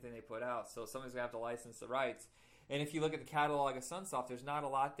don't know anything they put out, so somebody's going to have to license the rights. And if you look at the catalog of Sunsoft, there's not a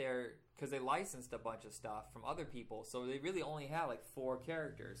lot there because they licensed a bunch of stuff from other people, so they really only have 4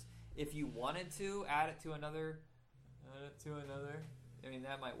 characters. If you wanted to add it to another, I mean,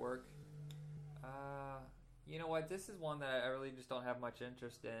 that might work. You know what? This is one that I really just don't have much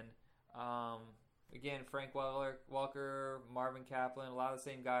interest in. Again, Frank Welker, Marvin Kaplan, a lot of the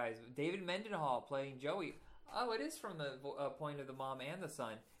same guys. David Mendenhall playing Joey. Oh, it is from the point of the mom and the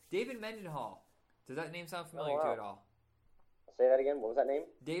son. David Mendenhall. Does that name sound familiar to you at all? Say that again. What was that name?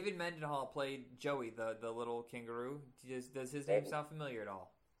 David Mendenhall played Joey, the little kangaroo. Does his name sound familiar at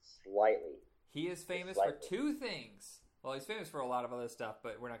all? Slightly. He is famous for 2 things. Well, he's famous for a lot of other stuff,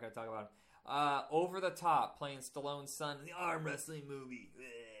 but we're not going to talk about him. Over the Top, playing Stallone's son in the arm wrestling movie.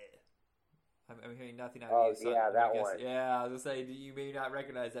 I'm hearing nothing out of you. Oh, yeah, that one. Yeah, I was going to say, you may not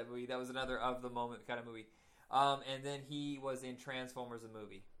recognize that movie. That was another of-the-moment kind of movie. And then he was in Transformers, the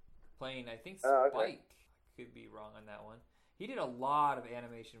movie, playing, I think, Spike. Okay. I could be wrong on that one. He did a lot of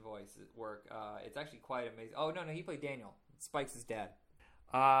animation voice work. It's actually quite amazing. Oh, no, he played Daniel. Spike's his dad.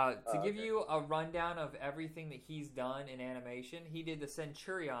 To give you a rundown of everything that he's done in animation, he did the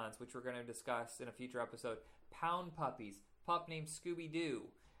Centurions, which we're going to discuss in a future episode, Pound Puppies, Pup Named Scooby-Doo,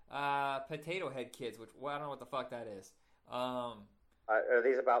 Potato Head Kids, which I don't know what the fuck that is. Are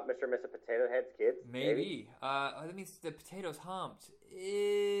these about Mr. and Mrs. Potato Head's kids? Maybe. That means the potatoes humped.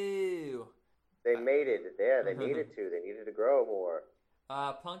 Ew. They made it. Yeah, they needed to. They needed to grow more.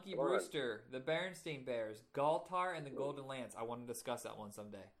 Punky Brewster, the Berenstain Bears, Galtar and the Golden Lance. I want to discuss that one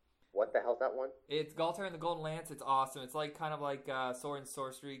someday. What the hell's that one? It's Galtar and the Golden Lance. It's awesome. It's kind of sword and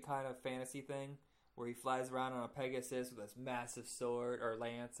sorcery kind of fantasy thing where he flies around on a Pegasus with this massive sword or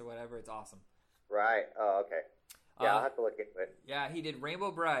lance or whatever. It's awesome. Right. Oh, okay. Yeah, I'll have to look into it. Yeah, he did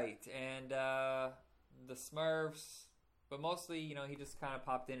Rainbow Bright and the Smurfs, but mostly, he just kind of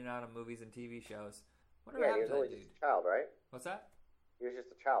popped in and out of movies and TV shows. Whatever happened to that dude? He was just a child, right? What's that? He was just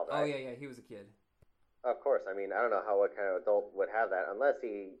a child, right? Oh, yeah, he was a kid. Of course. I mean, I don't know what kind of adult would have that, unless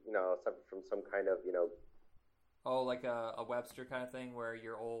he, suffered from some kind of, Oh, like a Webster kind of thing where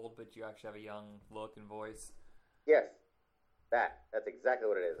you're old, but you actually have a young look and voice? Yes. That's exactly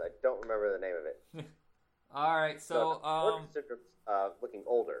what it is. I don't remember the name of it. All right, so... symptoms looking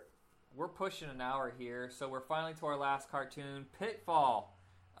older. we're pushing an hour here, so we're finally to our last cartoon, Pitfall.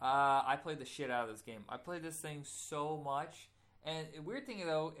 I played the shit out of this game. I played this thing so much, and the weird thing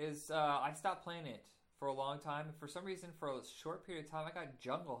though is I stopped playing it for a long time. And for some reason, for a short period of time, I got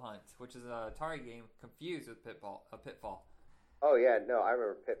Jungle Hunt, which is an Atari game, confused with Pitfall. Oh yeah, no, I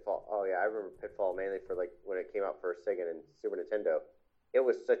remember Pitfall. Oh yeah, I remember Pitfall mainly for like when it came out for Sega and Super Nintendo. It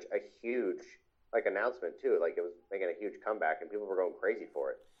was such a huge announcement too. Like it was making a huge comeback, and people were going crazy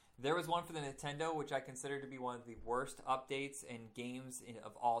for it. There was one for the Nintendo, which I consider to be one of the worst updates and games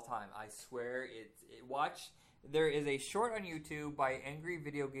of all time. I swear, there is a short on YouTube by Angry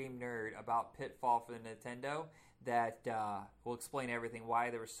Video Game Nerd about Pitfall for the Nintendo that will explain everything, why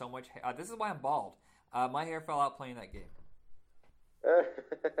there was so much... this is why I'm bald. My hair fell out playing that game.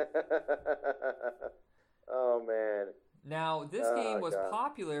 Oh, man. Now, this game was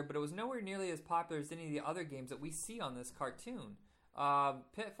popular, but it was nowhere nearly as popular as any of the other games that we see on this cartoon.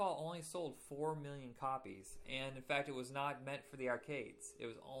 Pitfall only sold 4 million copies, and in fact it was not meant for the arcades. It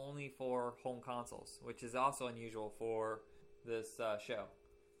was only for home consoles, which is also unusual for this show.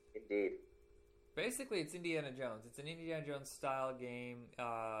 Indeed. Basically, it's Indiana Jones. It's an Indiana Jones style game.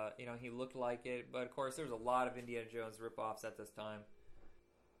 He looked like it, but of course there was a lot of Indiana Jones ripoffs at this time.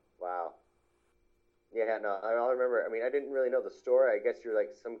 Wow. Yeah, no, I remember. I mean, I didn't really know the story. I guess you're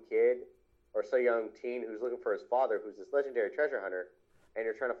like some kid or some young teen who's looking for his father, who's this legendary treasure hunter, and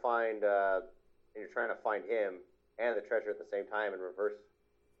you're trying to find him and the treasure at the same time and reverse,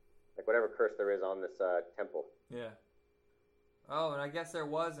 like whatever curse there is on this temple. Yeah. Oh, and I guess there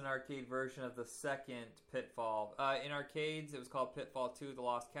was an arcade version of the second Pitfall. In arcades, it was called Pitfall 2: The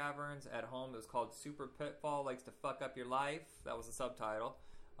Lost Caverns. At home, it was called Super Pitfall Likes to Fuck Up Your Life. That was the subtitle.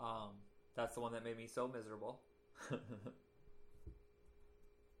 That's the one that made me so miserable.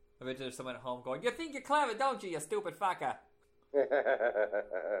 I bet there's someone at home going, "You think you're clever, don't you, you stupid fucker?"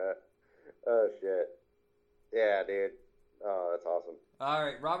 Oh, shit. Yeah, dude. Oh, that's awesome.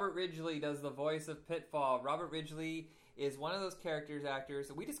 Alright, Robert Ridgely does the voice of Pitfall. Robert Ridgely is one of those actors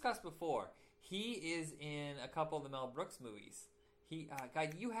that we discussed before. He is in a couple of the Mel Brooks movies.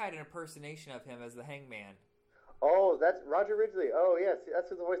 God, you had an impersonation of him as the Hangman. Oh, that's Roger Ridgely. Oh, yes, that's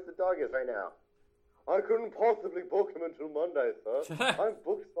who the voice of the dog is right now. I couldn't possibly book him until Monday, sir. I'm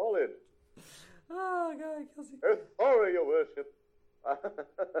booked solid. Oh, God, it kills me. Sorry, your worship. I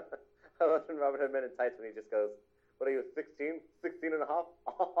love when Robert had Men in Tights when he just goes, what are you, 16? 16 and a half?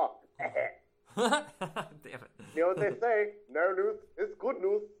 Damn it. You know what they say? No news is good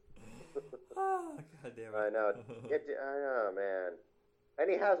news. Oh, God damn it. I know. I know, man. And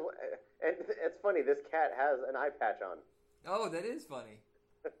he has, and it's funny, this cat has an eye patch on. Oh, that is funny.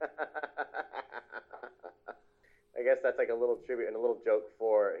 I guess that's like a little tribute and a little joke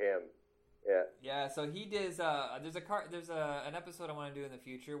for him. Yeah. Yeah. So he does. There's an episode I want to do in the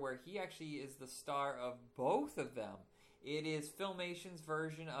future where he actually is the star of both of them. It is Filmation's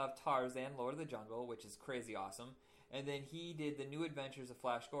version of Tarzan, Lord of the Jungle, which is crazy awesome. And then he did the New Adventures of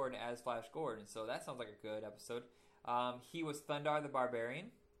Flash Gordon as Flash Gordon. So that sounds like a good episode. He was Thundar the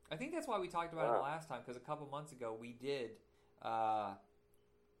Barbarian. I think that's why we talked about him last time, because a couple months ago we did Thundar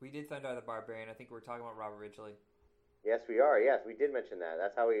the Barbarian. I think we were talking about Robert Ridgely. Yes, we are. Yes, we did mention that.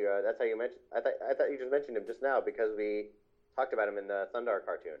 That's how we. That's how you mentioned. I thought you just mentioned him just now because we talked about him in the Thundar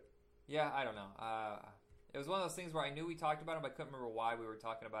cartoon. Yeah, I don't know. It was one of those things where I knew we talked about him, but I couldn't remember why we were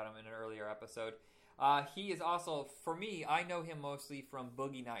talking about him in an earlier episode. He is also, for me, I know him mostly from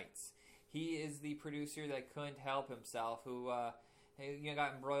Boogie Nights. He is the producer that couldn't help himself, who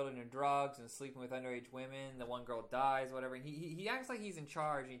got embroiled into drugs and sleeping with underage women. The one girl dies, whatever. And he acts like he's in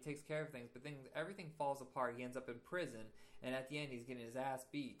charge and he takes care of things, but then everything falls apart. He ends up in prison, and at the end he's getting his ass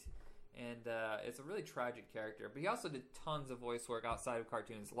beat. And it's a really tragic character. But he also did tons of voice work outside of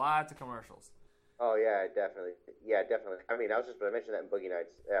cartoons. Lots of commercials. Oh, yeah, definitely. Yeah, definitely. I mean, I was just going to mention that in Boogie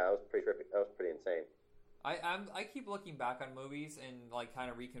Nights. Yeah, that was pretty terrific. That was pretty insane. I keep looking back on movies and like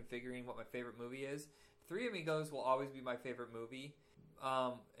kind of reconfiguring what my favorite movie is. Three Amigos will always be my favorite movie.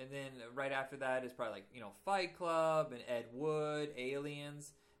 And then right after that is probably like, Fight Club and Ed Wood,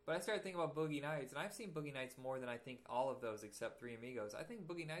 Aliens. But I started thinking about Boogie Nights, and I've seen Boogie Nights more than I think all of those except Three Amigos. I think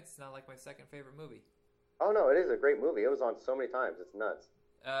Boogie Nights is not like my second favorite movie. Oh, no, it is a great movie. It was on so many times. It's nuts.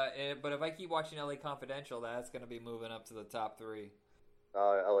 But if I keep watching LA Confidential, that's going to be moving up to the top 3.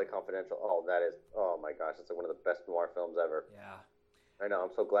 LA Confidential. Oh, that is. Oh my gosh, it's like one of the best noir films ever. Yeah. I know.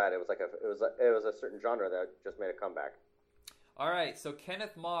 I'm so glad it was a certain genre that just made a comeback. All right. So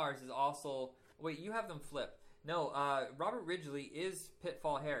Kenneth Mars is also. Wait, you have them flipped. No, Robert Ridgely is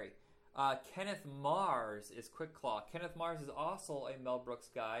Pitfall Harry. Kenneth Mars is Quick Claw. Kenneth Mars is also a Mel Brooks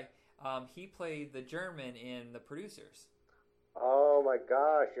guy. He played the German in The Producers. Oh my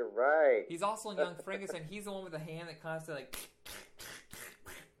gosh, you're right. He's also in Young Frankenstein. He's the one with the hand that constantly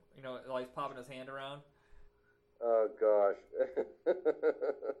like popping his hand around. Oh gosh.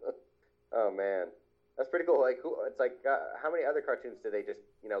 Oh man, that's pretty cool. Like, it's like how many other cartoons do they just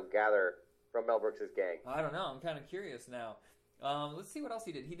gather from Mel Brooks' gang? I don't know. I'm kind of curious now. Let's see what else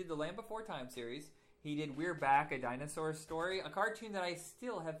he did. He did the Land Before Time series. He did We're Back, a dinosaur story, a cartoon that I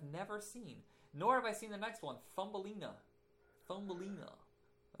still have never seen. Nor have I seen the next one, Thumbelina. Thumbelina.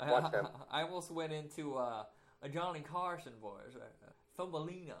 Watch them. I almost went into a Johnny Carson voice.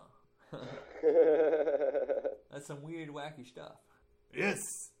 Thumbelina. That's some weird, wacky stuff.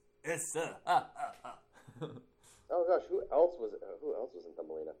 Yes, sir. Oh gosh, who else was in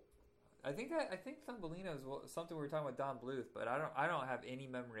Thumbelina? I think Thumbelina is something we were talking about Don Bluth, but I don't have any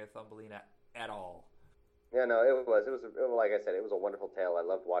memory of Thumbelina at all. Yeah, no, it was like I said, it was a wonderful tale. I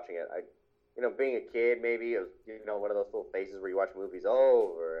loved watching it. Being a kid, maybe it was one of those little phases where you watch movies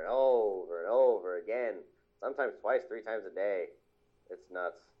over and over and over again, sometimes twice, 3 times a day. It's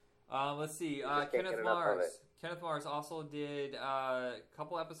nuts. Let's see. Kenneth Mars. Kenneth Mars also did a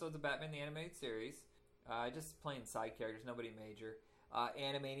couple episodes of Batman the Animated Series. Just playing side characters, nobody major.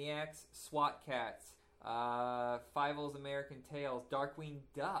 Animaniacs, SWAT Cats, Fievel's American Tales, Darkwing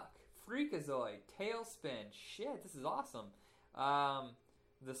Duck, Freakazoid, Tailspin. Shit, this is awesome.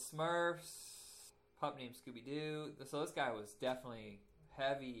 The Smurfs, Pup Named Scooby-Doo. So this guy was definitely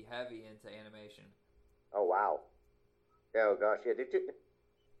heavy into animation. Oh, wow. Oh, gosh.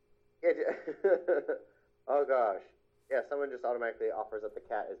 Yeah, oh, gosh. Yeah, someone just automatically offers up the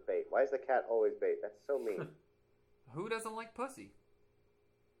cat as bait. Why is the cat always bait? That's so mean. Who doesn't like pussy?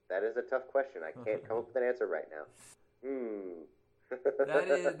 That is a tough question. I can't come up with an answer right now.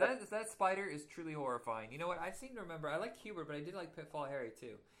 That spider is truly horrifying. You know what? I seem to remember. I like Hubert, but I did like Pitfall Harry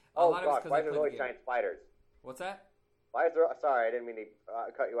too. Gosh, why is there always giant spiders? What's that? Why is there? Sorry, I didn't mean to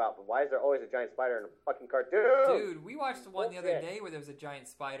cut you out, but why is there always a giant spider in a fucking cartoon? Dude, we watched one the other day where there was a giant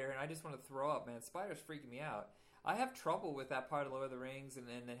spider, and I just want to throw up, man. Spiders freaking me out. I have trouble with that part of Lord of the Rings, and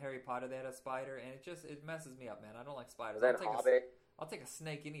then Harry Potter they had a spider, and it messes me up, man. I don't like spiders. I'll take a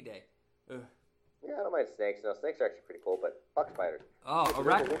snake any day. Ugh. Yeah, I don't mind snakes. No, snakes are actually pretty cool, but fuck spiders. Oh,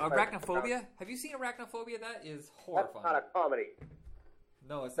 Arachnophobia? Have you seen Arachnophobia? That is horrifying. That's not a comedy.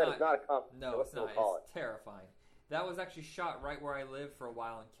 No, it's not. That is not a comedy. No, it's not. It's terrifying. That was actually shot right where I lived for a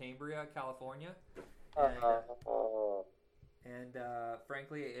while in Cambria, California. And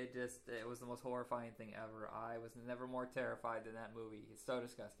frankly, it was the most horrifying thing ever. I was never more terrified than that movie. It's so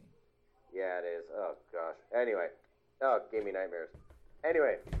disgusting. Yeah, it is. Oh, gosh. Anyway. Oh, it gave me nightmares.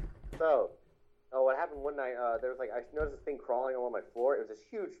 Anyway, so... Oh, what happened one night, there was I noticed this thing crawling along my floor. It was this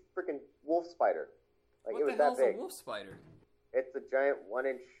huge freaking wolf spider. What the hell's a wolf spider? It's a giant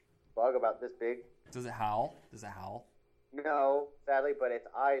 1-inch bug about this big. Does it howl? No, sadly, but its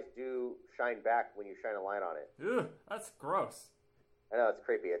eyes do shine back when you shine a light on it. Ugh, that's gross. I know, it's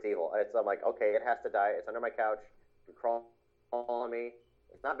creepy. It's evil. I'm like, okay, it has to die. It's under my couch. It can crawl on me.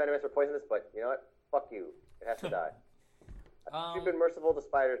 It's not venomous or poisonous, but you know what? Fuck you. It has to die. You've been merciful to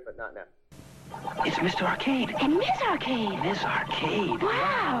spiders, but not now. It's Mr. Arcade. And Miss Arcade. Miss Arcade.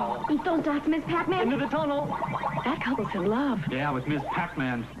 Wow. Don't talk to Miss Pac-Man. Into the tunnel. That couple's in love. Yeah, with Miss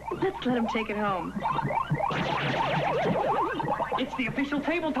Pac-Man. Let's let him take it home. It's the official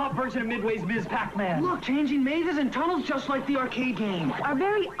tabletop version of Midway's Ms. Pac-Man. Look, changing mazes and tunnels just like the arcade game. Our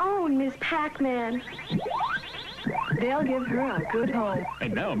very own Miss Pac-Man. They'll give her a good home.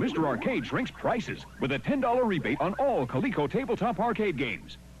 And now Mr. Arcade shrinks prices with a $10 rebate on all Coleco tabletop arcade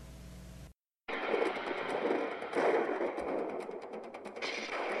games.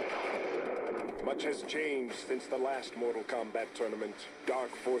 Much has changed since the last Mortal Kombat tournament. Dark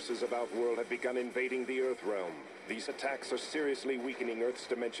forces of Outworld have begun invading the Earth realm. These attacks are seriously weakening Earth's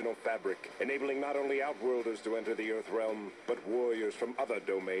dimensional fabric, enabling not only Outworlders to enter the Earth realm, but warriors from other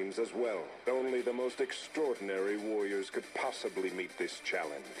domains as well. Only the most extraordinary warriors could possibly meet this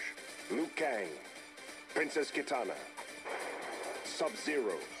challenge. Liu Kang, Princess Kitana,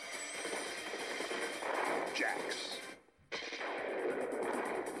 Sub-Zero, Jax,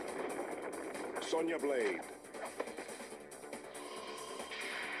 Sonya Blade,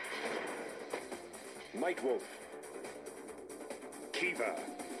 Nightwolf, Kiva,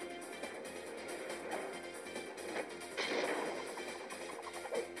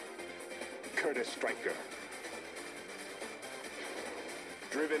 Curtis Stryker.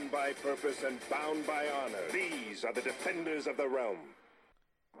 Driven by purpose and bound by honor, these are the defenders of the realm.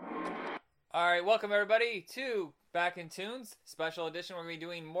 All right, welcome everybody to Back in Tunes, special edition. We're going to be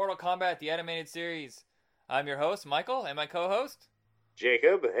doing Mortal Kombat, the animated series. I'm your host, Michael, and my co-host...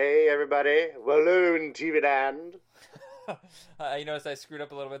 Jacob. Hey, everybody. Balloon TV Land. You noticed I screwed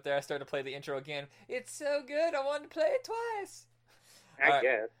up a little bit there. I started to play the intro again. It's so good, I wanted to play it twice. I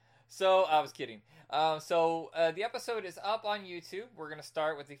guess. So, I was kidding. The episode is up on YouTube. We're going to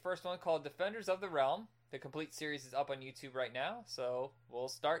start with the first one called Defenders of the Realm. The complete series is up on YouTube right now, so we'll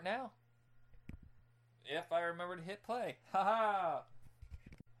start now. If I remember to hit play. Haha!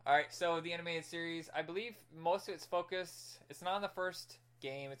 Alright, so the animated series, I believe most of its focus, it's not on the first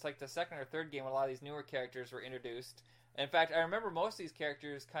game, it's like the second or third game when a lot of these newer characters were introduced. In fact, I remember most of these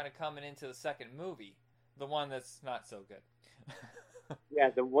characters kind of coming into the second movie. The one that's not so good. Yeah,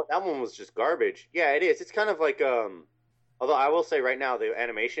 that one was just garbage. Yeah, it is. It's kind of like, although I will say right now, the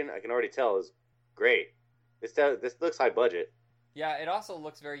animation, I can already tell, is great. This looks high budget. Yeah, it also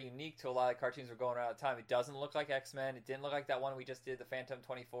looks very unique to a lot of cartoons that were going around at the time. It doesn't look like X-Men. It didn't look like that one we just did, the Phantom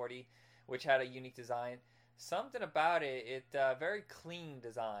 2040, which had a unique design. Something about it, very clean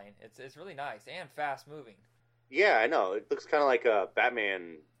design. It's really nice and fast moving. Yeah, I know. It looks kind of like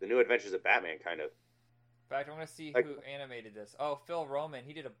Batman, the New Adventures of Batman, kind of. In fact, I'm going to see who animated this. Oh, Phil Roman.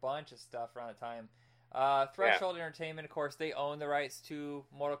 He did a bunch of stuff around the time. Threshold Entertainment, of course, they own the rights to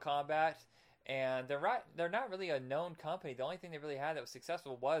Mortal Kombat, and they're not really a known company. The only thing they really had that was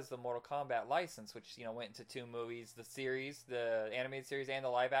successful was the Mortal Kombat license, which went into 2 movies, the series, the animated series, and the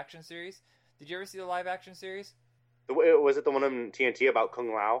live-action series. Did you ever see the live-action series? Was it the one on TNT about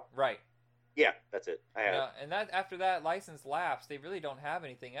Kung Lao? Right. Yeah, that's it. I had it. And that after that license lapsed, they really don't have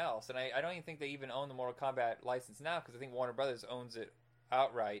anything else. And I don't even think they even own the Mortal Kombat license now, because I think Warner Brothers owns it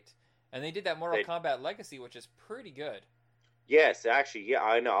outright. And they did that Mortal Kombat Legacy, which is pretty good. Yes, actually, yeah,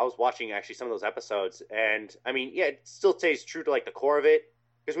 I know. I was watching actually some of those episodes, and I mean, yeah, it still stays true to like the core of it.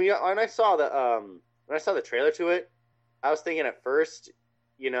 Because when I saw the trailer to it, I was thinking at first,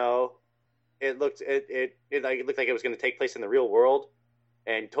 it looked it looked like it was going to take place in the real world.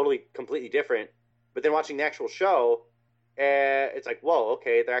 And completely different. But then watching the actual show, it's like, whoa,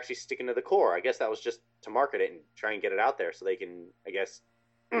 okay, they're actually sticking to the core. I guess that was just to market it and try and get it out there so they can, I guess,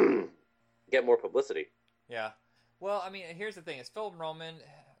 get more publicity. Yeah. Well, I mean, here's the thing. It's Phil Roman.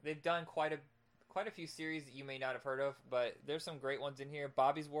 They've done quite a few series that you may not have heard of, but there's some great ones in here.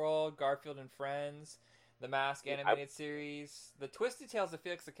 Bobby's World, Garfield and Friends, the Mask animated series, the Twisted Tales of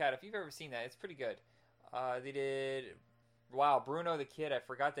Felix the Cat. If you've ever seen that, it's pretty good. They did... Wow, Bruno the Kid, I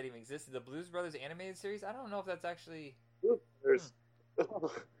forgot that even existed. The Blues Brothers animated series, I don't know if that's actually... They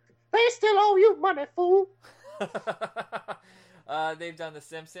still owe you money, fool! They've done The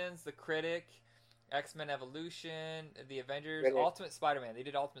Simpsons, The Critic, X-Men Evolution, The Avengers, Ultimate Spider-Man. They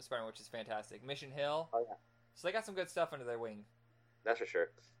did Ultimate Spider-Man, which is fantastic. Mission Hill. Oh, yeah. So they got some good stuff under their wing. That's for sure.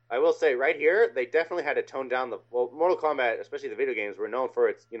 I will say, right here, they definitely had to tone down Mortal Kombat, especially the video games, were known for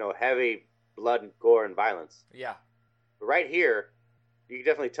its, heavy blood and gore and violence. Yeah. But right here, you can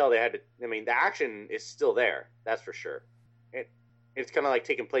definitely tell they had to... I mean, the action is still there. That's for sure. It's kind of like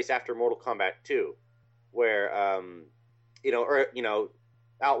taking place after Mortal Kombat 2, where,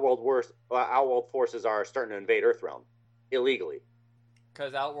 Outworld forces are starting to invade Earthrealm illegally.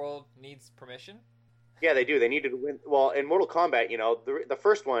 Because Outworld needs permission? Yeah, they do. They needed to win. Well, in Mortal Kombat, the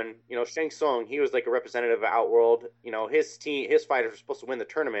first one, Shang Tsung, he was like a representative of Outworld. His fighters were supposed to win the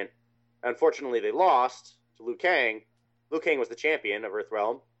tournament. Unfortunately, they lost to Liu Kang. Liu Kang was the champion of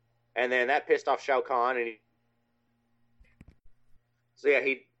Earthrealm, and then that pissed off Shao Kahn, and he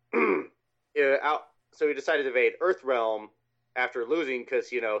decided to invade Earthrealm after losing because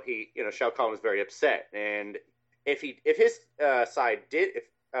Shao Kahn was very upset, and if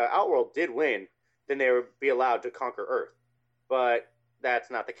Outworld did win, then they would be allowed to conquer Earth, but that's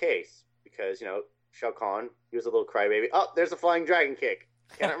not the case because Shao Kahn, he was a little crybaby. Oh, there's a flying dragon kick.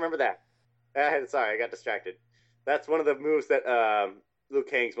 Cannot remember that. Sorry, I got distracted. That's one of the moves that Liu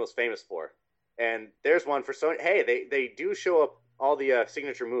Kang's most famous for. And there's one for Sony. Hey, they do show up all the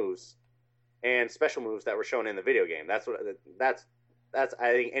signature moves and special moves that were shown in the video game. That's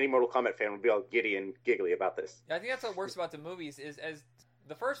I think any Mortal Kombat fan would be all giddy and giggly about this. I think that's what works about the movies is as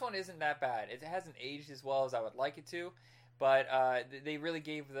the first one isn't that bad. It hasn't aged as well as I would like it to, but they really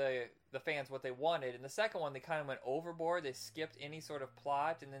gave the fans what they wanted. And the second one, they kind of went overboard. They skipped any sort of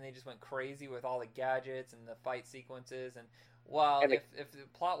plot, and then they just went crazy with all the gadgets and the fight sequences. And while if the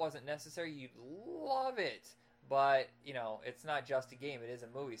plot wasn't necessary, you'd love it. But, it's not just a game. It is a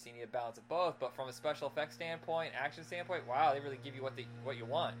movie, so you need to balance of both. But from a special effects standpoint, action standpoint, wow, they really give you what you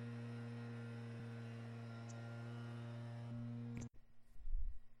want.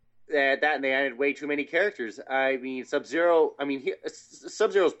 That and they added way too many characters. I mean, Sub-Zero...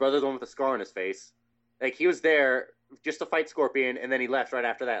 Sub-Zero's brother, the one with the scar on his face, like, he was there just to fight Scorpion, and then he left right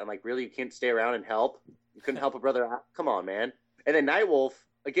after that. I'm like, really? You can't stay around and help? You couldn't help a brother out? Come on, man. And then Nightwolf,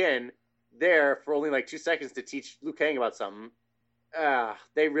 again, there for only like 2 seconds to teach Liu Kang about something. I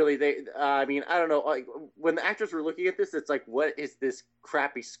mean, I don't know. Like, when the actors were looking at this, it's like, what is this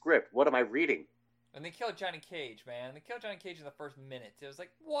crappy script? What am I reading? And they killed Johnny Cage, man. They killed Johnny Cage in the first minute. It was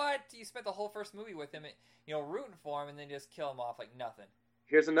like, what? You spent the whole first movie with him, rooting for him, and then just kill him off like nothing.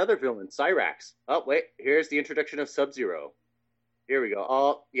 Here's another villain, Cyrax. Oh wait, here's the introduction of Sub-Zero. Here we go.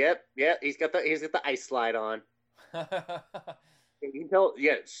 Oh, yep. He's got the ice slide on. You can tell.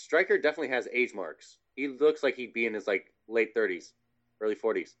 Yeah, Stryker definitely has age marks. He looks like he'd be in his like late 30s, early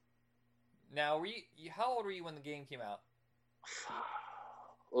 40s. Now, how old were you when the game came out?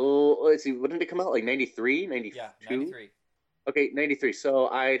 Oh, let's see. When did it come out? Like 93, 92? Yeah, 93. Okay, 93. So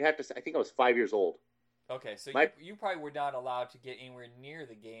I'd have to say, I think I was 5 years old. Okay, so you probably were not allowed to get anywhere near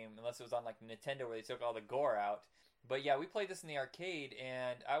the game unless it was on like Nintendo where they took all the gore out. But yeah, we played this in the arcade,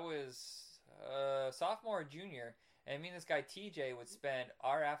 and I was sophomore or junior, and me and this guy TJ would spend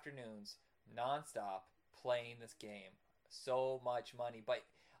our afternoons nonstop playing this game. So much money, but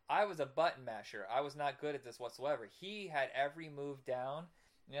I was a button masher. I was not good at this whatsoever. He had every move down,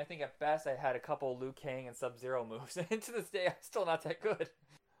 and I think at best I had a couple Liu Kang and Sub-Zero moves. And to this day, I'm still not that good.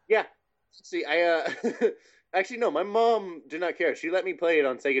 Yeah. See, actually, no, my mom did not care. She let me play it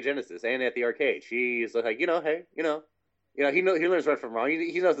on Sega Genesis and at the arcade. She's like, he learns right from wrong.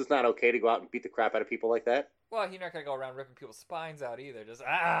 He knows it's not okay to go out and beat the crap out of people like that. Well, you're not going to go around ripping people's spines out either. Just,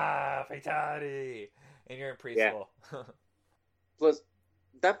 fatality. And you're in preschool. Yeah. Plus,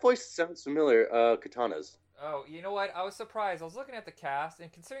 that voice sounds familiar, Katana's. Oh, you know what? I was surprised. I was looking at the cast,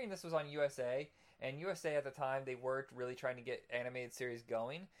 and considering this was on USA, and USA at the time, they weren't really trying to get animated series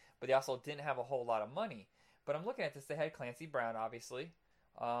going, but they also didn't have a whole lot of money. But I'm looking at this. They had Clancy Brown, obviously.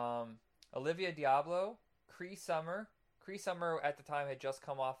 Olivia Diablo, Cree Summer. Cree Summer at the time had just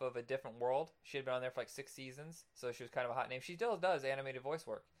come off of A Different World. She had been on there for like 6 seasons, so she was kind of a hot name. She still does animated voice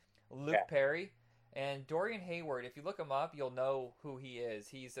work. Luke Perry and Dorian Hayward. If you look him up, you'll know who he is.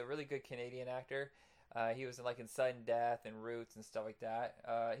 He's a really good Canadian actor. He was in Sudden Death and Roots and stuff like that.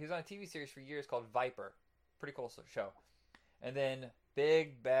 He was on a TV series for years called Viper. Pretty cool show. And then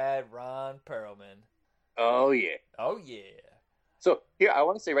Big Bad Ron Perlman. Oh, yeah. Oh, yeah. So, here, I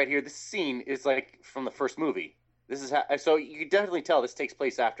want to say right here, this scene is like from the first movie. This is so you can definitely tell this takes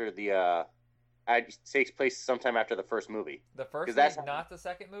place after takes place sometime after the first movie. The first movie, not the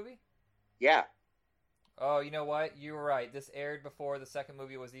second movie? Yeah. Oh, you know what? You were right. This aired before the second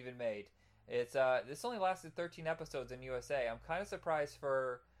movie was even made. This only lasted 13 episodes in USA. I'm kind of surprised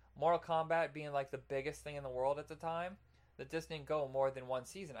for Mortal Kombat being like the biggest thing in the world at the time that this didn't go more than 1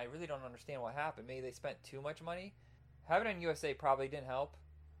 season. I really don't understand what happened. Maybe they spent too much money. Having it on USA probably didn't help.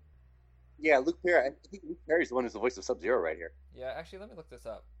 Yeah, Luke Perry. I think Luke Perry's the one who's the voice of Sub-Zero right here. Yeah, actually, let me look this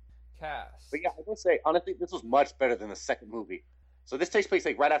up. Cast. But yeah, I will say, honestly, this was much better than the second movie. So this takes place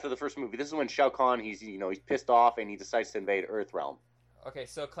right after the first movie. This is when Shao Kahn, he's pissed off and he decides to invade Earthrealm. Okay,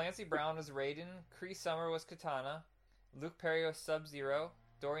 so Clancy Brown was Raiden, Cree Summer was Katana, Luke Perry was Sub-Zero,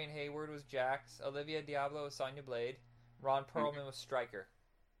 Dorian Hayward was Jax, Olivia Diablo was Sonya Blade, Ron Perlman was Stryker.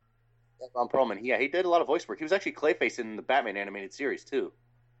 Ron Perlman, yeah, he did a lot of voice work. He was actually Clayface in the Batman animated series too.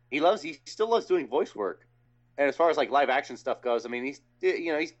 He still loves doing voice work. And as far as live action stuff goes, I mean, he's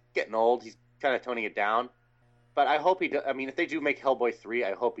getting old. He's kind of toning it down. But I hope if they do make Hellboy 3,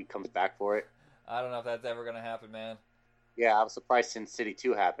 I hope he comes back for it. I don't know if that's ever going to happen, man. Yeah, I was surprised Sin City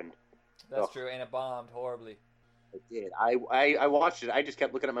 2 happened. That's true, and it bombed horribly. It did. I watched it. I just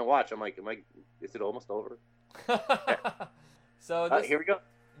kept looking at my watch. I'm like, is it almost over? So here we go.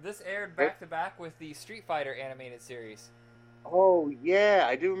 This aired back-to-back with the Street Fighter animated series. Oh, yeah,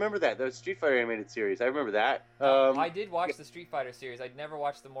 I do remember that. The Street Fighter animated series. I remember that. I did watch the Street Fighter series. I'd never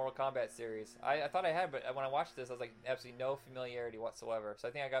watched the Mortal Kombat series. I thought I had, but when I watched this, I was like, absolutely no familiarity whatsoever. So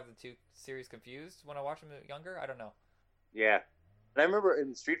I think I got the two series confused when I watched them younger. I don't know. Yeah. And I remember in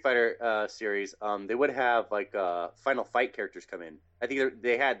the Street Fighter series, they would have Final Fight characters come in. I think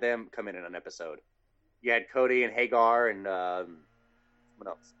they had them come in an episode. You had Cody and Hagar and what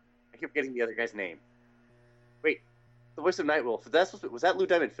else? I keep getting the other guy's name. Wait, the voice of Nightwolf. Was that Lou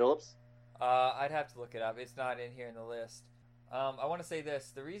Diamond Phillips? I'd have to look it up. It's not in here in the list. I want to say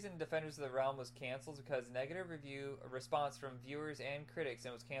this. The reason Defenders of the Realm was canceled is because negative response from viewers and critics,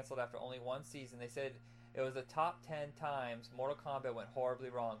 and it was canceled after only 1 season. They said it was the top 10 times Mortal Kombat went horribly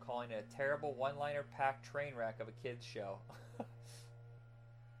wrong, calling it a terrible one-liner packed train wreck of a kids show.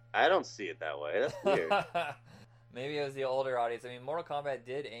 I don't see it that way. That's weird. Maybe it was the older audience. I mean, Mortal Kombat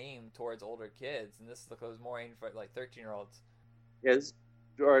did aim towards older kids, and this was more aimed for 13-year-olds. Yeah,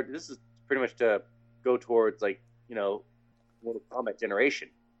 this is pretty much to go towards Mortal Kombat generation.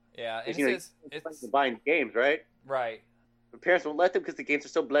 Yeah, and it's buying games, right? Right. parents won't let them because the games are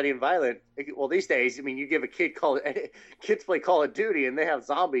so bloody and violent. Well, these days, I mean, you give a kid kids play Call of Duty and they have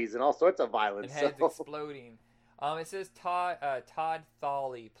zombies and all sorts of And violence. heads So. exploding. It says Todd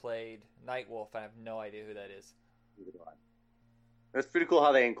Thawley played Nightwolf. I have no idea who that is. It's pretty cool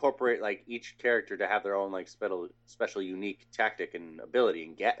how they incorporate like each character to have their own like special unique tactic and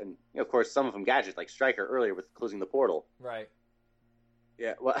ability and of course some of them gadgets like Stryker earlier with closing the portal. Right.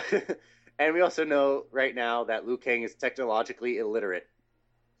 Yeah, well, and we also know right now that Liu Kang is technologically illiterate.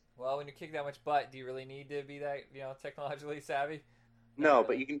 Well, when you kick that much butt, do you really need to be that technologically savvy? No, Not but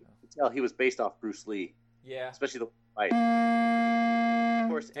really. you can tell he was based off Bruce Lee, Yeah. especially the fight. Of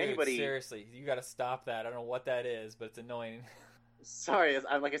course, Dude, anybody. seriously, you got to stop that. I don't know what that is, but it's annoying. Sorry,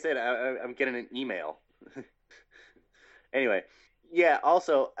 like I said, I'm getting an email. Anyway, yeah.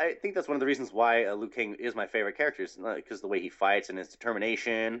 Also, I think that's one of the reasons why Liu Kang is my favorite character, is because the way he fights and his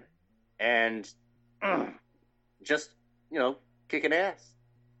determination, and just kicking ass.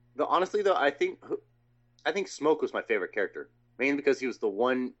 Though honestly, though, I think Smoke was my favorite character, mainly because he was the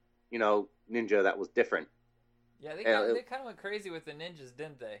one ninja that was different. Yeah, they kind of went crazy with the ninjas,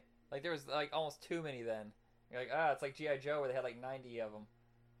 didn't they? Like there was like almost too many then. You're like, it's like G.I. Joe where they had like 90 of them.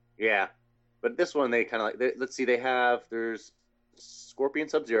 Yeah, but this one they kind of like. Let's see, there's Scorpion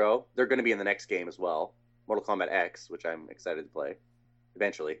Sub-Zero. They're going to be in the next game as well, Mortal Kombat X, which I'm excited to play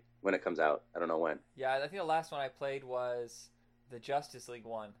eventually when it comes out. I don't know when. Yeah, I think the last one I played was the Justice League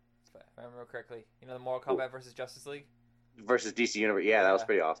one, if I remember correctly. The Mortal Kombat versus Justice League. Versus DC Universe. Yeah, that was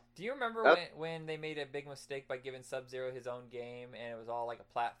pretty awesome. Do you remember when they made a big mistake by giving Sub-Zero his own game and it was all like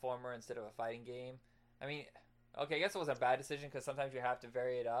a platformer instead of a fighting game? I mean, okay, I guess it wasn't a bad decision because sometimes you have to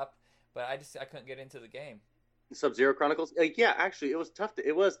vary it up, but I couldn't get into the game. Sub-Zero Chronicles? Yeah, actually, it was tough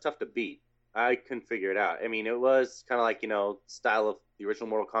to beat. I couldn't figure it out. I mean, it was kind of like, style of the original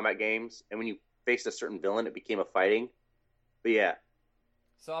Mortal Kombat games, and when you faced a certain villain, it became a fighting. But yeah.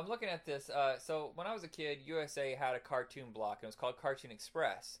 So I'm looking at this. So when I was a kid, USA had a cartoon block, and it was called Cartoon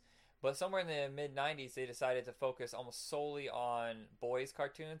Express. But somewhere in the mid-'90s, they decided to focus almost solely on boys'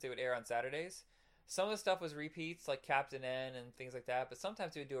 cartoons. They would air on Saturdays. Some of the stuff was repeats, like Captain N and things like that, but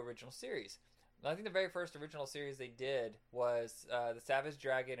sometimes they would do original series. And I think the very first original series they did was the Savage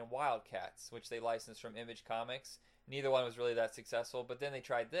Dragon and Wildcats, which they licensed from Image Comics. Neither one was really that successful, but then they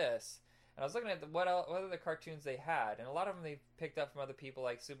tried this. And I was looking at what other cartoons they had, and a lot of them they picked up from other people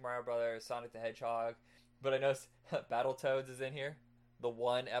like Super Mario Brothers, Sonic the Hedgehog. But I noticed Battletoads is in here. The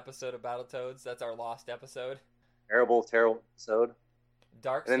one episode of Battletoads, that's our lost episode. Terrible episode.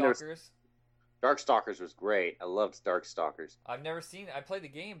 Darkstalkers. Darkstalkers was great. I loved Darkstalkers. I've never seen. I played the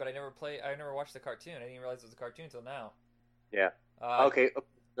game, but I never watched the cartoon. I didn't even realize it was a cartoon until now. Yeah. Okay.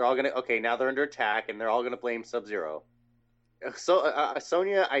 They're all gonna. Okay, now they're under attack, and they're all gonna blame Sub-Zero. So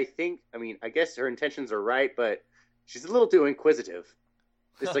Sonya, I think. I mean, I guess her intentions are right, but she's a little too inquisitive.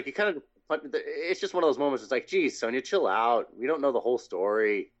 It's like you kind of. It's just one of those moments. It's like, geez, Sonya, chill out. We don't know the whole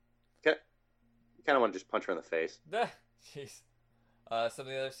story. You kind of want to just punch her in the face. Jeez. Some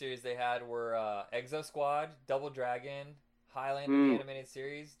of the other series they had were Exo Squad, Double Dragon, Highlander, the animated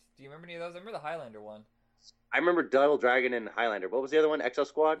series. Do you remember any of those? I remember the Highlander one. I remember Double Dragon and Highlander. What was the other one? Exo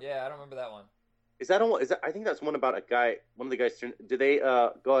Squad? Yeah, I don't remember that one. Is that one? I think that's one about a guy. One of the guys. Did they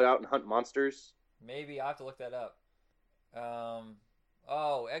go out and hunt monsters? Maybe I'll have to look that up.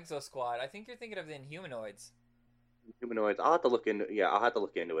 Exo Squad. I think you're thinking of the Inhumanoids. Humanoids. I'll have to look into. Yeah, I'll have to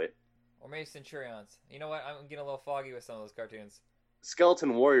look into it. Or maybe Centurions. You know what? I'm getting a little foggy with some of those cartoons.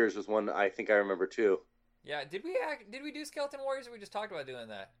 Skeleton Warriors was one I think I remember too. Yeah, did we do Skeleton Warriors, or we just talked about doing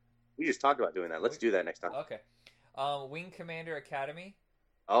that? We just talked about doing that. Let's do that next time. Okay. Wing Commander Academy.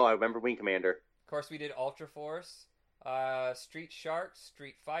 Oh, I remember Wing Commander. Of course, we did Ultra Force, Street Sharks,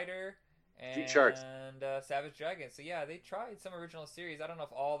 Street Fighter, and Savage Dragon. So yeah, they tried some original series. I don't know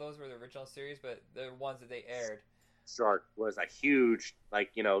if all those were the original series, but the ones that they aired. Shark was a huge,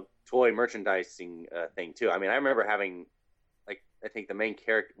 toy merchandising thing too. I mean, I remember having, I think the main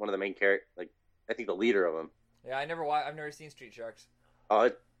character, one of the main characters, I think the leader of them. Yeah, I've never seen Street Sharks. Oh,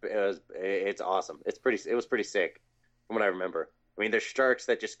 it's awesome. It was pretty sick, from what I remember. I mean, there's sharks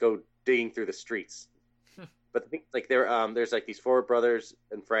that just go digging through the streets. But I think there's these four brothers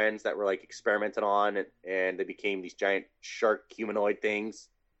and friends that were experimented on, and they became these giant shark humanoid things.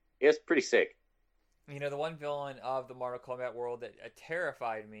 It's pretty sick. The one villain of the Mortal Kombat world that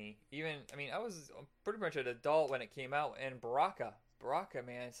terrified me, I was pretty much an adult when it came out, and Baraka,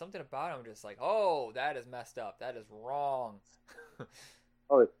 man, something about him just that is messed up. That is wrong.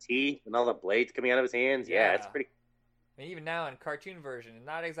 Oh, the teeth and all the blades coming out of his hands. Yeah, it's pretty. And even now in cartoon version,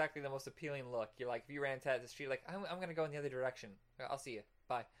 not exactly the most appealing look. You're if you ran into the street, I'm going to go in the other direction. I'll see you.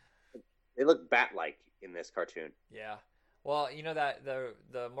 Bye. They look bat-like in this cartoon. Yeah. Well, you know that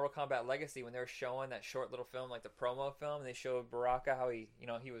the Mortal Kombat Legacy, when they were showing that short little film, like the promo film, they showed Baraka how he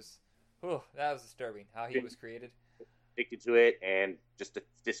was. Whew, that was disturbing. How he was created. Addicted to it and just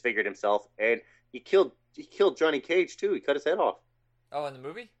disfigured himself, and he killed Johnny Cage too. He cut his head off. Oh, in the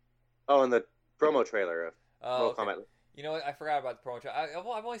movie? Oh, in the promo trailer of Mortal okay. Kombat. You know what? I forgot about the promo trailer.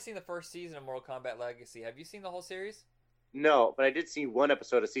 I've only seen the first season of Mortal Kombat Legacy. Have you seen the whole series? No, but I did see one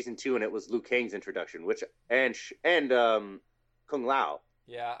episode of season 2, and it was Liu Kang's introduction, and Kung Lao.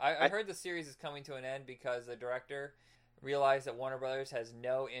 Yeah, I heard the series is coming to an end because the director realized that Warner Brothers has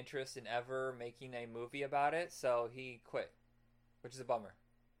no interest in ever making a movie about it, so he quit, which is a bummer.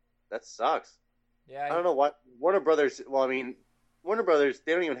 That sucks. Yeah, I don't know what Warner Brothers. Well, I mean, Warner Brothers,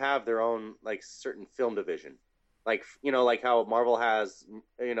 they don't even have their own like certain film division, like like how Marvel has,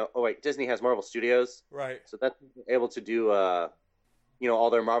 Disney has Marvel Studios, right? So that's able to do, all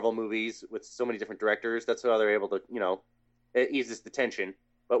their Marvel movies with so many different directors. That's how they're able to, it eases the tension.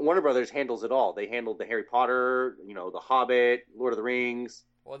 But Warner Brothers handles it all. They handled the Harry Potter, The Hobbit, Lord of the Rings.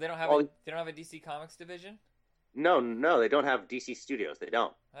 Well, they don't have a DC Comics division. No, they don't have DC Studios. They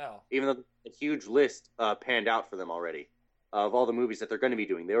don't. Oh. Even though a huge list panned out for them already of all the movies that they're going to be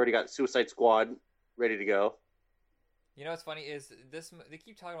doing. They already got Suicide Squad ready to go. You know what's funny is they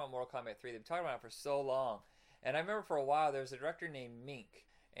keep talking about Mortal Kombat 3. They've been talking about it for so long. And I remember for a while there was a director named Mink.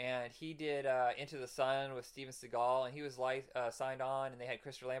 And he did Into the Sun with Steven Seagal, and he was signed on, and they had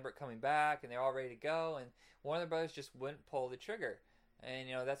Christopher Lambert coming back, and they're all ready to go, and Warner Brothers just wouldn't pull the trigger. And,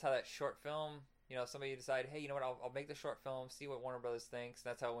 that's how that short film, somebody decided, hey, you know what, I'll make the short film, see what Warner Brothers thinks. And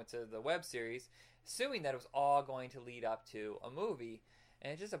that's how it went to the web series, assuming that it was all going to lead up to a movie.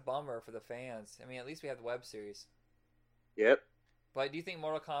 And it's just a bummer for the fans. I mean, at least we have the web series. Yep. But do you think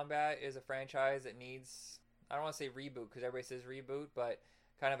Mortal Kombat is a franchise that needs, I don't want to say reboot, because everybody says reboot, but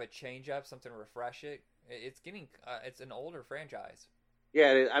kind of a change up, something to refresh it? It's getting, it's an older franchise.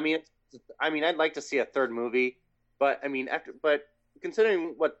 Yeah, I mean, I'd like to see a third movie, but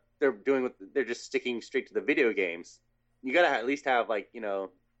considering what they're doing they're just sticking straight to the video games. You gotta at least have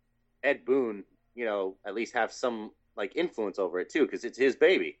Ed Boon, at least have some influence over it too, because it's his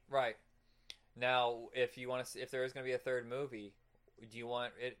baby. Right. Now, if there is going to be a third movie, do you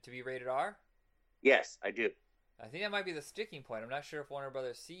want it to be rated R? Yes, I do. I think that might be the sticking point. I'm not sure if Warner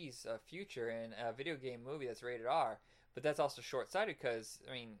Brothers sees a future in a video game movie that's rated R, but that's also short-sighted because,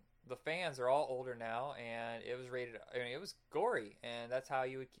 the fans are all older now, and it was rated. It was gory, and that's how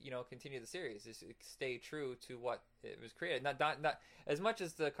you would, continue the series. Just stay true to what it was created. Not as much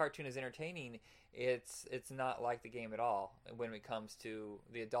as the cartoon is entertaining. It's not like the game at all when it comes to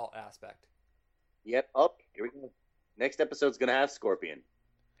the adult aspect. Yep. Oh, here we go. Next episode's gonna have Scorpion,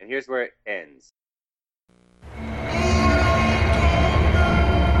 and here's where it ends.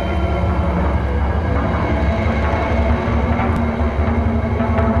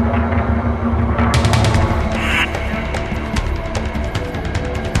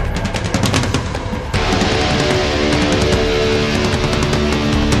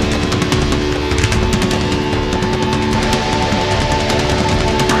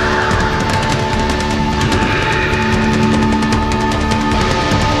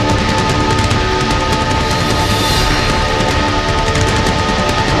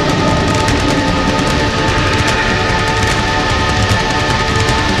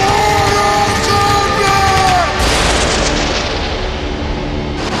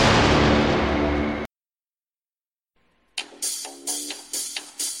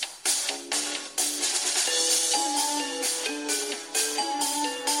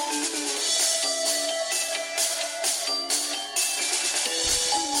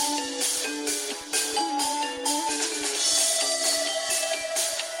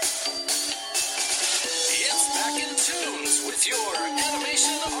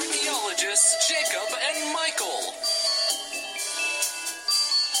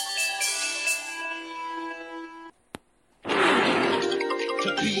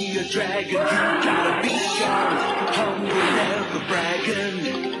 Dragon, you gotta be strong, humble, never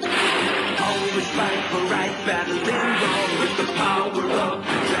bragging. Always fight for right, battling wrong with the power of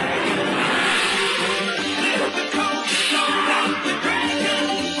the dragon. Lift the cold stone of the dragon,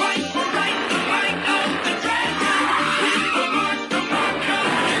 fight for right, the fight of the dragon. With the mark of the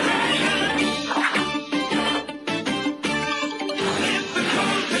dragon. Lift the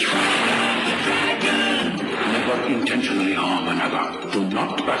cold stone of the dragon. Never intentionally harm another. Do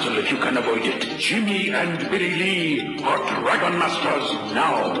not battle if you can avoid it. Jimmy and Billy Lee are Dragon Masters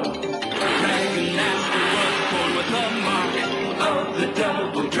now. Dragon Master was born with the mark of the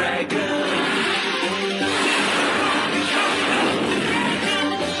double dragon.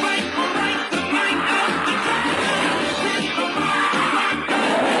 Fight for right, the might of the dragon.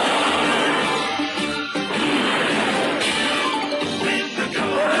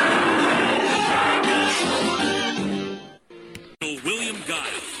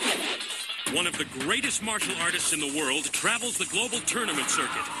 the greatest martial artists in the world, travels the global tournament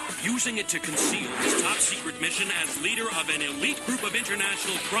circuit, using it to conceal his top-secret mission as leader of an elite group of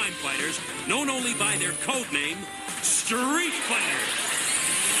international crime fighters known only by their code name, Street Fighter.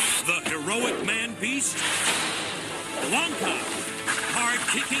 The heroic man-beast, Blanca,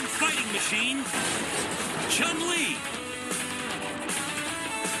 hard-kicking fighting machine, Chun-Li.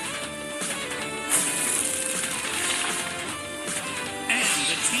 And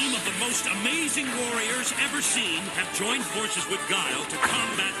the team of the most amazing warriors ever seen have joined forces with Guile to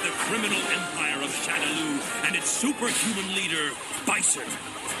combat the criminal empire of Shadaloo and its superhuman leader, Bison.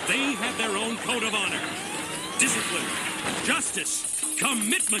 They have their own code of honor, discipline, justice,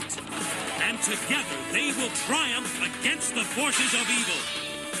 commitment, and together they will triumph against the forces of evil.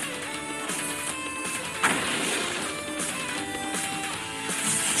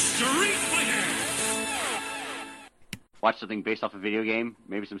 Street Fighter! Watch something based off a video game,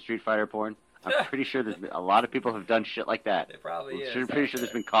 maybe some Street Fighter porn. I'm pretty sure that a lot of people have done shit like that. It probably is. I'm pretty sure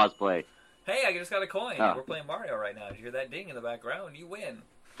there's been cosplay. Hey, I just got a coin. Oh. We're playing Mario right now. Did you hear that ding in the background? You win.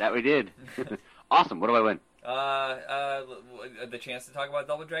 That we did. Awesome. What do I win? The chance to talk about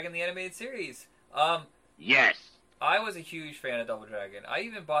Double Dragon, the animated series. Yes. I was a huge fan of Double Dragon. I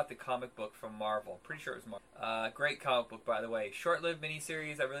even bought the comic book from Marvel. Pretty sure it was Marvel. Great comic book, by the way. Short-lived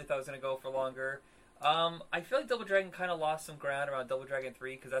miniseries. I really thought it was going to go for longer. I feel like Double Dragon kind of lost some ground around Double Dragon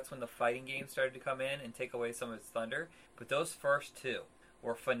 3 because that's when the fighting games started to come in and take away some of its thunder. But those first two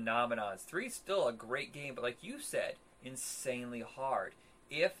were phenomenons. 3 is still a great game, but like you said, insanely hard.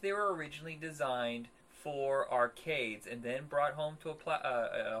 If they were originally designed for arcades and then brought home to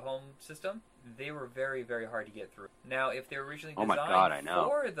a home system, they were very, very hard to get through. Now, if they were originally designed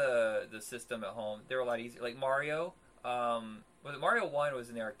for the system at home, they were a lot easier. Like Mario, Mario 1 was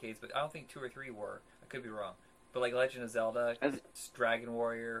in the arcades, but I don't think 2 or 3 were. I could be wrong. But like Legend of Zelda, Dragon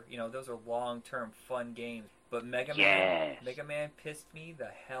Warrior, those are long-term fun games. But Mega Man pissed me the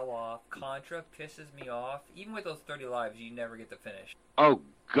hell off. Contra pisses me off. Even with those 30 lives, you never get to finish. Oh,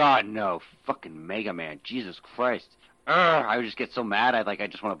 God, no. Fucking Mega Man. Jesus Christ. I would just get so mad. I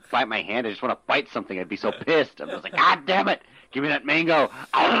just want to bite my hand. I just want to bite something. I'd be so pissed. I'm just like, God damn it. Give me that mango.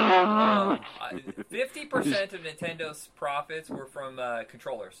 50% of Nintendo's profits were from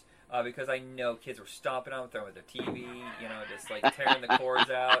controllers. Because I know kids were stomping on them, throwing their TV, just like tearing the cords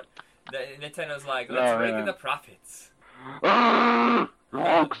out. Nintendo's like, let's rake in the profits.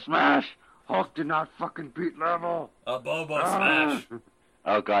 Hulk smash! Hulk did not fucking beat level. A Bobo smash.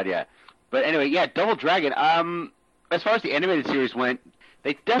 Oh God, yeah. But anyway, yeah, Double Dragon. As far as the animated series went,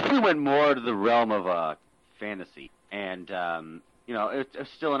 they definitely went more to the realm of fantasy, and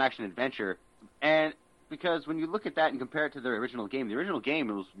it's still an action adventure. And because when you look at that and compare it to the original game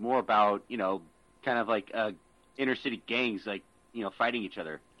it was more about kind of like inner city gangs fighting each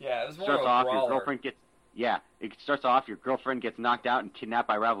other. Yeah, it was more of a brawler. It starts off, your girlfriend gets knocked out and kidnapped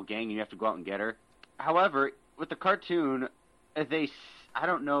by a rival gang, and you have to go out and get her. However, with the cartoon, I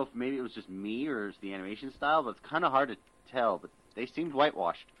don't know if maybe it was just me or it's the animation style, but it's kind of hard to tell, but they seemed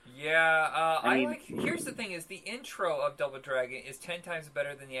whitewashed. Yeah, here's the thing is the intro of Double Dragon is 10 times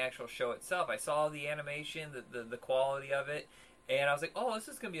better than the actual show itself. I saw the animation, the quality of it, and I was like, oh, this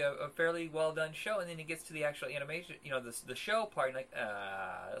is going to be a fairly well done show, and then it gets to the actual animation, the show part, and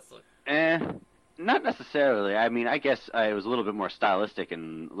this looks... Not necessarily. I mean, I guess it was a little bit more stylistic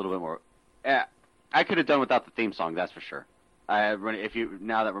and a little bit more... I could have done without the theme song, that's for sure.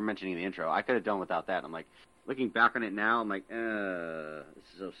 Now that we're mentioning the intro, I could have done without that. I'm like, looking back on it now, I'm like, this is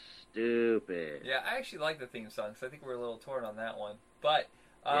so stupid. Yeah, I actually like the theme song, so I think we're a little torn on that one. But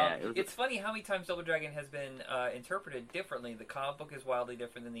it's funny how many times Double Dragon has been interpreted differently. The comic book is wildly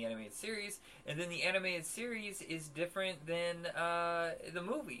different than the animated series, and then the animated series is different than the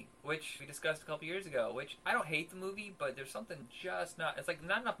movie, which we discussed a couple years ago, which I don't hate the movie, but there's something just not... It's like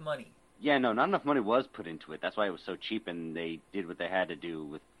not enough money. Yeah, no, not enough money was put into it. That's why it was so cheap, and they did what they had to do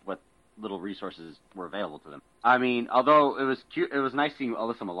with what little resources were available to them. I mean, although it was cute, it was nice seeing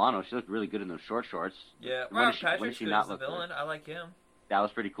Alyssa Milano. She looked really good in those short shorts. Yeah, Robert Patrick's good as the villain. I like him. That was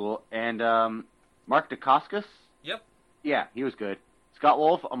pretty cool. And Mark Dacascos? Yep. Yeah, he was good. Scott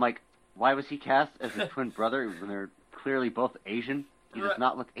Wolf, I'm like, why was he cast as his twin brother when they're clearly both Asian? He does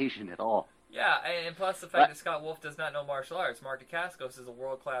not look Asian at all. Yeah, and plus the fact that Scott Wolf does not know martial arts. Mark Dacascos is a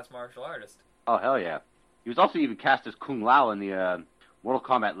world-class martial artist. Oh, hell yeah. He was also even cast as Kung Lao in the Mortal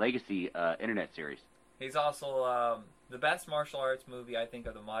Kombat Legacy internet series. He's also... the best martial arts movie, I think,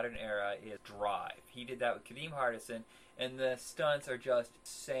 of the modern era is Drive. He did that with Kadeem Hardison, and the stunts are just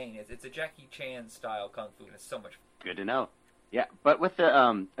insane. It's a Jackie Chan-style kung fu, and it's so much fun. Good to know. Yeah, but with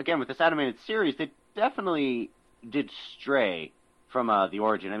the again, with this animated series, they definitely did stray from the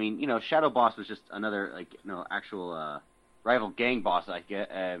origin. I mean, Shadow Boss was just another actual rival gang boss. I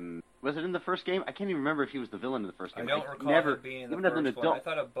get. Was it in the first game? I can't even remember if he was the villain in the first game. I don't recall him being in the first one. I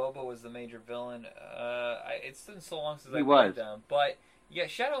thought Bobo was the major villain. It's been so long since I played them, but yeah,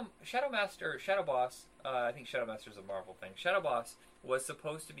 Shadow Boss. I think Shadow Master is a Marvel thing. Shadow Boss was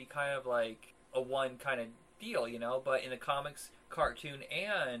supposed to be kind of like a one kind of deal, but in the comics, cartoon,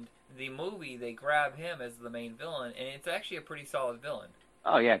 and the movie, they grab him as the main villain, and it's actually a pretty solid villain.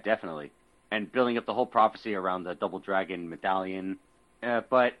 Oh yeah, definitely. And building up the whole prophecy around the Double Dragon medallion.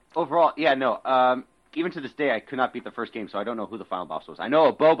 But overall, yeah, no. Even to this day, I could not beat the first game, so I don't know who the final boss was. I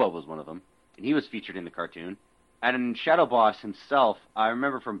know Abobo was one of them, and he was featured in the cartoon. And in Shadow Boss himself, I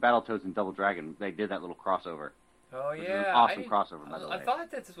remember from Battletoads and Double Dragon, they did that little crossover. Oh, It was yeah. an awesome crossover, by the way. I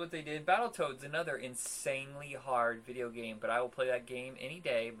thought that's what they did. Battletoads, another insanely hard video game, but I will play that game any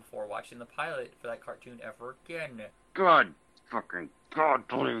day before watching the pilot for that cartoon ever again. God,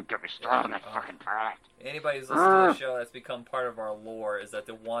 don't even get me started on that fucking pilot. Anybody who's listened to the show, that's become part of our lore, is that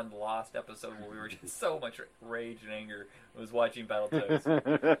the one lost episode where we were just so much rage and anger was watching Battletoads.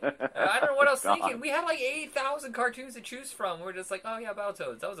 I don't know what I was thinking. We had like 8,000 cartoons to choose from. We were just like, oh yeah,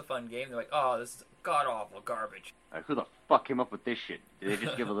 Battletoads. That was a fun game. They're like, oh, this is god-awful garbage. Who the fuck came up with this shit? Did they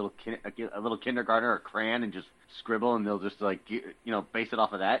just give a little kindergartner a crayon and just scribble, and they'll just base it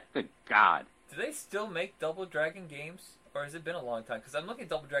off of that? Good God. Do they still make Double Dragon games? Or has it been a long time? Because I'm looking at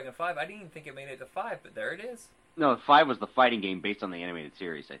Double Dragon 5. I didn't even think it made it to 5, but there it is. No, 5 was the fighting game based on the animated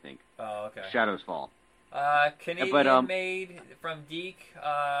series, I think. Oh, okay. Shadows Fall. Canadian made from Deke.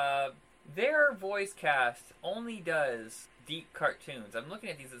 Their voice cast only does Deke cartoons. I'm looking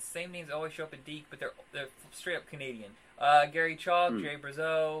at these. The same names always show up in Deke, but they're straight up Canadian. Gary Chalk, Jay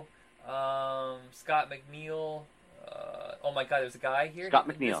Brazeau, Scott McNeil. Oh my God, there's a guy here. Scott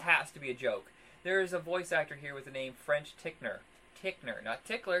McNeil. This has to be a joke. There's a voice actor here with the name French Tickner. Tickner, not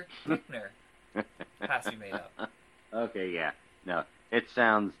Tickler. Tickner. Has to be made up. Okay, yeah. No, it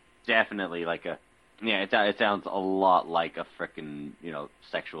sounds definitely like a... Yeah, it sounds a lot like a frickin',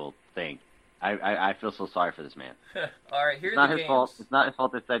 sexual thing. I feel so sorry for this man. All right, here's the games. His fault. It's not his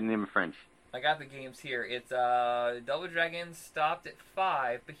fault they said name in French. I got the games here. It's Double Dragon stopped at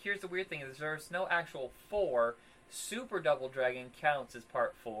 5, but here's the weird thing: is there's no actual 4. Super Double Dragon counts as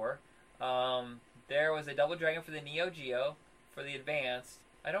part 4. There was a Double Dragon for the Neo Geo for the Advanced.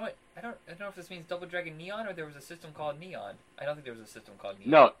 I don't know if this means Double Dragon Neon or there was a system called Neon. I don't think there was a system called Neon.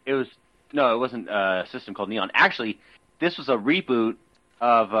 No, it wasn't a system called Neon. Actually, this was a reboot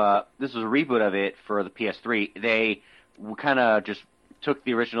of it for the PS3. They kind of just took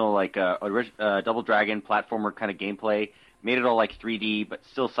the original Double Dragon platformer kind of gameplay, made it all like 3D but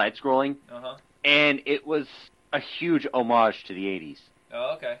still side scrolling. Uh-huh. And it was a huge homage to the 80s.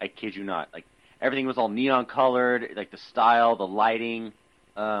 Oh, okay. I kid you not. Like everything was all neon colored, like the style, the lighting,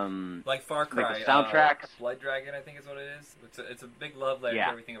 like Far Cry. Like the soundtracks. Blood Dragon, I think is what it is. It's a big love letter to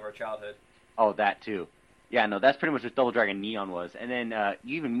everything of our childhood. Oh, that too. Yeah, no, that's pretty much what Double Dragon Neon was. And then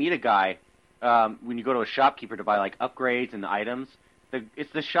you even meet a guy when you go to a shopkeeper to buy like upgrades and items.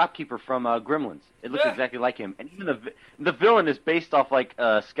 It's the shopkeeper from Gremlins. It looks exactly like him. And even the villain is based off like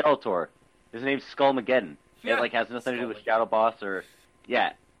Skeletor. His name's Skullmageddon. Yeah. It like has nothing to do with Shadow Boss or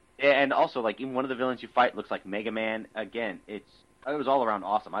and also like even one of the villains you fight looks like Mega Man. Again, it was all around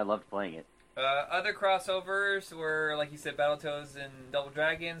awesome. I loved playing it. Other crossovers were, like you said, Battletoads and Double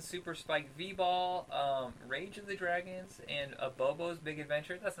Dragons, Super Spike V-Ball, Rage of the Dragons, and Abobo's Big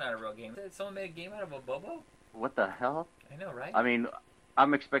Adventure. That's not a real game. Did someone make a game out of Abobo? What the hell? I know, right? I mean,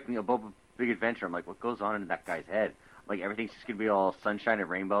 I'm expecting Abobo Big Adventure. I'm like, what goes on in that guy's head? Like everything's just gonna be all sunshine and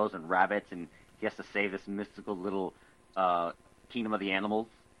rainbows and rabbits, and he has to save this mystical little kingdom of the animals.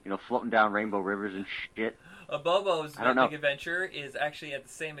 Floating down rainbow rivers and shit. Abobo's Big Adventure is actually at the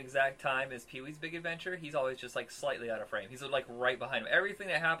same exact time as Pee-wee's Big Adventure. He's always just like slightly out of frame. He's like right behind him. Everything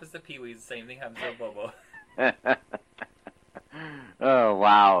that happens to Pee-wee, the same thing happens to Abobo. Oh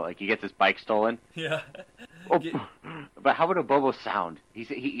wow! Like he gets his bike stolen. Yeah. But how would Abobo sound?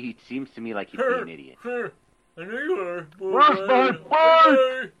 He seems to me like he'd be an idiot. I know you are.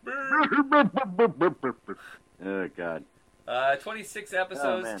 Oh god. 26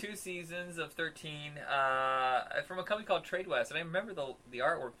 episodes, 2 seasons of 13, from a company called Trade West. And I remember the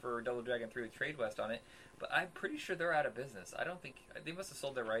artwork for Double Dragon 3 with Trade West on it, but I'm pretty sure they're out of business. I don't think... They must have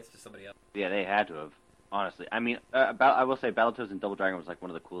sold their rights to somebody else. Yeah, they had to have, honestly. I mean, I will say Battletoads and Double Dragon was like one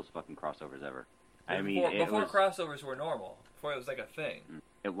of the coolest fucking crossovers ever. Before crossovers were normal. Before it was like a thing.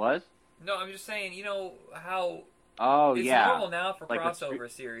 It was? No, I'm just saying, how... Oh, it's yeah. normal now for like crossover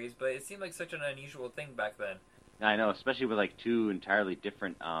series, but it seemed like such an unusual thing back then. I know, especially with like two entirely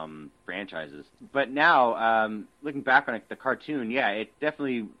different franchises. But now, looking back on it, the cartoon, yeah, it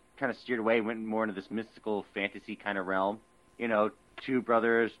definitely kind of steered away, went more into this mystical fantasy kind of realm. You know, two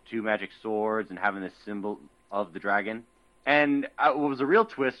brothers, two magic swords, and having this symbol of the dragon. And what was a real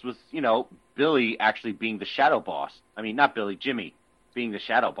twist was, you know, Billy actually being the Shadow Boss. I mean, not Billy, Jimmy being the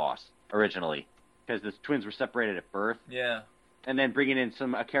Shadow Boss originally, because the twins were separated at birth. Yeah. And then bringing in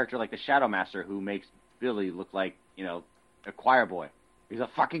a character like the Shadow Master who makes Billy look like, you know, a choir boy. He's a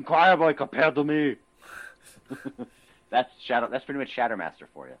fucking choir boy compared to me. That's pretty much Shadow Master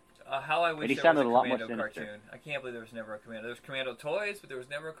for you. How I wish he there sounded was a lot more Commando sinister. cartoon. I can't believe there was never a Commando. There was Commando toys, but there was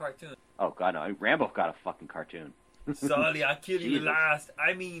never a cartoon. Oh god, no! I mean, Rambo got a fucking cartoon. Sorry, I kill you Jesus. last.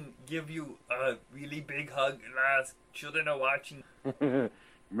 I mean, give you a really big hug last. Children are watching.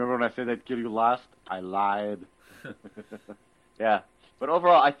 Remember when I said I'd kill you last? I lied. Yeah, but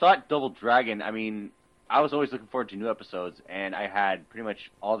overall, I thought Double Dragon. I mean, I was always looking forward to new episodes, and I had pretty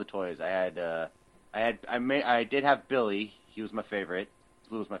much all the toys. I did have Billy. He was my favorite.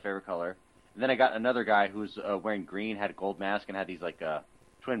 Blue was my favorite color. And then I got another guy who was wearing green, had a gold mask, and had these like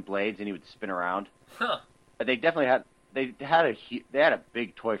twin blades, and he would spin around. Huh. But they definitely had a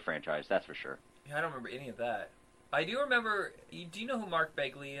big toy franchise, that's for sure. Yeah, I don't remember any of that. I do remember. Do you know who Mark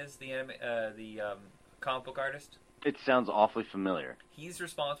Begley is? The comic book artist. It sounds awfully familiar. He's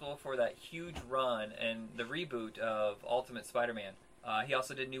responsible for that huge run and the reboot of Ultimate Spider-Man. He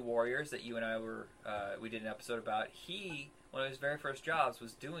also did New Warriors that you and I we did an episode about. One of his very first jobs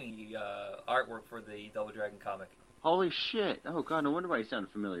was doing the artwork for the Double Dragon comic. Holy shit! Oh god, no wonder why he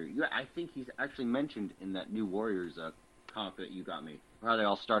sounded familiar. I think he's actually mentioned in that New Warriors comic that you got me, how they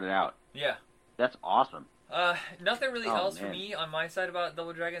all started out. Yeah. That's awesome. Nothing really else for man. me on my side about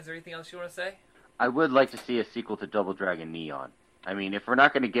Double Dragon. Is there anything else you want to say? I would like to see a sequel to Double Dragon Neon. I mean, if we're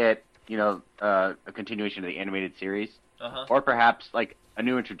not going to get, you know, a continuation of the animated series, or perhaps like a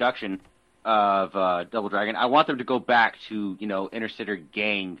new introduction of Double Dragon, I want them to go back to, you know, Intercitor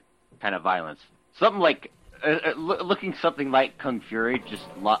gang kind of violence. Something like, looking something like Kung Fury, just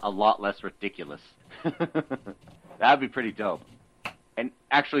a lot less ridiculous. That'd be pretty dope. And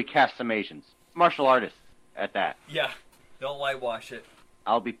actually cast some Asians. Martial artists at that. Yeah. Don't whitewash it.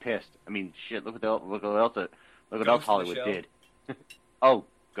 I'll be pissed. I mean, shit, look what else Ghost in the Hollywood Shell. did. Oh,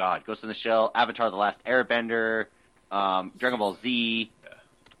 God. Ghost in the Shell, Avatar The Last Airbender, Dragon Ball Z. Yeah.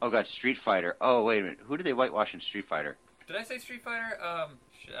 Oh, God, Street Fighter. Oh, wait a minute. Who did they whitewash in Street Fighter? Did I say Street Fighter? I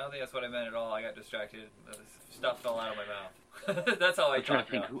don't think that's what I meant at all. I got distracted. Stuff fell out of my mouth. That's how I I'm trying talk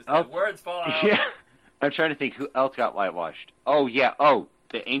to think now. who Just else. the words fall out. Yeah. I'm trying to think who else got whitewashed. Oh, yeah. Oh,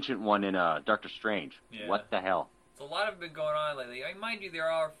 the ancient one in Doctor Strange. Yeah. What the hell? So a lot have been going on lately. I mean, mind you, there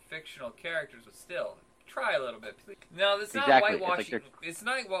are fictional characters, but still, try a little bit, please. No, it's not Exactly. It's like whitewashing. It's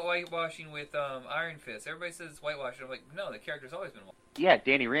not whitewashing with Iron Fist. Everybody says it's whitewashing. I'm like, no, the character's always been white. Yeah,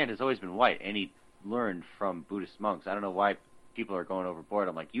 Danny Rand has always been white, and he learned from Buddhist monks. I don't know why people are going overboard.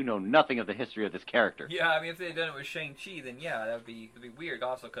 I'm like, you know nothing of the history of this character. Yeah, I mean, if they had done it with Shang-Chi, then yeah, that'd be weird.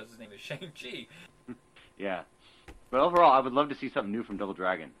 Also, because his name is Shang-Chi. Yeah. But overall, I would love to see something new from Double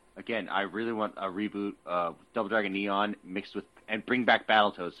Dragon. Again, I really want a reboot of Double Dragon Neon mixed with, and bring back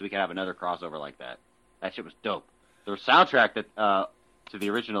Battletoads so we can have another crossover like that. That shit was dope. The soundtrack that to the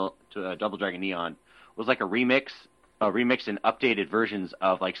original Double Dragon Neon was like a remix and updated versions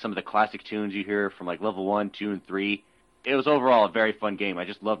of like some of the classic tunes you hear from like level 1, 2, and 3. It was overall a very fun game. I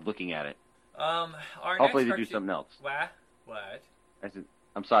just loved looking at it. next Hopefully they do cartoon- something else. What?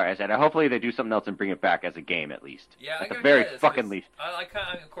 I'm sorry, I said hopefully they do something else and bring it back as a game at least. Yeah, I at the gotta very get this, fucking 'cause least.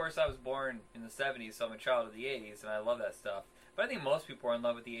 of course, I was born in the 70s, so I'm a child of the 80s, and I love that stuff. But I think most people are in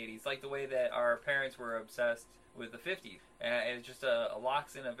love with the 80s, like the way that our parents were obsessed with the 50s. And it just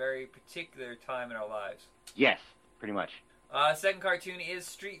locks in a very particular time in our lives. Yes, pretty much. Second cartoon is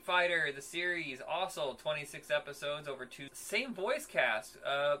Street Fighter, the series. Also, 26 episodes over 2. Same voice cast.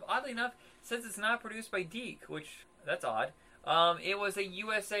 Oddly enough, since it's not produced by Deke, which, that's odd. It was a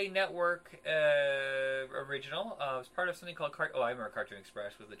USA Network original. It was part of something called I remember Cartoon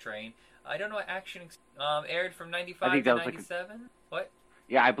Express with the train. I don't know what Action aired from 95 to 97. What?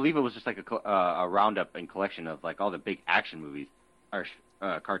 Yeah, I believe it was just like a roundup and collection of like all the big action movies or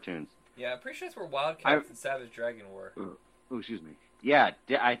cartoons. Yeah, I'm pretty sure that's where Wildcats and Savage Dragon were. Oh, excuse me. Yeah,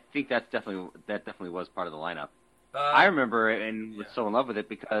 I think that definitely was part of the lineup. I remember it and was so in love with it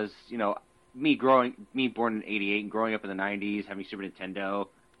because, you know, me born in '88 and growing up in the '90s, having Super Nintendo,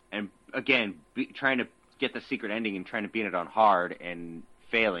 and again trying to get the secret ending and trying to beat it on hard and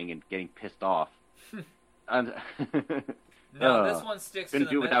failing and getting pissed off. No, this one sticks to couldn't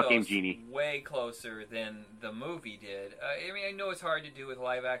the do it without Game mythos Genie. way closer than the movie did. I mean, I know it's hard to do with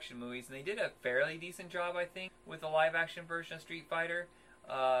live-action movies, and they did a fairly decent job, I think, with the live-action version of Street Fighter.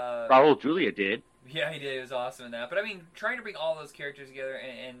 Raul Julia did. Yeah, he did. It was awesome in that. But I mean, trying to bring all those characters together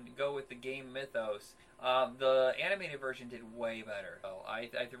and go with the game mythos, the animated version did way better. So I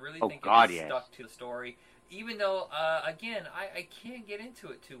really think it stuck to the story. Even though, again, I can't get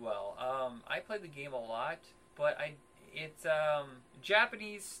into it too well. I played the game a lot, but it's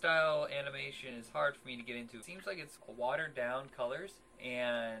Japanese style animation is hard for me to get into. It seems like it's watered down colors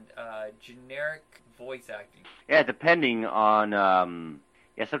and generic voice acting. Yeah, depending on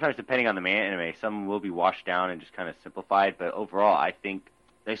sometimes depending on the anime, some will be washed down and just kind of simplified. But overall, I think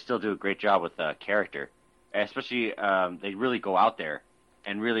they still do a great job with the character. Especially, they really go out there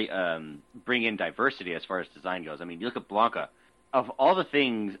and really bring in diversity as far as design goes. I mean, you look at Blanca. Of all the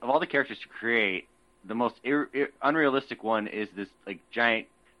characters to create, the most unrealistic one is this like giant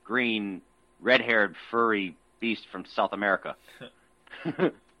green, red-haired, furry beast from South America.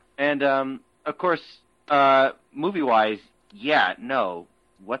 And of course, movie-wise,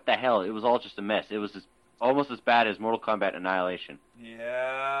 what the hell? It was all just a mess. It was almost as bad as Mortal Kombat Annihilation.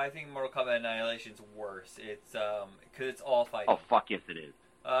 Yeah, I think Mortal Kombat Annihilation's worse. It's because it's all fighting. Oh fuck yes, it is.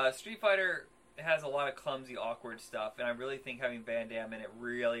 Street Fighter has a lot of clumsy, awkward stuff, and I really think having Van Damme in it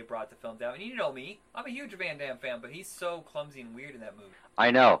really brought the film down. And you know me, I'm a huge Van Damme fan, but he's so clumsy and weird in that movie.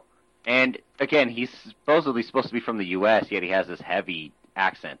 I know. And again, he's supposedly supposed to be from the U.S., yet he has this heavy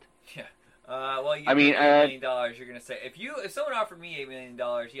accent. Yeah. Well, you $8 million, you're gonna say if someone offered me $8 million,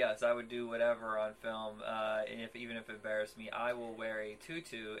 yes, I would do whatever on film. And even if it embarrassed me, I will wear a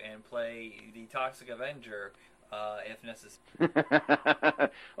tutu and play the Toxic Avenger if necessary.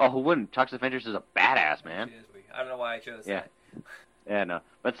 Oh, who wouldn't? Toxic Avenger is a badass, man. I don't know why I chose that. Yeah, no,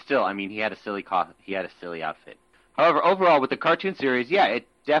 but still, I mean, he had a silly outfit. However, overall, with the cartoon series, it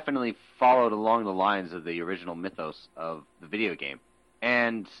definitely followed along the lines of the original mythos of the video game,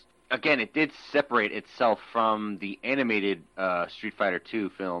 and again, it did separate itself from the animated Street Fighter 2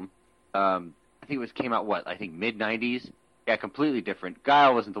 film. I think it came out, mid-90s? Yeah, completely different.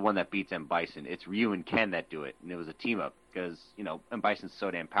 Guile wasn't the one that beats M. Bison. It's Ryu and Ken that do it, and it was a team-up, because, M. Bison's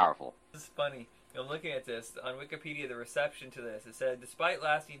so damn powerful. This is funny. I'm looking at this. On Wikipedia, the reception to this, it said, despite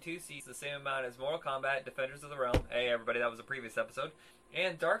lasting 2 seasons, the same amount as Mortal Kombat, Defenders of the Realm, hey everybody, that was a previous episode,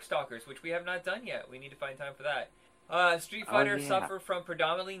 and Darkstalkers, which we have not done yet. We need to find time for that. Street Fighter suffered from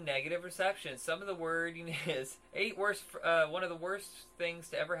predominantly negative reception. Some of the wording is one of the worst things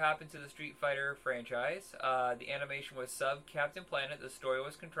to ever happen to the Street Fighter franchise. The animation was sub-Captain Planet, the story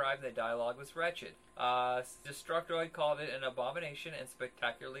was contrived, and the dialogue was wretched. Destructoid called it an abomination and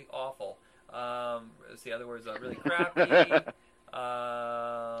spectacularly awful. The other words are really crappy.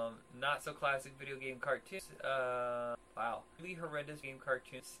 Not so classic video game cartoons. Wow. Really horrendous game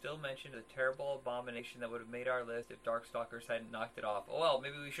cartoons. Still mentioned a terrible abomination that would have made our list if Darkstalkers hadn't knocked it off. Oh well,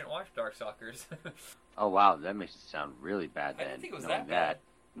 maybe we shouldn't watch Darkstalkers. Oh wow, that makes it sound really bad then. I didn't think it was that bad.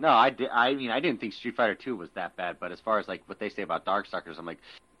 No, I didn't think Street Fighter 2 was that bad, but as far as like what they say about Darkstalkers, I'm like,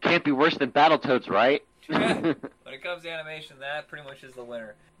 can't be worse than Battletoads, right? When it comes to animation, that pretty much is the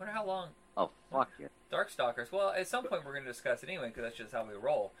winner. I wonder how long. Oh, fuck yeah. Darkstalkers. Well, at some point we're going to discuss it anyway, because that's just how we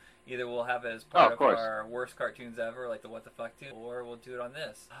roll. Either we'll have it as part of our worst cartoons ever, like the What the Fuck 2, or we'll do it on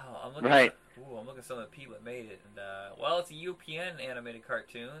this. Oh, I'm looking at some of the people that made it, and it's a UPN animated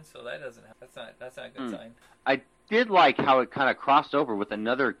cartoon, so that's not a good sign. I did like how it kind of crossed over with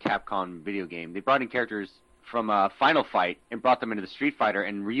another Capcom video game. They brought in characters from Final Fight and brought them into the Street Fighter,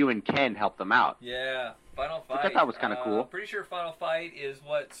 and Ryu and Ken helped them out. Yeah, Final Fight. Which I thought was kind of cool. I'm pretty sure Final Fight is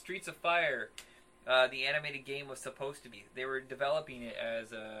what Streets of Fire, the animated game, was supposed to be. They were developing it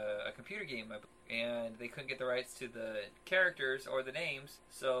as a computer game, and they couldn't get the rights to the characters or the names,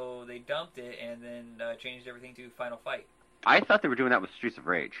 so they dumped it and then changed everything to Final Fight. I thought they were doing that with Streets of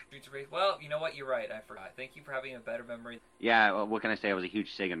Rage. Streets of Rage. Well, you know what? You're right. I forgot. Thank you for having a better memory. Yeah. Well, what can I say? I was a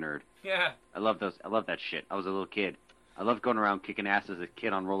huge Sega nerd. Yeah. I love that shit. I was a little kid. I loved going around kicking ass as a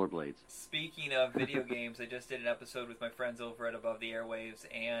kid on rollerblades. Speaking of video games, I just did an episode with my friends over at Above the Airwaves,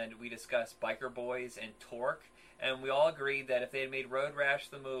 and we discussed Biker Boys and Torque, and we all agreed that if they had made Road Rash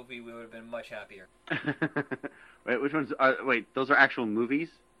the movie, we would have been much happier. Wait, which ones? Those are actual movies?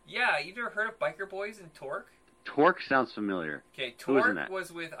 Yeah, you ever heard of Biker Boys and Torque? Torque sounds familiar. Okay, Torque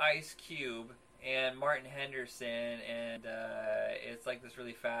was with Ice Cube and Martin Henderson, and it's like this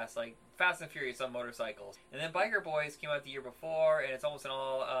really fast, like Fast and Furious on motorcycles. And then Biker Boys came out the year before, and it's almost an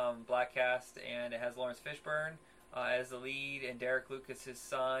all black cast, and it has Lawrence Fishburne as the lead, and Derek Lucas, his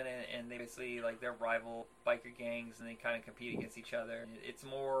son, and they basically, like, they're rival biker gangs, and they kind of compete against each other. It's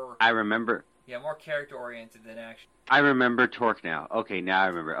more... I remember Yeah, more character oriented than action. I remember Torque now. Okay, now I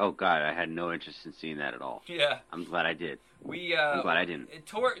remember. Oh god, I had no interest in seeing that at all. Yeah. I'm glad I did. I'm glad I didn't.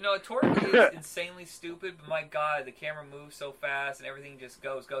 Torque is insanely stupid, but my god, the camera moves so fast and everything just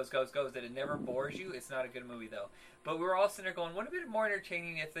goes that it never bores you. It's not a good movie though. But we were all sitting there going, wouldn't it be more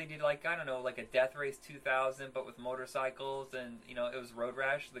entertaining if they did like, I don't know, like a Death Race 2000 but with motorcycles and, you know, it was Road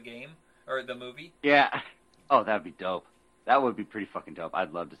Rash, the game, or the movie? Yeah. Oh, that'd be dope. That would be pretty fucking dope.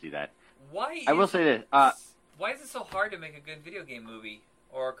 I'd love to see that. I will say this. Why is it so hard to make a good video game movie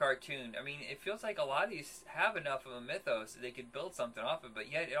or a cartoon? I mean, it feels like a lot of these have enough of a mythos that they could build something off of,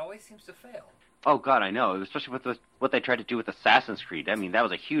 but yet it always seems to fail. Oh god, I know. Especially with what they tried to do with Assassin's Creed. I mean, that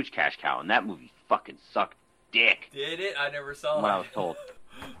was a huge cash cow, and that movie fucking sucked dick. Did it? I never saw From what I was told.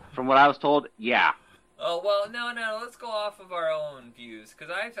 From what I was told, yeah. Oh, well, no, let's go off of our own views,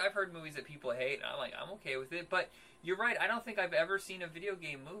 because I've heard movies that people hate, and I'm like, I'm okay with it, but you're right, I don't think I've ever seen a video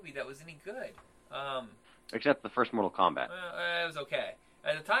game movie that was any good. Except the first Mortal Kombat. It was okay.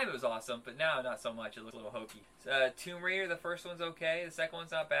 At the time it was awesome, but now not so much. It looks a little hokey. Tomb Raider, the first one's okay, the second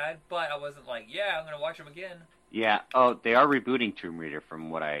one's not bad, but I wasn't like, yeah, I'm going to watch them again. Yeah. Oh, they are rebooting Tomb Raider from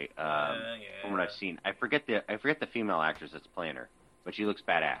what I've seen. I forget the female actress that's playing her, but she looks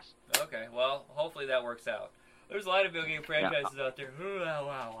badass. Okay, well, hopefully that works out. There's a lot of video game franchises out there.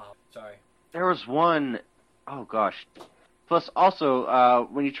 Wow. Sorry. There was one, oh gosh. Plus, also,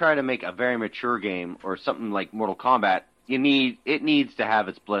 when you try to make a very mature game or something like Mortal Kombat, it needs to have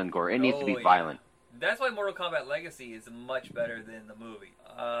its blood and gore. It needs to be violent. That's why Mortal Kombat Legacy is much better than the movie.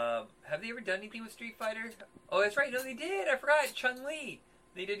 Have they ever done anything with Street Fighter? Oh, that's right. No, they did. I forgot. Chun-Li.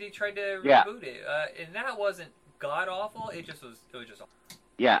 They tried to reboot it, and that wasn't god awful. It was just awful.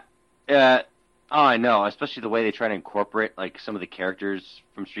 Yeah. I know. Especially the way they try to incorporate like some of the characters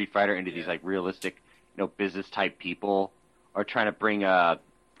from Street Fighter into these like realistic, business type people, or trying to bring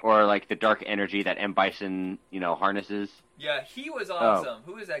or like the dark energy that M. Bison, harnesses. Yeah, he was awesome.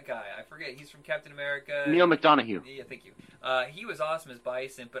 Who is that guy? I forget. He's from Captain America. Neil McDonough. Yeah, thank you. He was awesome as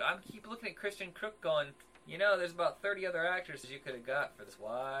Bison, but I keep looking at Christian Crook going, there's about 30 other actresses you could have got for this.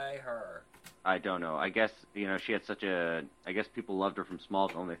 Why her? I don't know. I guess, she had I guess people loved her from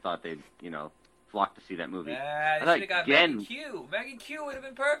Smallville and they thought they'd, flock to see that movie. They should have got Maggie Q. Maggie Q would have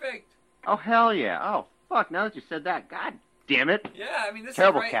been perfect. Oh, hell yeah. Oh, fuck. Now that you said that, God damn it. Yeah, I mean, this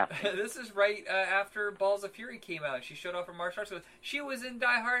Terrible is right. This is right after Balls of Fury came out. She showed off her martial arts. She was in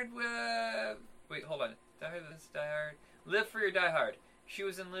Die Hard. Wait, hold on. Die Hard. Live Free or Die Hard. She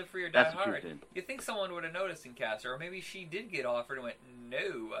was in Live Free or Die Hard. You think someone would have noticed and cast her, or maybe she did get offered and went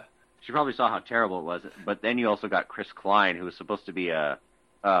no. She probably saw how terrible it was, but then you also got Chris Klein, who was supposed to be a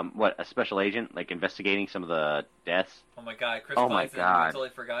special agent, like investigating some of the deaths. Oh my God, Chris Klein! I totally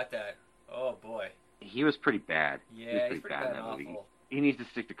forgot that. Oh boy. He was pretty bad. Yeah, he's pretty bad in that and movie. awful. He needs to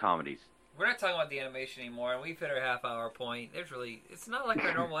stick to comedies. We're not talking about the animation anymore, and we've hit our half-hour point. It's not like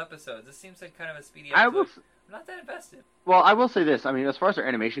our normal episodes. This seems like kind of a speedy episode. I'm not that invested. Well, I will say this. I mean, as far as our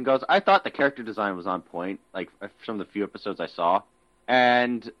animation goes, I thought the character design was on point, like from the few episodes I saw.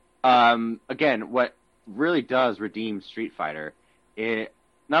 And again, what really does redeem Street Fighter,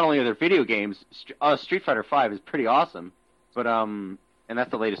 not only are there video games, Street Fighter V is pretty awesome, but and that's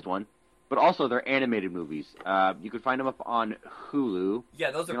the latest one. But also, they're animated movies. You can find them up on Hulu.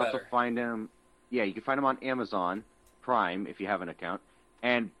 Yeah, those are better. You can also find them. Yeah, you can find them on Amazon Prime if you have an account.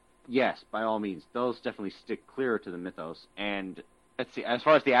 And yes, by all means, those definitely stick clearer to the mythos. And let's see, as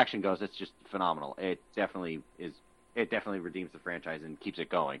far as the action goes, it's just phenomenal. It definitely redeems the franchise and keeps it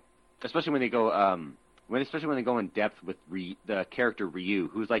going. Especially when they go, especially when they go in depth with the character Ryu,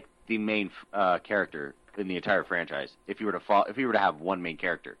 who's like the main character in the entire franchise. If you were to have one main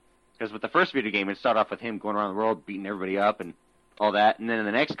character. Because with the first video game, it started off with him going around the world, beating everybody up and all that. And then in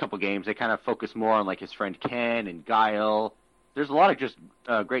the next couple games, they kind of focus more on like his friend Ken and Guile. There's a lot of just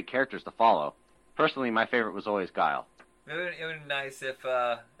great characters to follow. Personally, my favorite was always Guile. It would be nice if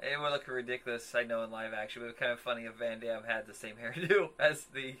it would look ridiculous. I know in live action, but it would be kind of funny if Van Damme had the same hairdo as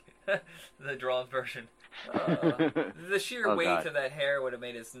the drawn version. The sheer weight of that hair would have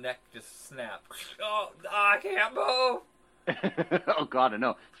made his neck just snap. Oh, I can't move. Oh God, I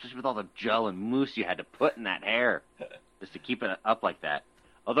know. Especially with all the gel and mousse you had to put in that hair just to keep it up like that.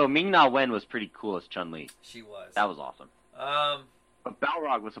 Although Ming-Na Wen was pretty cool as Chun-Li. She was. That was awesome. But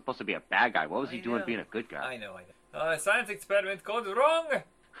Balrog was supposed to be a bad guy. What was he doing being a good guy? I know. Science experiment goes wrong.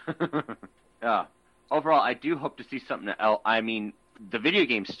 Yeah. Overall, I do hope to see something else. I mean, the video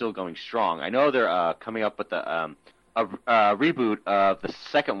game's still going strong. I know they're coming up with a reboot of the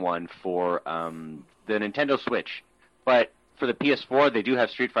second one for the Nintendo Switch. But for the PS4, they do have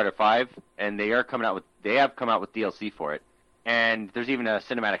Street Fighter V, and they have come out with DLC for it. And there's even a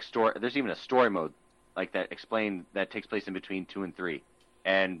cinematic story. There's even a story mode like that takes place in between 2 and 3,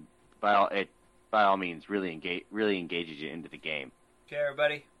 and by all means really engages you into the game. Okay,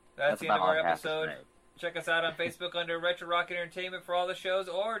 everybody, that's the end of about our all I have to episode. say. Check us out on Facebook under Retro Rock Entertainment for all the shows,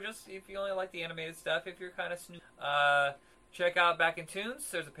 or just if you only like the animated stuff, if you're kind of check out Back in Tunes.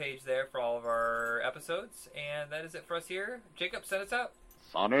 There's a page there for all of our episodes, and that is it for us here. Jacob, send us out.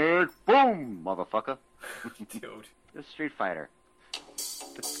 Sonic Boom, motherfucker. Dude. The Street Fighter.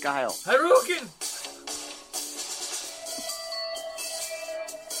 The Guile. Hadouken!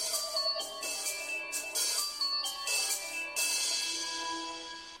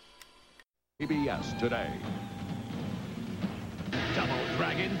 PBS today. Double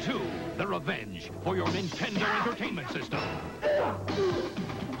Dragon 2, The Revenge for your Nintendo Entertainment System.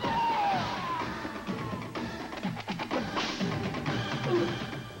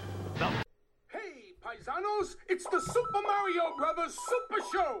 Hey, paisanos, it's the Super Mario Brothers Super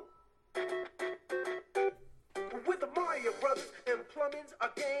Show! With the Mario Brothers and plumbing's a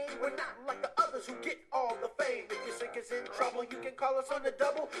game. We're not like the others who get all the fame. If your sink is in trouble, you can call us on the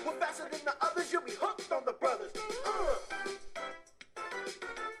double. We're faster than the others, you'll be hooked on the brothers.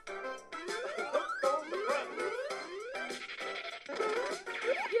 Hooked on the brothers.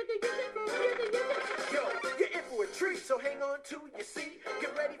 Yo, you're in for a treat, so hang on to your seat.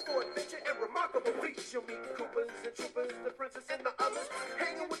 Get ready for adventure and remarkable feats. You'll meet Koopas and Troopers, the princess and the others.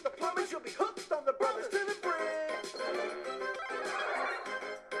 Hanging with the plumbers, you'll be hooked on the brothers. To the bridge.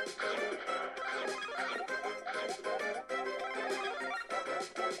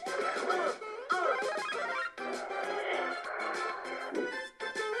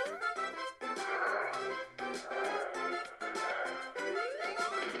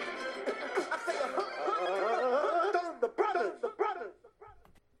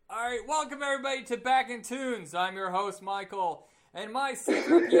 Alright, welcome everybody to Back in Tunes. I'm your host, Michael, and my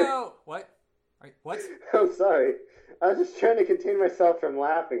C-3PO... What? What? I'm sorry. I was just trying to contain myself from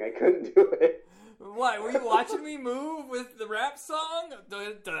laughing. I couldn't do it. What, were you watching me move with the rap song? No,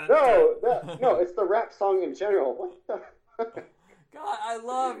 it's the rap song in general. What the... God, I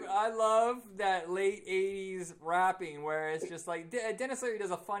love that late 80s rapping where it's just like, Dennis Leary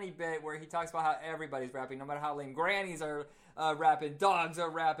does a funny bit where he talks about how everybody's rapping, no matter how lame grannies are rapping, dogs are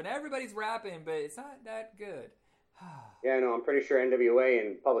rapping, everybody's rapping, but it's not that good. Yeah, no, I'm pretty sure NWA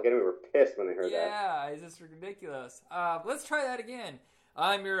and Public Enemy were pissed when they heard that. Yeah, it's just ridiculous. Let's try that again.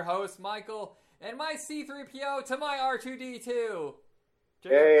 I'm your host, Michael, and my C-3PO to my R2-D2.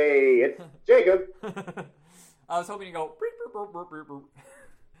 Jacob. Hey, it's Jacob. I was hoping you go.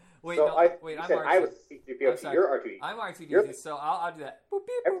 Wait, so no, wait. I'm R2. I was C-3PO. You're R2-D2. I'm R2-D2, so I'll do that.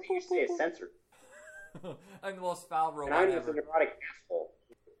 Everything you say is censored. I'm the most foul robot and I'm ever. just a neurotic asshole.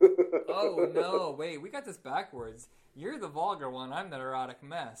 Oh no! Wait, we got this backwards. You're the vulgar one. I'm the neurotic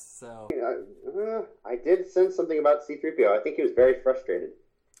mess. So I did sense something about C-3PO. I think he was very frustrated.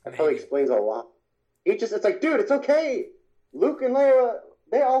 That probably explains a lot. It's like, dude, it's okay. Luke and Leia,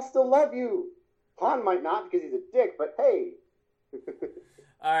 they all still love you. Han might not because he's a dick, but hey.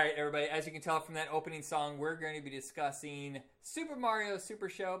 All right, everybody. As you can tell from that opening song, we're going to be discussing Super Mario Super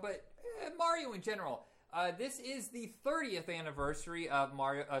Show, but Mario in general. This is the 30th anniversary of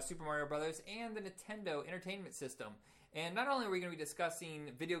Super Mario Brothers and the Nintendo Entertainment System. And not only are we going to be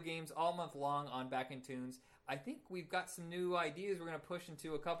discussing video games all month long on Back in Tunes, I think we've got some new ideas we're going to push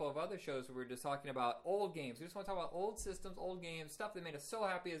into a couple of other shows where we're just talking about old games. We just want to talk about old systems, old games, stuff that made us so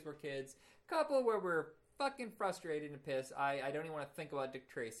happy as we're kids. A couple where we're fucking frustrated and pissed. I don't even want to think about Dick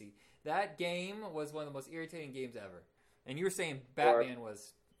Tracy. That game was one of the most irritating games ever. And you were saying Batman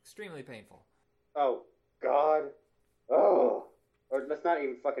was extremely painful. Oh, God. Oh. Or let's not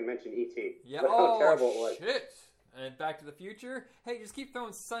even fucking mention E.T. Yeah. How terrible it was. Shit. And Back to the Future. Hey, just keep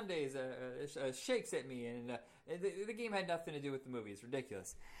throwing Sundays, shakes at me, and the game had nothing to do with the movie. It's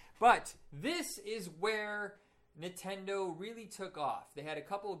ridiculous. But this is where Nintendo really took off. They had a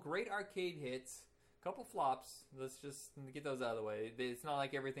couple of great arcade hits, a couple flops. Let's just get those out of the way. It's not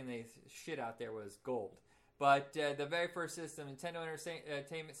like everything they shit out there was gold. But the very first system, Nintendo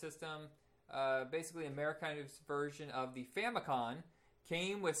Entertainment System, basically Americanized version of the Famicom,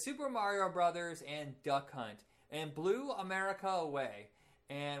 came with Super Mario Brothers and Duck Hunt, and blew America away.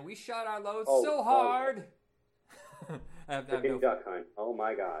 And we shot our loads so hard. Duck Hunt. Oh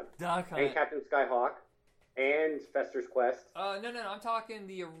my God. Duck Hunt. And Captain Skyhawk. And Fester's Quest. No. I'm talking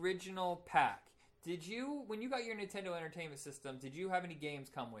the original pack. Did you, when you got your Nintendo Entertainment System, did you have any games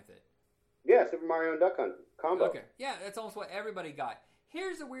come with it? Yeah, Super Mario and Duck Hunt combo. Okay. Yeah, that's almost what everybody got.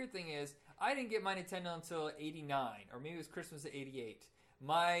 Here's the weird thing is, I didn't get my Nintendo until 89, or maybe it was Christmas of 88.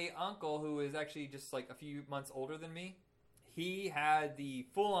 My uncle, who is actually just like a few months older than me, he had the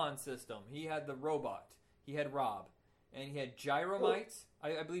full-on system. He had the robot. He had Rob. And he had Gyromite.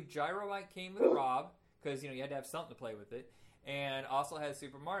 I believe Gyromite came with Rob, because, you had to have something to play with it. And also had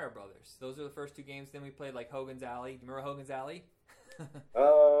Super Mario Brothers. Those are the first 2 games. Then we played, like, Hogan's Alley. Do you remember Hogan's Alley?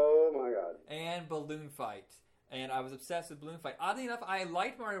 Oh, my God. And Balloon Fight. And I was obsessed with Balloon Fight. Oddly enough, I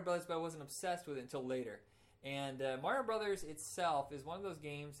liked Mario Brothers, but I wasn't obsessed with it until later. And Mario Brothers itself is one of those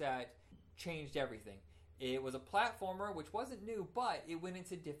games that changed everything. It was a platformer, which wasn't new, but it went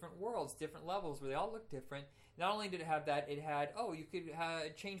into different worlds, different levels, where they all looked different. Not only did it have that, it had, you could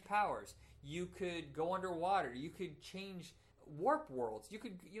change powers. You could go underwater. You could change warp worlds. You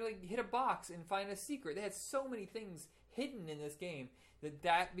could hit a box and find a secret. They had so many things hidden in this game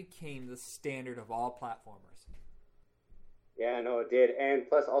that became the standard of all platformers. Yeah, no, it did. And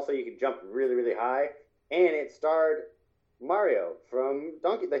plus, also, you could jump really, really high. And it starred Mario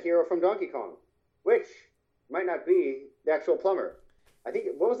the hero from Donkey Kong, which might not be the actual plumber. I think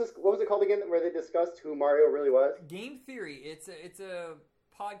what was it called again? Where they discussed who Mario really was? Game Theory. It's a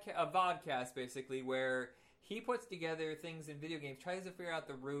podcast, a vodcast basically, where he puts together things in video games, tries to figure out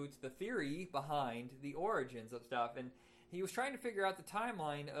the roots, the theory behind the origins of stuff, and he was trying to figure out the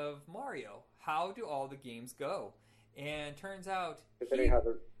timeline of Mario. How do all the games go? And turns out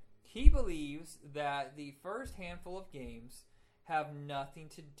he believes that the first handful of games have nothing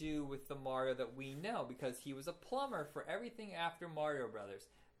to do with the Mario that we know, because he was a plumber for everything after Mario Brothers.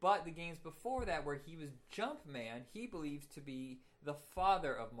 But the games before that, where he was Jumpman, he believes to be the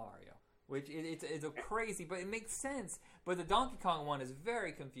father of Mario, which it's a crazy, but it makes sense. But the Donkey Kong one is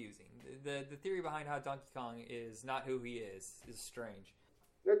very confusing. The theory behind how Donkey Kong is not who he is strange.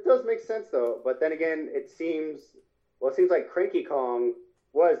 It does make sense, though. But then again, it seems like Cranky Kong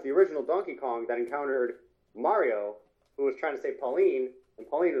was the original Donkey Kong that encountered Mario, who was trying to save Pauline, and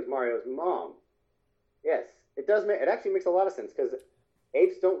Pauline was Mario's mom. Yes, it does. It actually makes a lot of sense, because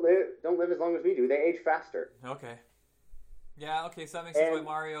apes don't live as long as we do. They age faster. Okay. Yeah. Okay. So that makes sense.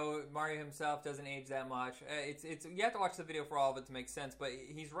 Why Mario himself doesn't age that much. It's you have to watch the video for all of it to make sense. But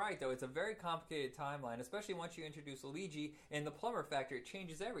he's right, though. It's a very complicated timeline, especially once you introduce Luigi and the plumber factor. It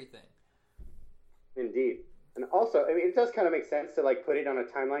changes everything. Indeed. And also, I mean, it does kind of make sense to put it on a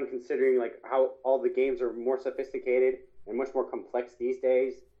timeline, considering how all the games are more sophisticated and much more complex these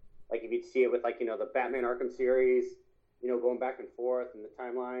days. Like if you'd see it with the Batman Arkham series, going back and forth in the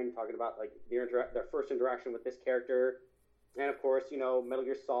timeline, talking about their first interaction with this character, and of course, Metal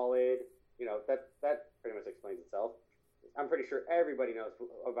Gear Solid. That pretty much explains itself. I'm pretty sure everybody knows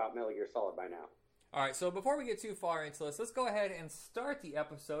about Metal Gear Solid by now. All right, so before we get too far into this, let's go ahead and start the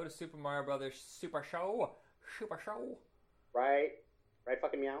episode of Super Mario Brothers Super Show. Right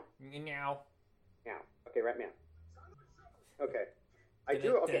fucking meow? Meow. Meow. Okay, right meow. Okay. I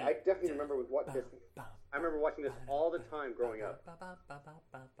definitely remember I remember watching this all the time growing up.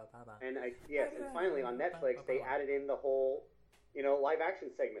 And and finally on Netflix they added in the whole, live action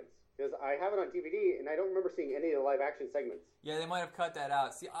segments. Because I have it on DVD and I don't remember seeing any of the live action segments. Yeah, they might have cut that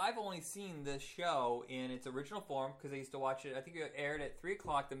out. See, I've only seen this show in its original form because I used to watch it. I think it aired at 3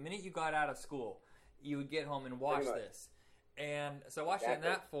 o'clock the minute you got out of school. You would get home and watch this. And so I watched it in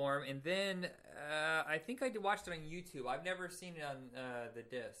that form, and then I think I watched it on YouTube. I've never seen it on the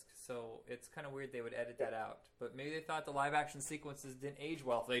disc, so it's kind of weird they would edit that out. But maybe they thought the live-action sequences didn't age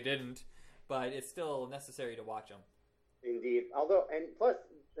well. If they didn't, but it's still necessary to watch them. Indeed. Although, and plus,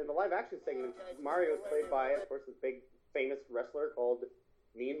 in the live-action segment, Mario is played by, of course, this big, famous wrestler called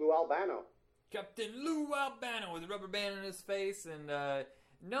Mean Lou Albano. Captain Lou Albano with a rubber band in his face, and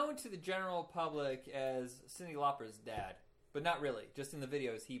known to the general public as Cyndi Lauper's dad. But not really. Just in the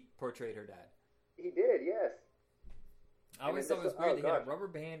videos, he portrayed her dad. He did, yes. I always thought it was weird that he had a rubber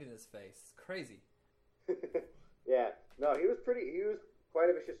band in his face. It's crazy. Yeah. No, he was quite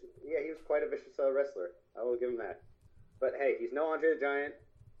a vicious wrestler. I will give him that. But hey, he's no Andre the Giant,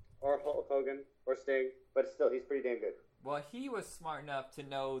 or Hulk Hogan, or Sting, but still, he's pretty damn good. Well, he was smart enough to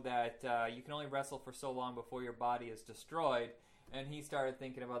know that you can only wrestle for so long before your body is destroyed. And he started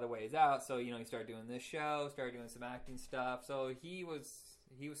thinking of other ways out. So, he started doing this show, started doing some acting stuff. So he was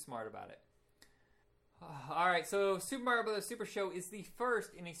smart about it. All right, so Super Mario Bros. Super Show is the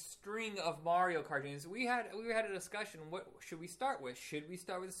first in a string of Mario cartoons. We had a discussion. What should we start with? Should we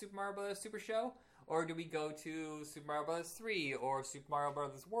start with the Super Mario Bros. Super Show? Or do we go to Super Mario Bros. 3 or Super Mario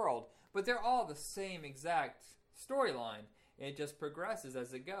Bros. World? But they're all the same exact storyline. It just progresses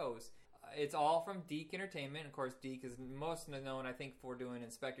as it goes. It's all from DiC Entertainment. Of course, DiC is most known, I think, for doing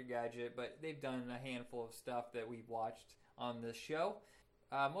Inspector Gadget, but they've done a handful of stuff that we've watched on this show.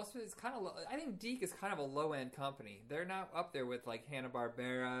 Most of it's kind of. I think Deke is kind of a low end company. They're not up there with like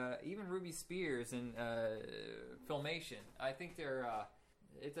Hanna-Barbera, even Ruby Spears and Filmation. I think they're.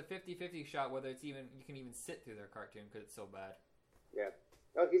 It's a 50-50 shot whether it's even you can even sit through their cartoon because it's so bad. Yeah.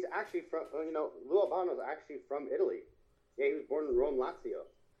 No, he's actually from. Lou Albano's actually from Italy. Yeah, he was born in Rome, Lazio.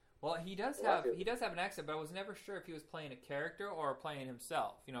 Well, he does have an accent, but I was never sure if he was playing a character or playing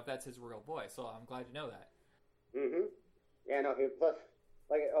himself. If that's his real voice. So I'm glad to know that. Mm-hmm. Yeah, no.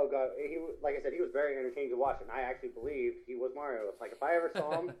 Oh god, like I said, he was very entertaining to watch, and I actually believe he was Mario. Like if I ever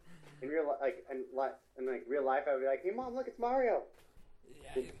saw him in real real life, I would be like, "Hey, Mom, look, it's Mario."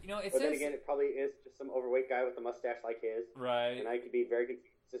 Yeah, it says. But then again, it probably is just some overweight guy with a mustache like his. Right. And I could be very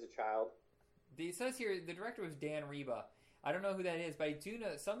confused as a child. It says here the director was Dan Reba. I don't know who that is, but I do know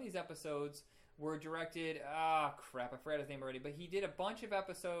that some of these episodes were directed. I forgot his name already. But he did a bunch of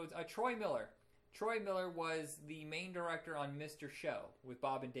episodes. Troy Miller. Troy Miller was the main director on Mr. Show with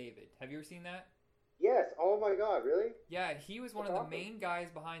Bob and David. Have you ever seen that? Yes. Oh my God, really? Yeah, he was one of the main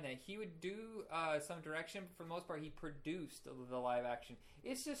guys behind that. He would do some direction, but for the most part, he produced the live action.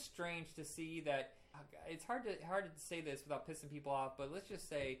 It's just strange to see that. It's hard to say this without pissing people off, but let's just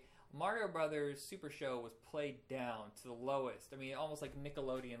say Mario Brothers Super Show was played down to the lowest. I mean, almost like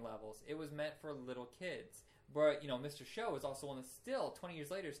Nickelodeon levels. It was meant for little kids. But, Mr. Show is also one that's still, 20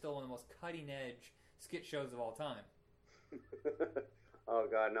 years later, still one of the most cutting-edge skit shows of all time. Oh,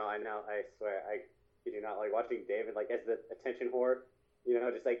 God, no, I know. I swear. I do not like watching David, as the attention whore,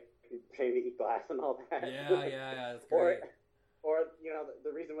 just, paying to eat glass and all that. Yeah, that's great. Or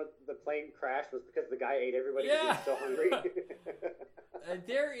the reason the plane crashed was because the guy ate everybody because he was so hungry.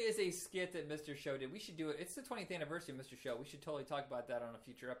 There is a skit that Mr. Show did. We should do it. It's the 20th anniversary of Mr. Show. We should totally talk about that on a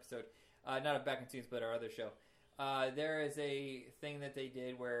future episode. Not of Back in Tunes, but our other show. There is a thing that they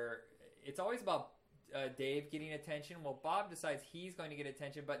did where it's always about Dave getting attention. Well, Bob decides he's going to get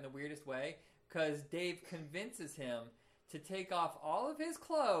attention, but in the weirdest way, because Dave convinces him to take off all of his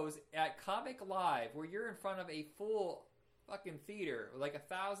clothes at Comic Live, where you're in front of a full fucking theater,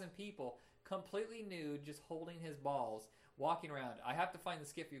 1,000 people, completely nude, just holding his balls, walking around. I have to find the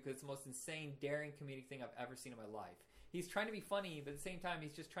skit for you because it's the most insane, daring comedic thing I've ever seen in my life. He's trying to be funny, but at the same time,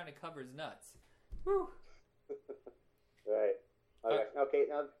 he's just trying to cover his nuts. Woo! Right. Okay.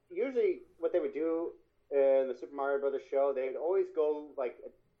 Now, usually, what they would do in the Super Mario Brothers show, they would always go a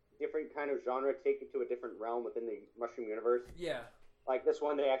different kind of genre, take it to a different realm within the Mushroom Universe. Yeah. Like this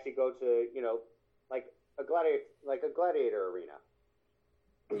one, they actually go to a gladiator arena.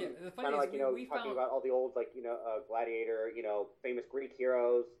 Yeah, the funny kind of we talking found about all the old gladiator, famous Greek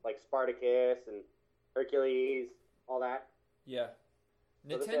heroes like Spartacus and Hercules, all that. Yeah.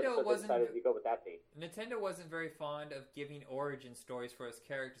 Nintendo decided to go with that theme. Nintendo wasn't very fond of giving origin stories for its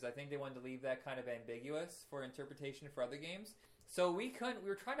characters. I think they wanted to leave that kind of ambiguous for interpretation for other games. So we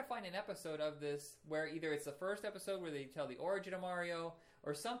were trying to find an episode of this where either it's the first episode where they tell the origin of Mario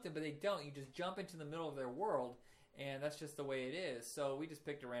or something, but they don't. You just jump into the middle of their world, and that's just the way it is. So we just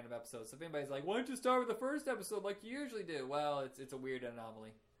picked a random episode. So if anybody's like, why don't you start with the first episode like you usually do? Well, it's a weird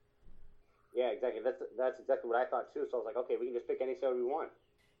anomaly. Yeah, exactly. That's exactly what I thought too. So I was like, okay, we can just pick any episode we want.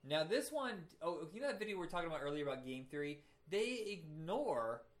 Now this one, that video we were talking about earlier about Game Theory? They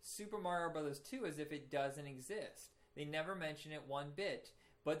ignore Super Mario Bros. 2 as if it doesn't exist. They never mention it one bit.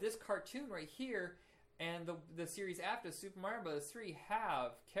 But this cartoon right here and the series after Super Mario Bros. 3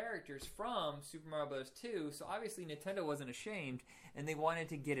 have characters from Super Mario Bros. 2, so obviously Nintendo wasn't ashamed, and they wanted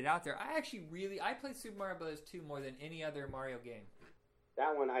to get it out there. I played Super Mario Bros. 2 more than any other Mario game.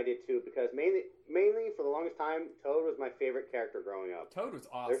 That one I did too, because mainly for the longest time, Toad was my favorite character growing up. Toad was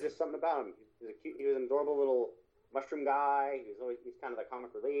awesome. There's just something about him. He was an adorable little mushroom guy. He's kind of the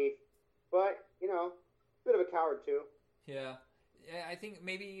comic relief, but bit of a coward too. Yeah, I think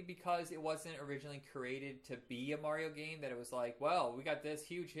maybe because it wasn't originally created to be a Mario game, that it was like, well, we got this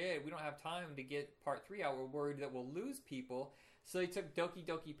huge hit, we don't have time to get part 3 out. We're worried that we'll lose people, so they took Doki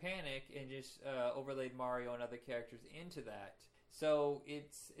Doki Panic and just overlaid Mario and other characters into that. So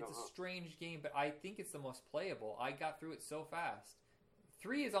it's a strange game, but I think it's the most playable. I got through it so fast.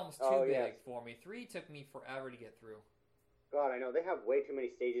 3 is almost too big for me. 3 took me forever to get through. God, I know. They have way too many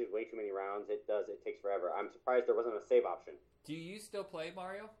stages, way too many rounds. It takes forever. I'm surprised there wasn't a save option. Do you still play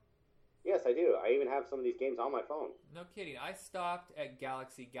Mario? Yes, I do. I even have some of these games on my phone. No kidding. I stopped at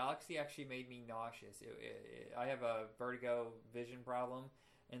Galaxy. Galaxy actually made me nauseous. I have a vertigo vision problem,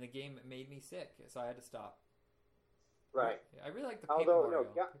 and the game made me sick, so I had to stop. Right. I really like the Paper Mario.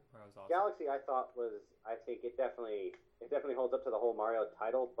 Paper Mario was awesome. Galaxy, I think it definitely holds up to the whole Mario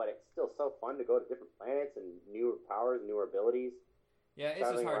title, but it's still so fun to go to different planets and newer powers, newer abilities. Yeah, it's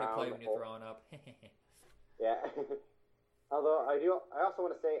just hard to play when you're throwing up. Yeah. Although I also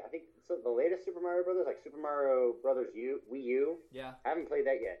want to say, I think the latest Super Mario Brothers, like Super Mario Brothers Wii U. Yeah. I haven't played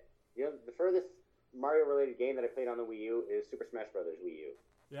that yet. You know, the furthest Mario-related game that I played on the Wii U is Super Smash Brothers Wii U.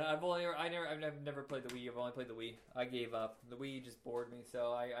 Yeah, I've never played the Wii. I've only played the Wii. I gave up. The Wii just bored me.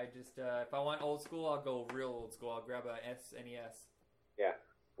 So I just if I want old school, I'll go real old school. I'll grab a SNES. Yeah,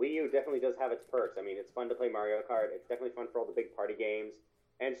 Wii U definitely does have its perks. I mean, it's fun to play Mario Kart. It's definitely fun for all the big party games.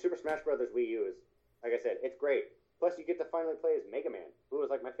 And Super Smash Brothers Wii U is, like I said, it's great. Plus, you get to finally play as Mega Man, who was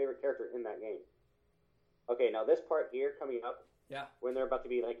like my favorite character in that game. Okay, now this part here coming up, yeah, when they're about to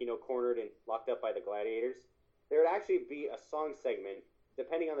be cornered and locked up by the gladiators, there would actually be a song segment,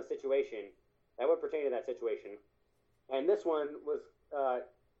 depending on the situation, that would pertain to that situation. And this one was,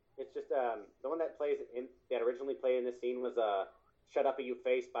 it's just the one that originally played in this scene was "Shut Up, You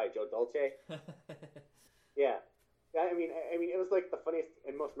Face" by Joe Dolce. Yeah, I mean, it was like the funniest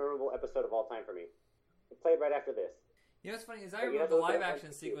and most memorable episode of all time for me. It played right after this. You know what's funny is I remember the live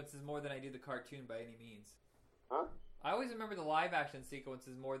action sequences more than I do the cartoon by any means. Huh? I always remember the live action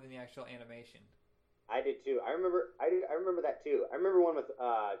sequences more than the actual animation. I did too. I remember that too. I remember one with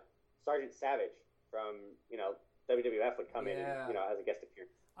Sergeant Savage from WWF would come in and as a guest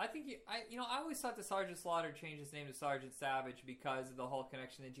appearance. I think I always thought that Sergeant Slaughter changed his name to Sergeant Savage because of the whole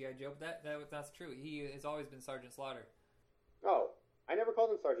connection to G.I. Joe. But that's true. He has always been Sergeant Slaughter. Oh, I never called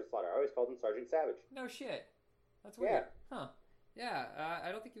him Sergeant Slaughter. I always called him Sergeant Savage. No shit. That's weird. Yeah. Huh. Yeah,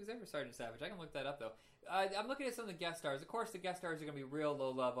 I don't think he was ever Sergeant Savage. I can look that up, though. I'm looking at some of the guest stars. Of course, the guest stars are going to be real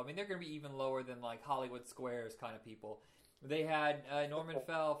low level. I mean, they're going to be even lower than, like, Hollywood Squares kind of people. They had Norman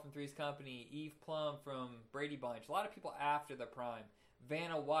Fell from Three's Company, Eve Plum from Brady Bunch, a lot of people after the prime.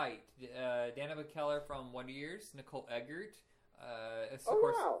 Vanna White, Danica Keller from Wonder Years, Nicole Eggert, of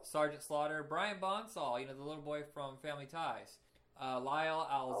course, wow. Sergeant Slaughter, Brian Bonsall, the little boy from Family Ties, Lyle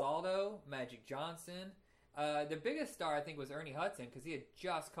Alzaldo, Magic Johnson. The biggest star, I think, was Ernie Hudson, because he had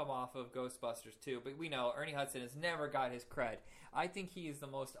just come off of Ghostbusters 2. But we know Ernie Hudson has never got his cred. I think he is the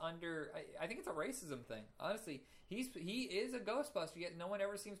most I think it's a racism thing. Honestly, he is a Ghostbuster, yet no one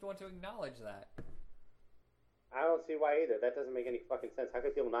ever seems to want to acknowledge that. I don't see why either. That doesn't make any fucking sense. How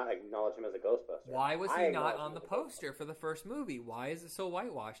could people not acknowledge him as a Ghostbuster? Why was he not on the poster for the first movie? Why is it so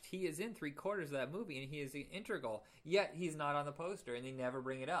whitewashed? He is in 3/4 of that movie, and he is integral. Yet he's not on the poster, and they never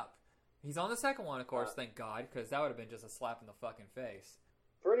bring it up. He's on the second one, of course, thank God, because that would have been just a slap in the fucking face.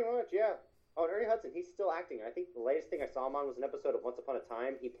 Pretty much, yeah. Oh, and Ernie Hudson, he's still acting. I think the latest thing I saw him on was an episode of Once Upon a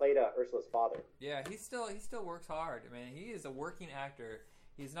Time. He played Ursula's father. Yeah, he still works hard. I mean, he is a working actor.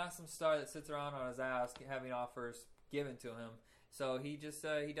 He's not some star that sits around on his ass having offers given to him. So he just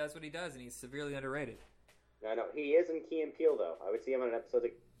he does what he does, and he's severely underrated. I know he is in Key and Peele though. I would see him on an episode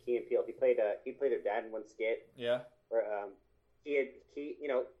of Key and Peele. He played their dad in one skit. Yeah. Where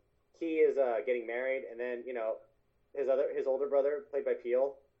Key is getting married, and then his older brother, played by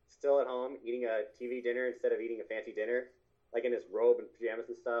Peele, still at home eating a TV dinner instead of eating a fancy dinner, like in his robe and pajamas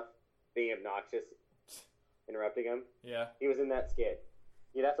and stuff, being obnoxious, interrupting him. Yeah. He was in that skit.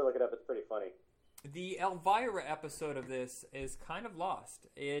 You'd have to look it up. It's pretty funny. The Elvira episode of this is kind of lost.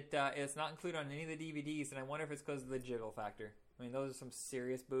 It's not included on any of the DVDs, and I wonder if it's because of the jiggle factor. I mean, those are some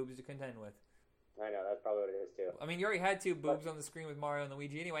serious boobs to contend with. I know, that's probably what it is, too. I mean, you already had two boobs on the screen with Mario and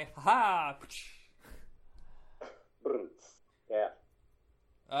Luigi anyway. Ha-ha!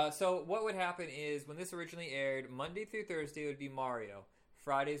 Yeah. So what would happen is, when this originally aired, Monday through Thursday would be Mario.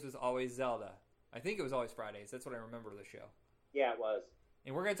 Fridays was always Zelda. I think it was always Fridays. That's what I remember of the show. Yeah, it was.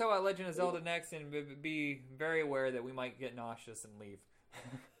 And we're going to talk about Legend of Zelda next, and be very aware that we might get nauseous and leave.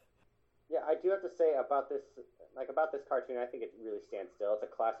 Yeah, I do have to say about this cartoon, I think it really stands still. It's a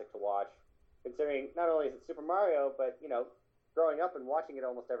classic to watch, considering not only is it Super Mario, but, growing up and watching it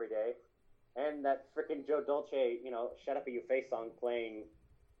almost every day, and that freaking Joe Dolce, Shut Up, You Face song playing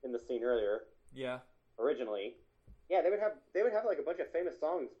in the scene earlier. Yeah. Originally. Yeah, they would have like a bunch of famous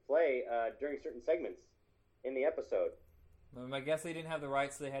songs play during certain segments in the episode. I guess they didn't have the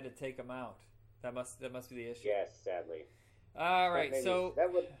rights, so they had to take them out. That must be the issue. Yes, sadly. All right, so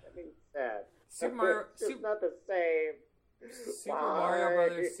that made me sad. Super Mario, it's not the same. Super Mario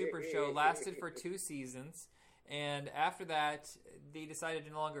Brothers Super Show lasted for 2 seasons, and after that, they decided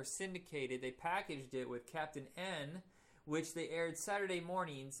to no longer syndicate it. They packaged it with Captain N, which they aired Saturday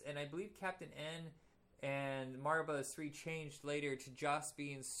mornings, and I believe Captain N and Mario Bros. 3 changed later to just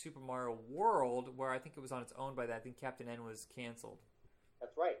being Super Mario World, where I think it was on its own by that. I think Captain N was canceled.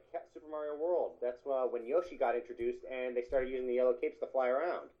 That's right, Super Mario World. That's when Yoshi got introduced, and they started using the yellow capes to fly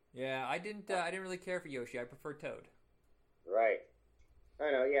around. Yeah, I didn't really care for Yoshi. I prefer Toad. Right.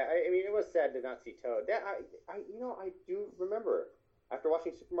 I know. Yeah, I mean, it was sad to not see Toad. That I do remember after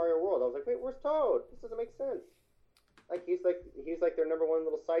watching Super Mario World, I was like, wait, where's Toad? This doesn't make sense. he's like their number one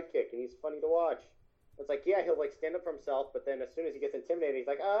little sidekick, and he's funny to watch. It's like, yeah, he'll like stand up for himself, but then as soon as he gets intimidated, he's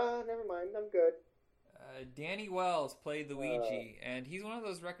like, never mind, I'm good. Danny Wells played Luigi, and he's one of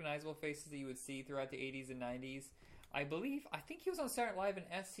those recognizable faces that you would see throughout the 80s and 90s. I think he was on Saturday Night Live and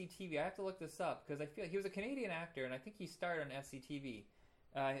SCTV. I have to look this up because I feel he was a Canadian actor, and I think he started on SCTV.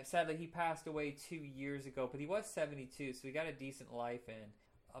 Sadly, he passed away 2 years ago, but he was 72, so he got a decent life in.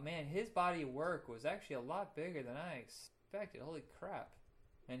 Oh man, his body of work was actually a lot bigger than I expected. Holy crap.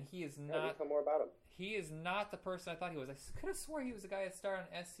 And he is not... Tell more about him. He is not the person I thought he was. I could have swore he was the guy that starred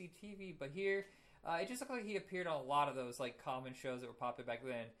on SCTV, but here, it just looked like he appeared on a lot of those like common shows that were popular back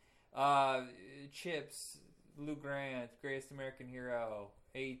then. Chips, Lou Grant, Greatest American Hero,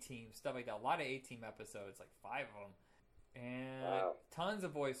 A-Team, stuff like that. A lot of A-Team episodes, like 5 of them. And tons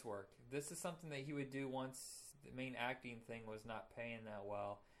of voice work. This is something that he would do once the main acting thing was not paying that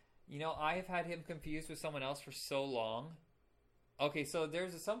well. You know, I have had him confused with someone else for so long. Okay, so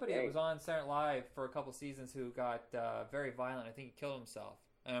there's somebody that was on Saturday Night Live for a couple seasons who got very violent. I think he killed himself.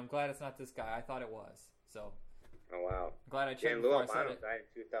 And I'm glad it's not this guy. I thought it was. So. Oh, wow. I'm glad I checked before I said it. Died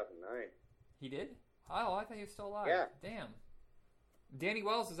in 2009. He did? Oh, I thought he was still alive. Yeah. Damn. Danny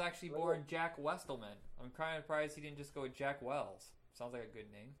Wells was actually born Jack Westelman. I'm kind of surprised he didn't just go with Jack Wells. Sounds like a good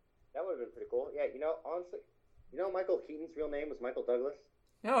name. That would have been pretty cool. Yeah, honestly, Michael Keaton's real name was Michael Douglas?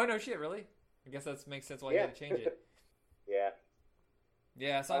 No shit, really? I guess that makes sense why you had to change it. Yeah.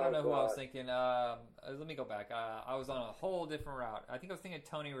 Yeah, so I don't know who I was thinking. Let me go back. I was on a whole different route. I think I was thinking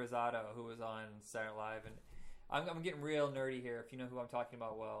Tony Rosado, who was on Saturday Night Live. And I'm getting real nerdy here. If you know who I'm talking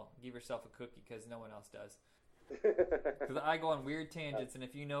about, well, give yourself a cookie because no one else does. Because I go on weird tangents, and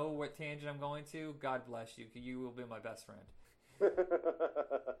if you know what tangent I'm going to, God bless you. You will be my best friend. I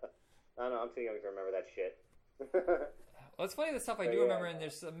don't know. I'm too young to remember that shit. Well, it's funny the stuff I do remember, and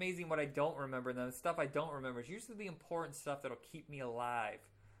there's amazing what I don't remember. And the stuff I don't remember is usually the important stuff that'll keep me alive.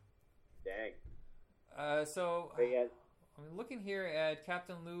 Dang. I'm looking here at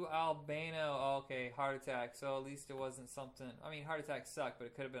Captain Lou Albano. Oh, okay, heart attack. So at least it wasn't something. I mean, heart attacks suck, but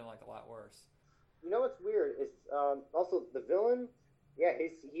it could have been like a lot worse. You know what's weird is also the villain. Yeah,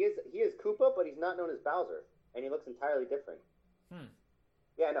 he is Koopa, but he's not known as Bowser, and he looks entirely different.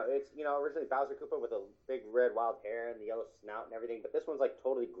 Yeah, no, it's originally Bowser Koopa with a big red wild hair and the yellow snout and everything, but this one's like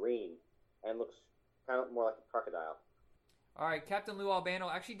totally green and looks kind of more like a crocodile. All right, Captain Lou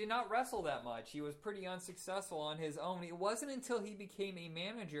Albano actually did not wrestle that much. He was pretty unsuccessful on his own. It wasn't until he became a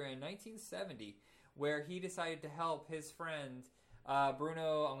manager in 1970 where he decided to help his friend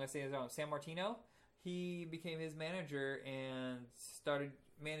Bruno. I'm going to say his name, Sammartino. He became his manager and started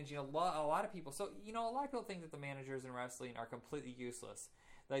managing a lot of people. So, a lot of people think that the managers in wrestling are completely useless.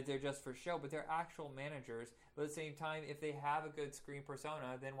 Like, they're just for show, but they're actual managers. But at the same time, if they have a good screen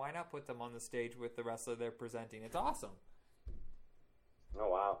persona, then why not put them on the stage with the wrestler they're presenting? It's awesome. Oh,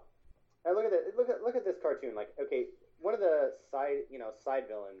 wow. Hey, look at that. Look at this cartoon. Like, okay, one of the side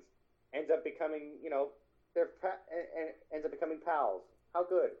villains ends up becoming, ends up becoming pals. How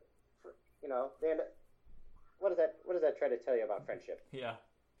good. What does that try to tell you about friendship? Yeah.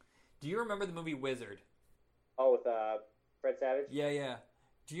 Do you remember the movie Wizard? Oh, with Fred Savage? Yeah.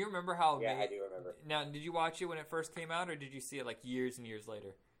 Do you remember how? Yeah, I do remember. Now, did you watch it when it first came out, or did you see it like years and years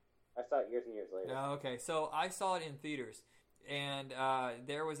later? I saw it years and years later. Oh, okay. So I saw it in theaters, and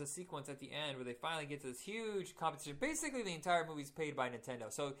there was a sequence at the end where they finally get to this huge competition. Basically, the entire movie's paid by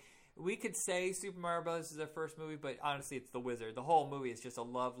Nintendo. So we could say Super Mario Bros. Is their first movie, but honestly, it's The Wizard. The whole movie is just a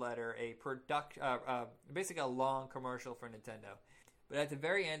love letter, basically a long commercial for Nintendo. But at the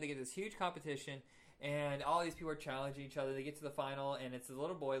very end, they get this huge competition, and all these people are challenging each other. They get to the final, and it's the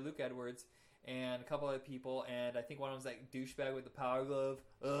little boy, Luke Edwards, and a couple other people, and I think one of them's like douchebag with the power glove.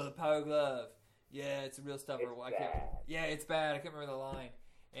 The power glove. Yeah, it's real stuff. It's bad. I can't remember the line.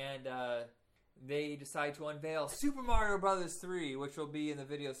 And they decide to unveil Super Mario Bros. 3, which will be in the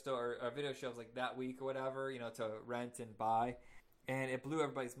video store or video shelves like that week or whatever, to rent and buy. And it blew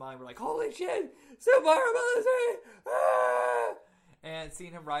everybody's mind. We're like, holy shit, Super Mario Bros. 3! Ah! And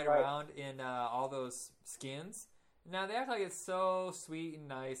seeing him ride around in all those skins. Now, they act like it's so sweet and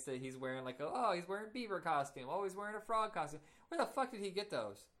nice that he's wearing he's wearing beaver costume. Oh, he's wearing a frog costume. Where the fuck did he get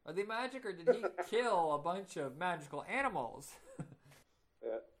those? Are they magic, or did he kill a bunch of magical animals?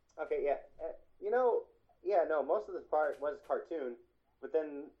 Yeah. Okay, yeah. Most of the part was cartoon, but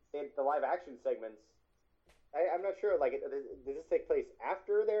then the live action segments, I'm not sure, does this take place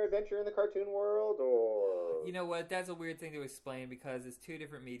after their adventure in the cartoon world, or? You know what, that's a weird thing to explain because it's two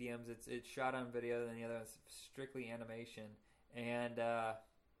different mediums. It's shot on video, and the other is strictly animation. And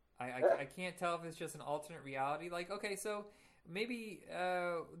I can't tell if it's just an alternate reality. So maybe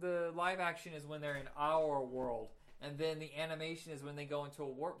the live action is when they're in our world, and then the animation is when they go into a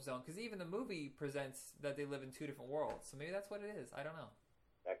warp zone. Because even the movie presents that they live in two different worlds. So maybe that's what it is. I don't know.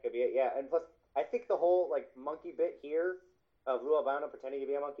 That could be it, yeah. And plus, I think the whole like monkey bit here of Lou Albano pretending to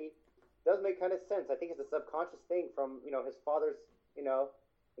be a monkey does make kind of sense. I think it's a subconscious thing from his father's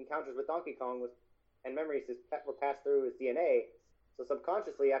encounters with Donkey Kong and memories were passed through his DNA. So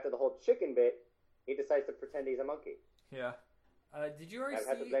subconsciously, after the whole chicken bit, he decides to pretend he's a monkey. Yeah. Did you already I've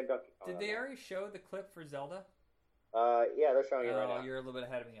had to see? blame Donkey Kong Did on they that. already show the clip for Zelda? Yeah, they're showing it right Oh, now. you're a little bit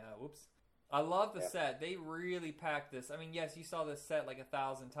ahead of me. Whoops. I love the Yeah. set. They really packed this. I mean, yes, you saw this set like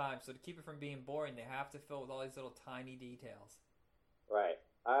 1,000 times. So to keep it from being boring, they have to fill it with all these little tiny details. Right.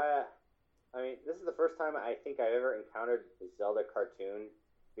 I mean, this is the first time I think I've ever encountered a Zelda cartoon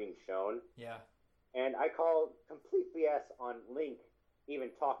being shown. Yeah. And I call complete BS on Link even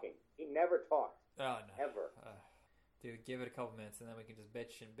talking. He never talked. Oh, no. Ever. Dude, give it a couple minutes and then we can just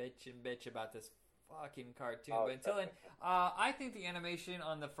bitch and bitch and bitch about this fucking cartoon. Oh, but until then, I think the animation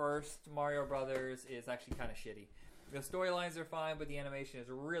on the first Mario Brothers is actually kind of shitty. The storylines are fine, but the animation is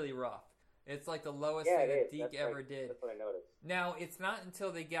really rough. It's like the lowest Yeah, thing it that is. Deke That's ever right. did. That's what I noticed. Now, it's not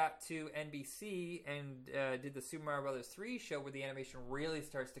until they got to NBC and did the Super Mario Brothers 3 show where the animation really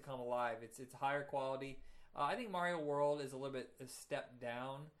starts to come alive. It's higher quality. I think Mario World is a little bit a step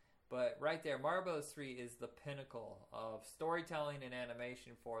down, but right there, Mario Brothers 3 is the pinnacle of storytelling and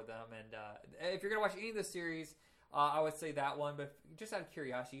animation for them. And if you're going to watch any of the series, I would say that one. But just out of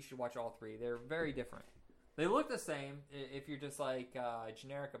curiosity, you should watch all three. They're very different. They look the same if you're just like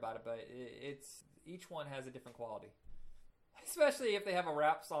generic about it, but it's each one has a different quality. Especially if they have a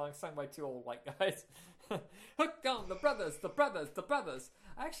rap song sung by two old white guys. Hook on the brothers, the brothers, the brothers.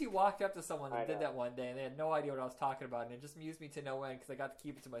 I actually walked up to someone and did that one day, and they had no idea what I was talking about, and it just amused me to no end because I got to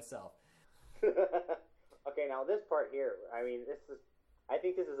keep it to myself. Okay, now this part here, I mean, I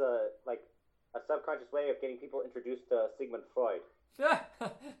think this is a subconscious way of getting people introduced to Sigmund Freud.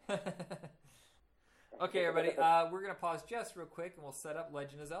 Okay, everybody, we're going to pause just real quick, and we'll set up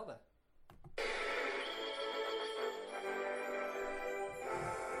Legend of Zelda.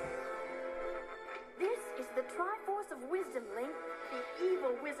 This is the Triforce of Wisdom, Link. The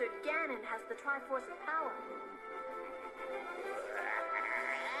evil wizard Ganon has the Triforce of Power.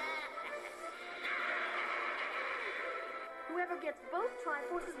 Whoever gets both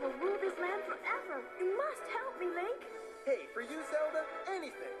Triforces will rule this land forever. You must help me, Link. Hey, for you, Zelda,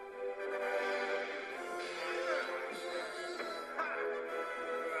 anything.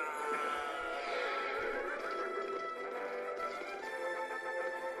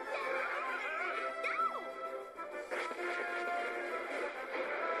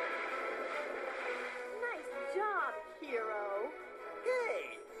 Nice job, hero.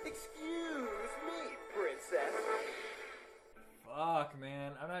 Hey, excuse me, princess. Fuck,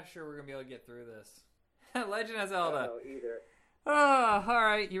 man. I'm not sure we're going to be able to get through this. Legend of Zelda. I don't know either. Oh,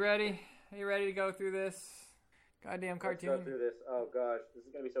 alright. You ready? Are you ready to go through this goddamn Let's go cartoon? through this. Oh gosh, this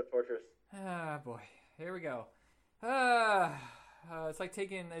is gonna be so torturous. Ah, boy. Here we go. It's like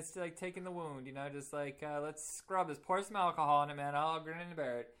taking the wound, just like, let's scrub this. Pour some alcohol on it, man. I'll grin and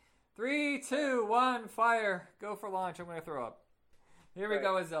bear it. 3, 2, 1, fire. Go for launch. I'm going to throw up. Here we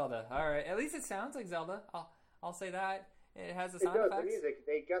go with Zelda. Alright. At least it sounds like Zelda. I'll say that. It has the sound The effects. music,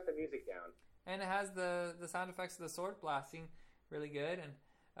 they got the music down. And it has the sound effects of the sword blasting really good. And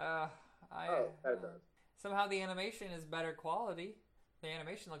somehow the animation is better quality. The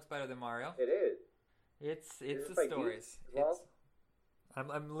animation looks better than Mario. It is. It's Is the it by stories. Geek as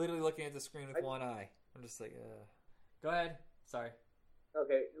well? I'm literally looking at the screen with one eye. I'm just like, Go ahead. Sorry.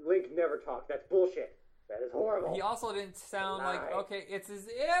 Okay, Link never talked. That's bullshit. That is horrible. He also didn't sound Lie. like, okay, it's as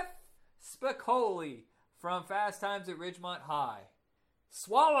if Spicoli from Fast Times at Ridgemont High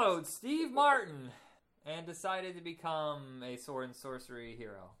swallowed Steve Martin and decided to become a sword and sorcery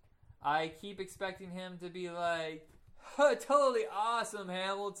hero. I keep expecting him to be like, totally awesome,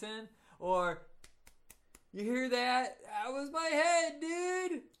 Hamilton, or, you hear that? That was my head,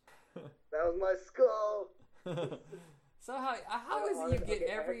 dude! That was my skull! So how is it you get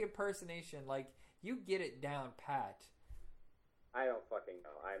every impersonation, like, you get it down pat? I don't fucking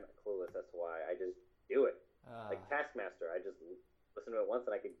know. I'm clueless. That's why I just do it. Like Taskmaster, I just listen to it once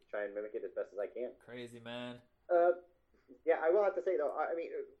and I can try and mimic it as best as I can. Crazy, man. Yeah, I will have to say though. I mean,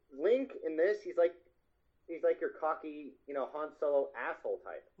 Link in this, he's like your cocky, Han Solo asshole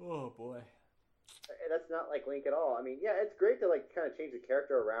type. Oh boy. That's not like Link at all. I mean, yeah, it's great to like kind of change the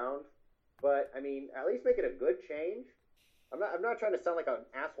character around, but I mean, at least make it a good change. I'm not trying to sound like an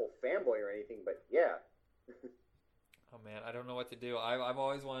asshole fanboy or anything, but yeah. Oh man, I don't know what to do. I've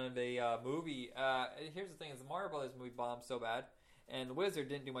always wanted a movie. Here's the thing: is the Mario Brothers movie bombed so bad, and the Wizard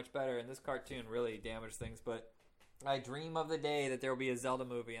didn't do much better, and this cartoon really damaged things. But I dream of the day that there will be a Zelda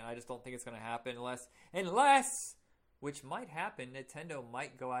movie, and I just don't think it's going to happen unless, which might happen, Nintendo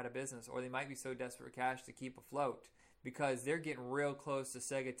might go out of business, or they might be so desperate for cash to keep afloat, because they're getting real close to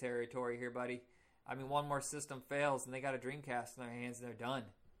Sega territory here, buddy. I mean, one more system fails, and they got a Dreamcast in their hands, and they're done.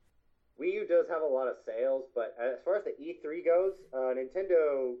 Wii U does have a lot of sales, but as far as the E3 goes,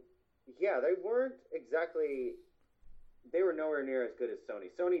 Nintendo, yeah, they were nowhere near as good as Sony.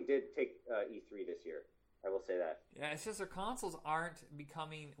 Sony did take E3 this year. I will say that. Yeah, it's just their consoles aren't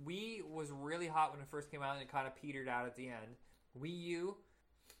becoming... Wii was really hot when it first came out, and it kind of petered out at the end. Wii U,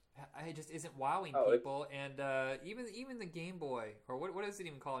 it just isn't wowing people, and even the Game Boy, or what is it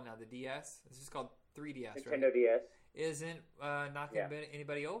even called now? The DS? It's just called 3DS, right? Nintendo DS. Isn't knocking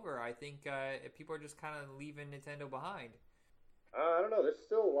anybody over. I think people are just kind of leaving Nintendo behind. I don't know. There's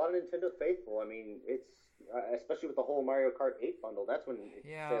still a lot of Nintendo faithful. I mean, it's especially with the whole Mario Kart 8 bundle. That's when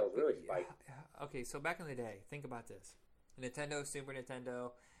sales really spike. Okay, so back in the day, think about this: Nintendo, Super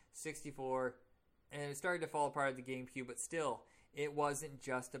Nintendo, 64, and it started to fall apart at the GameCube. But still, it wasn't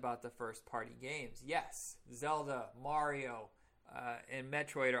just about the first-party games. Yes, Zelda, Mario, and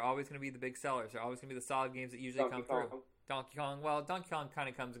Metroid are always going to be the big sellers. They're always going to be the solid games that usually come through. Donkey Kong. Well, Donkey Kong kind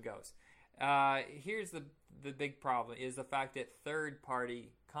of comes and goes. Here's the big problem is the fact that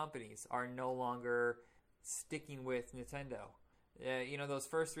third-party companies are no longer sticking with Nintendo. Those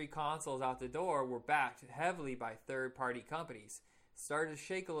first 3 consoles out the door were backed heavily by third-party companies. Started to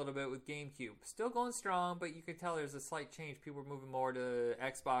shake a little bit with GameCube. Still going strong, but you could tell there's a slight change. People were moving more to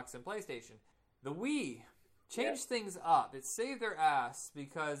Xbox and PlayStation. The Wii changed things up. It saved their ass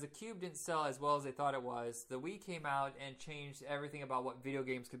because the Cube didn't sell as well as they thought it was. The Wii came out and changed everything about what video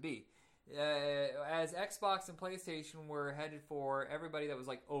games could be. As Xbox and PlayStation were headed for everybody that was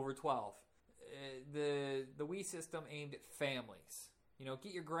like over 12, the Wii system aimed at families.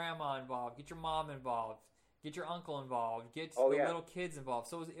 Get your grandma involved, get your mom involved, get your uncle involved, get the little kids involved.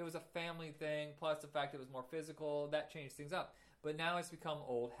 So it was a family thing, plus the fact that it was more physical. That changed things up. But now it's become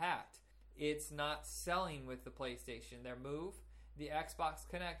old hat. It's not selling with the PlayStation. Their Move, the Xbox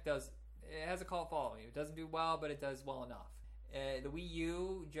Connect it has a cult following. It doesn't do well, but it does well enough. The Wii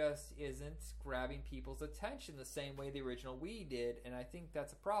U just isn't grabbing people's attention the same way the original Wii did, and I think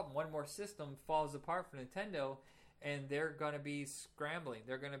that's a problem. One more system falls apart for Nintendo, and they're going to be scrambling.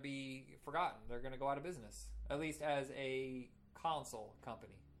 They're going to be forgotten. They're going to go out of business, at least as a console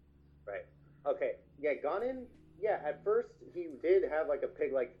company. Right. Okay. Yeah, Ganon, at first he did have like a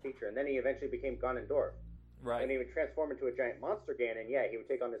pig-like feature, and then he eventually became Ganondorf. Right. And he would transform into a giant monster Ganon, he would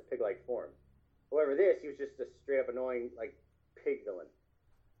take on this pig-like form. However, he was just a straight-up annoying, pig villain.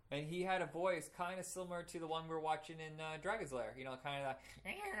 And he had a voice kind of similar to the one we were watching in Dragon's Lair. Kind of like,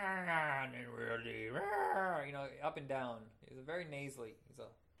 up and down. He's a very nasally. He's a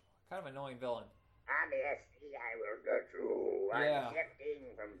kind of annoying villain. Honestly, I will get you. I'm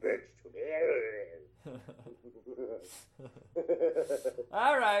shifting from bitch to bill.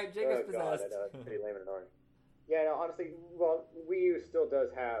 All right, Jacob's possessed. I know, it's pretty lame and annoying. Yeah, no, honestly, well, Wii U still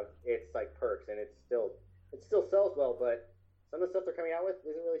does have its perks, and it still sells well, but some of the stuff they're coming out with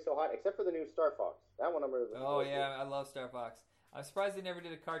isn't really so hot, except for the new Star Fox. That one I'm really I love Star Fox. I'm surprised they never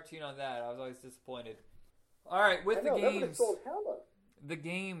did a cartoon on that. I was always disappointed. All right, with the games. The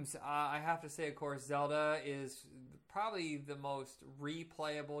games, I have to say, of course, Zelda is probably the most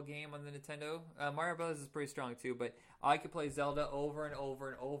replayable game on the Nintendo. Mario Bros. Is pretty strong too, but I could play Zelda over and over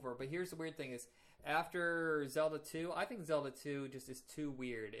and over. But here's the weird thing is, after Zelda 2, I think Zelda 2 just is too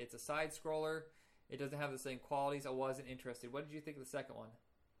weird. It's a side-scroller. It doesn't have the same qualities. I wasn't interested. What did you think of the second one?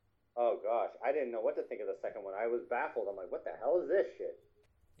 Oh, gosh. I didn't know what to think of the second one. I was baffled. I'm like, what the hell is this shit?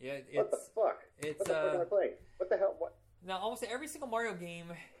 Yeah, what the fuck? What the fuck am I playing? What the hell? What? Now, almost every single Mario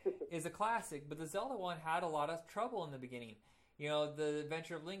game is a classic, but the Zelda one had a lot of trouble in the beginning. The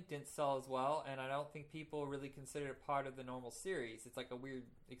Adventure of Link didn't sell as well, and I don't think people really consider it part of the normal series. It's like a weird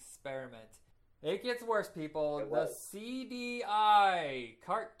experiment. It gets worse, people. The CDI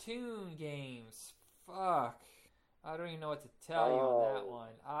cartoon games. Fuck. I don't even know what to tell you on that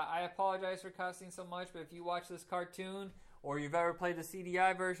one. I apologize for cussing so much, but if you watch this cartoon or you've ever played the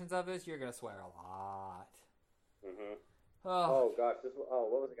CDI versions of this, you're going to swear a lot. Mm-hmm. Oh gosh. What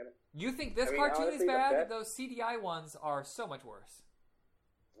was it going to... You think this cartoon is bad? Those CDI ones are so much worse.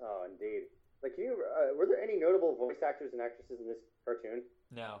 Oh, indeed. Were there any notable voice actors and actresses in this cartoon?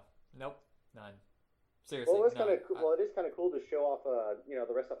 No. Nope. None. Seriously. Well, it is kind of cool to show off,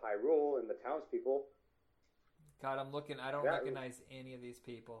 the rest of Hyrule and the townspeople. God, I'm looking. I don't recognize any of these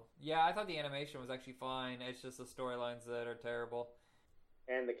people. Yeah, I thought the animation was actually fine. It's just the storylines that are terrible.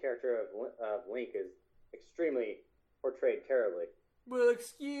 And the character of Link is extremely portrayed terribly. Well,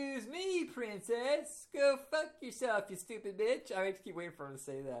 excuse me, princess. Go fuck yourself, you stupid bitch. I have to keep waiting for him to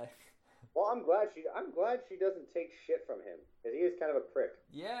say that. Well, I'm glad she doesn't take shit from him, because he is kind of a prick.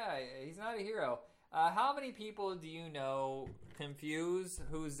 Yeah, he's not a hero. How many people do you know confuse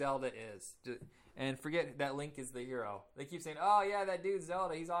who Zelda is and forget that Link is the hero? They keep saying, "Oh yeah, that dude's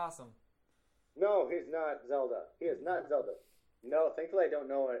Zelda. He's awesome." No, he's not Zelda. He is not Zelda. No, thankfully I don't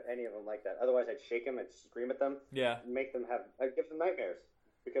know any of them like that. Otherwise, I'd shake them and scream at them. Yeah. I'd give them nightmares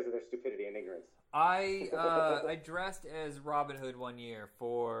because of their stupidity and ignorance. I dressed as Robin Hood one year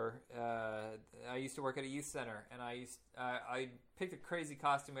for I used to work at a youth center, and I picked a crazy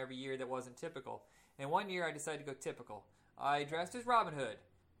costume every year that wasn't typical. And one year I decided to go typical. I dressed as Robin Hood.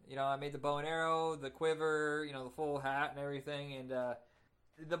 You know, I made the bow and arrow, the quiver, you know, the full hat and everything. And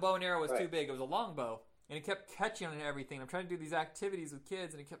the bow and arrow was too big. It was a long bow. And it kept catching on everything. I'm trying to do these activities with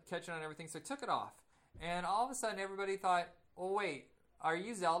kids, and it kept catching on everything. So I took it off. And all of a sudden, everybody thought, "Oh, wait, are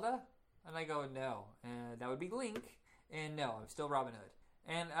you Zelda?" And I go, "No." And that would be Link. And no, I'm still Robin Hood.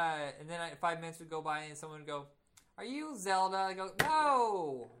 And then 5 minutes would go by, and someone would go, "Are you Zelda?" I go,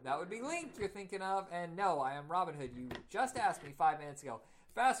 "No, that would be Link you're thinking of." And no, I am Robin Hood. You just asked me 5 minutes ago.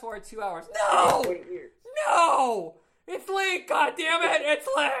 Fast forward 2 hours. No! No! It's Link, goddammit! It's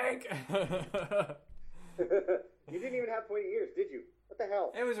Link! You didn't even have pointy ears, did you? What the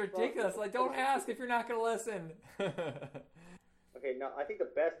hell? It was ridiculous. Like, don't ask if you're not going to listen. Okay, no, I think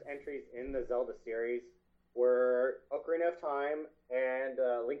the best entries in the Zelda series were Ocarina of Time and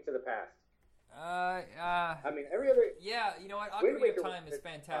Link to the Past. I mean, every other... Yeah, you know what? Ocarina of Time is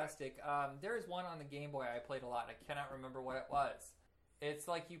fantastic. There is one on the Game Boy I played a lot. I cannot remember what it was. It's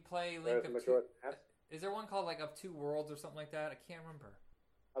like you play Link of Two... Is there one called like Of Two Worlds or something like that? I can't remember.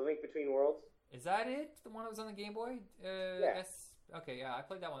 A Link Between Worlds? Is that it? The one that was on the Game Boy? Yeah. Okay, yeah, I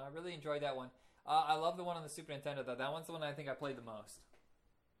played that one. I really enjoyed that one. I love the one on the Super Nintendo, though. That one's the one I think I played the most.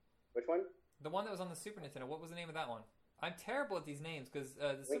 Which one? The one that was on the Super Nintendo. What was the name of that one? I'm terrible at these names because the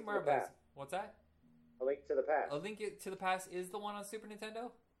Link Super Mario Bros. What's that? A Link to the Past. A Link to the Past is the one on Super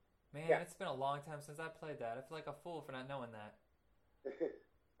Nintendo? Man, It's been a long time since I played that. I feel like a fool for not knowing that.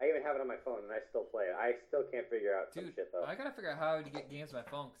 I even have it on my phone, and I still play it. I still can't figure out some shit, though. I gotta figure out how to get games on my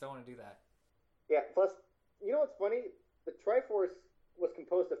phone because I want to do that. Yeah, plus, you know what's funny? The Triforce was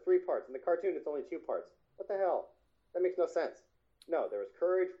composed of 3 parts. In the cartoon, it's only 2 parts. What the hell? That makes no sense. No, there was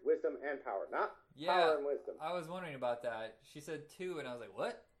courage, wisdom, and power. Not power and wisdom. I was wondering about that. She said 2, and I was like,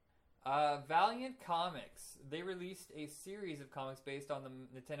 what? Valiant Comics. They released a series of comics based on the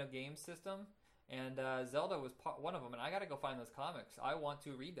Nintendo game system, and Zelda was one of them, and I gotta go find those comics. I want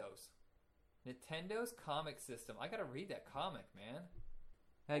to read those. Nintendo's comic system. I gotta read that comic, man.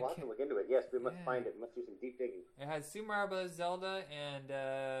 We'll have to look into it. Yes, we must find it. We must do some deep digging. It has Super Mario Bros. Zelda and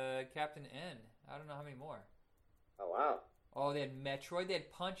Captain N. I don't know how many more. Oh, wow. Oh, they had Metroid. They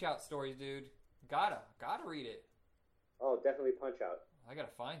had Punch-Out stories, dude. Gotta read it. Oh, definitely Punch-Out. I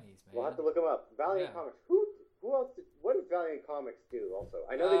gotta find these, man. We'll have to look them up. Valiant Comics. Who else? What did Valiant Comics do? Also,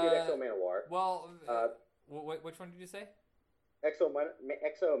 I know they did Exo Manowar. Well, which one did you say? Exo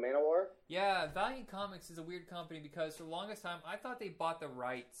Manowar? Yeah, Valiant Comics is a weird company because for the longest time I thought they bought the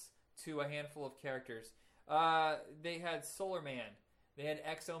rights to a handful of characters. They had Solar Man, they had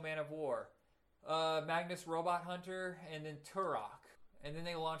Exo Man of War, Magnus Robot Hunter, and then Turok. And then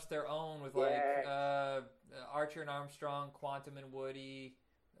they launched their own with Archer and Armstrong, Quantum and Woody,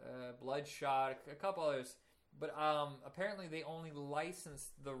 Bloodshot, a couple others. But apparently they only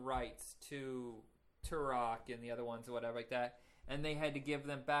licensed the rights to Turok and the other ones or whatever like that. And they had to give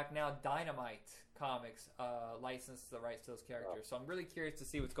them back. Now Dynamite Comics licensed the rights to those characters. So I'm really curious to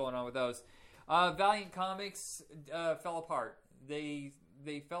see what's going on with those. Valiant Comics fell apart. They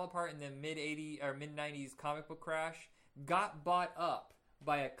fell apart in the mid-80s or mid-90s comic book crash. Got bought up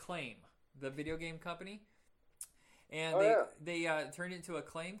by Acclaim, the video game company. And they turned it into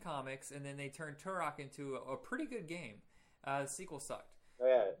Acclaim Comics, and then they turned Turok into a pretty good game. The sequel sucked. Oh,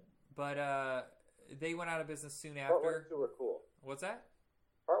 yeah. But they went out of business soon after. Part 1 and 2 were cool. What's that?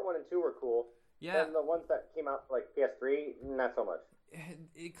 Part 1 and 2 were cool. Yeah. And the ones that came out like PS3, not so much.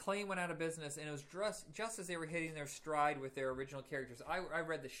 Acclaim went out of business, and it was just as they were hitting their stride with their original characters. I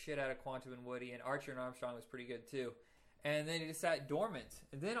read the shit out of Quantum and Woody, and Archer and Armstrong was pretty good too. And then it just sat dormant.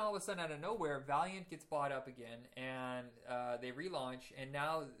 And then all of a sudden, out of nowhere, Valiant gets bought up again, and they relaunch, and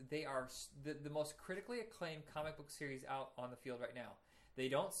now they are the most critically acclaimed comic book series out on the field right now. They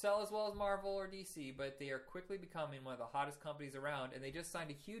don't sell as well as Marvel or DC, but they are quickly becoming one of the hottest companies around, and they just signed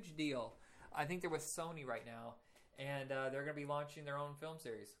a huge deal. I think they're with Sony right now, and they're going to be launching their own film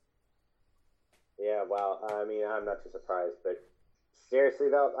series. Yeah, wow. I mean, I'm not too surprised, but seriously,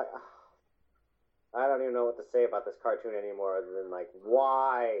 though, I don't even know what to say about this cartoon anymore other than, like,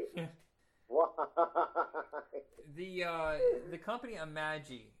 why? Why? The company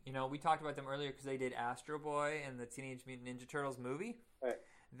Imagi, we talked about them earlier because they did Astro Boy and the Teenage Mutant Ninja Turtles movie. Right.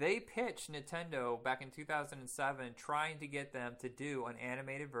 They pitched Nintendo back in 2007 trying to get them to do an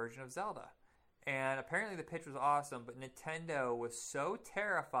animated version of Zelda. And apparently the pitch was awesome, but Nintendo was so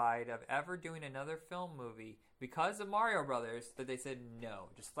terrified of ever doing another film movie because of Mario Brothers that they said no,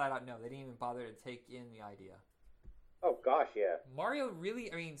 just flat out no. They didn't even bother to take in the idea. Oh, gosh, yeah.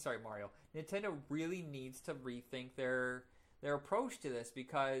 Nintendo really needs to rethink their approach to this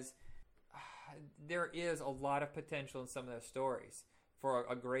because there is a lot of potential in some of their stories for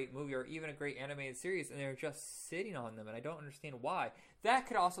a great movie or even a great animated series, and they're just sitting on them, and I don't understand why. That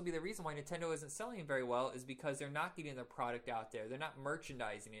could also be the reason why Nintendo isn't selling very well, is because they're not getting their product out there. They're not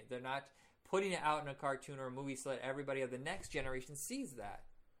merchandising it. They're not putting it out in a cartoon or a movie so that everybody of the next generation sees that.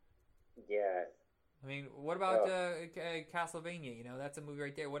 Yeah. I mean, what about Castlevania? That's a movie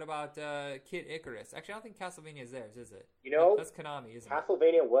right there. What about Kid Icarus? Actually, I don't think Castlevania is theirs, is it? That's Konami, isn't it?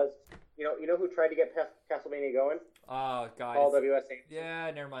 Castlevania was... You know who tried to get Castlevania going? Oh, God. Paul W.S. Anderson. Yeah,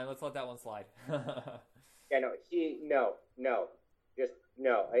 never mind. Let's let that one slide. Yeah, no. Just,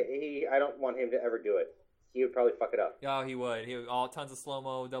 no. I don't want him to ever do it. He would probably fuck it up. Oh, he would. All tons of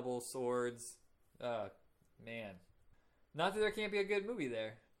slow-mo, double swords. Man. Not that there can't be a good movie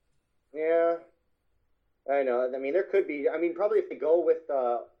there. Yeah. I know. I mean, there could be. I mean, probably if they go with,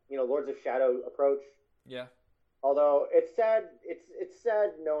 Lords of Shadow approach. Yeah. Although it's sad. It's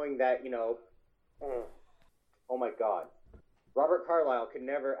sad knowing that oh my God, Robert Carlyle could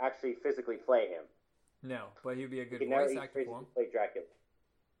never actually physically play him. No, but he'd be a good He could voice never actor for him. play Dracula.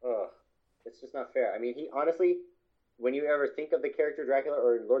 Ugh, it's just not fair. I mean, he honestly, when you ever think of the character Dracula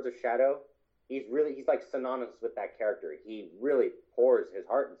or Lords of Shadow, he's like synonymous with that character. He really pours his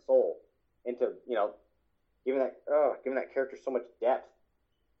heart and soul into giving that character so much depth.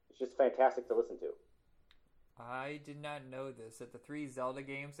 It's just fantastic to listen to. I did not know this, that the 3 Zelda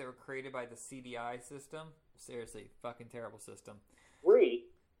games that were created by the CDI system, seriously, fucking terrible system. 3?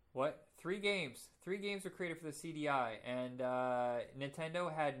 What? 3 games. 3 games were created for the CDI, and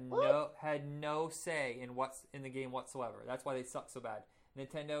Nintendo had no say in the game whatsoever. That's why they suck so bad.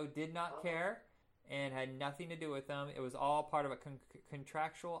 Nintendo did not care and had nothing to do with them. It was all part of a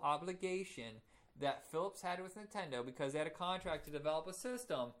contractual obligation that Philips had with Nintendo because they had a contract to develop a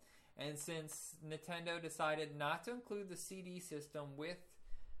system. And since Nintendo decided not to include the CD system with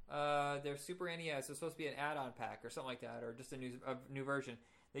their Super NES, it was supposed to be an add-on pack or something like that, or just a new version,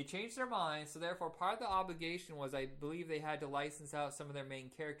 they changed their minds. So therefore, part of the obligation was, I believe, they had to license out some of their main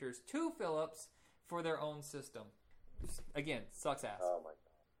characters to Philips for their own system. Again, sucks ass. Oh my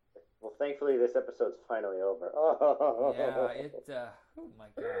God. Well, thankfully, this episode's finally over. Oh. Yeah, oh my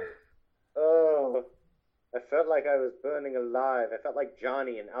God. Oh. I felt like I was burning alive. I felt like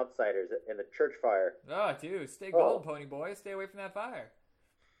Johnny in Outsiders in the church fire. Oh, dude, stay golden, pony boy. Stay away from that fire.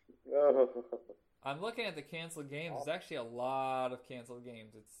 Oh. I'm looking at the canceled games. There's actually a lot of canceled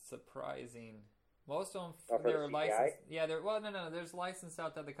games. It's surprising. Most of them, they're licensed. Yeah, there's licensed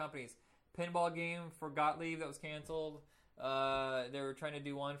out to other companies. Pinball game for Gottlieb that was canceled. They were trying to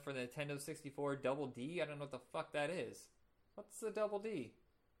do one for the Nintendo 64 Double D. I don't know what the fuck that is. What's the Double D?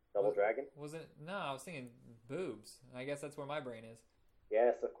 Double Dragon? Was it? No, I was thinking boobs. I guess that's where my brain is.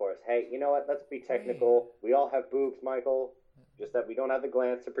 Yes, of course. Hey, you know what? Let's be technical. We all have boobs, Michael. Just that we don't have the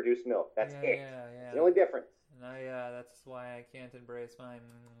glands to produce milk. That's it. Yeah. It's the only difference. That's why I can't embrace mine.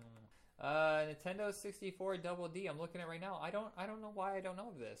 Nintendo 64 Double D. I'm looking at it right now. I don't know why I don't know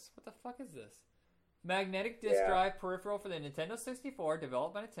of this. What the fuck is this? Magnetic disc drive peripheral for the Nintendo 64,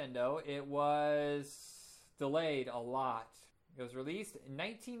 developed by Nintendo. It was delayed a lot. It was released in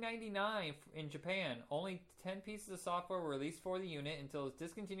 1999 in Japan. Only 10 pieces of software were released for the unit until it was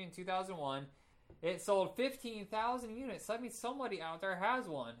discontinued in 2001. It sold 15,000 units. So that means somebody out there has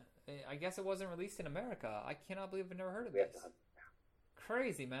one. I guess it wasn't released in America. I cannot believe I've never heard of this.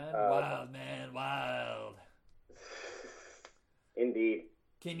 Crazy, man. Wild, man. Wild. Indeed.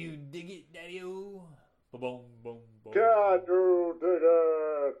 Can you dig it, Daddy-o? Boom, boom, boom. Can you dig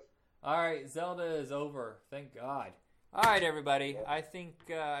it? Alright, Zelda is over. Thank God. All right, everybody. I think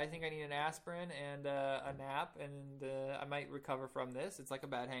I need an aspirin and a nap, and I might recover from this. It's like a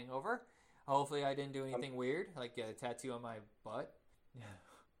bad hangover. Hopefully, I didn't do anything weird, like get a tattoo on my butt. Yeah.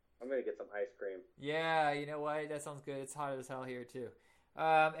 I'm gonna get some ice cream. Yeah, you know what? That sounds good. It's hot as hell here too.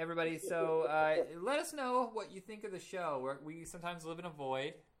 Everybody, so let us know what you think of the show. We sometimes live in a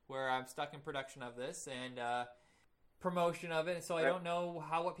void where I'm stuck in production of this, and promotion of it, and so I don't know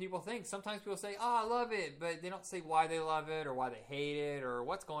what people think. Sometimes people say, "Oh, I love it," but they don't say why they love it or why they hate it or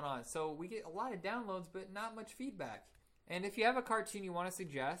what's going on. So we get a lot of downloads, but not much feedback. And if you have a cartoon you want to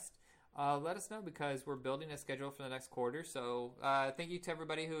suggest, let us know, because we're building a schedule for the next quarter. So thank you to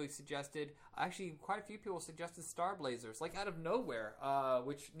everybody who suggested. Actually, quite a few people suggested Star Blazers, like out of nowhere,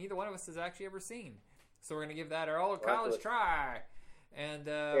 which neither one of us has actually ever seen. So we're going to give that our old college try. And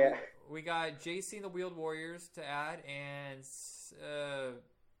we got JC and the Wheeled Warriors to add, and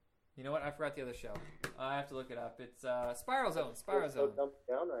you know what? I forgot the other show. I have to look it up. It's Spiral Zone. Spiral Zone. I'm so dumbed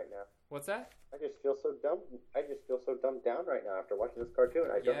down right now. What's that? I just feel so dumb. I just feel so dumbed down right now after watching this cartoon.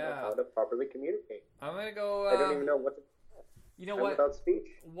 I don't know how to properly communicate. I'm gonna go. I don't even know what to. You know I'm what? Without speech.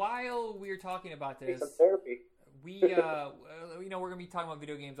 While we were talking about this, need some therapy. we you know, we're gonna be talking about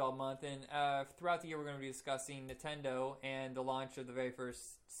video games all month, and throughout the year we're gonna be discussing Nintendo and the launch of the very first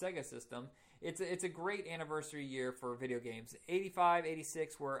Sega system. It's a great anniversary year for video games. 85,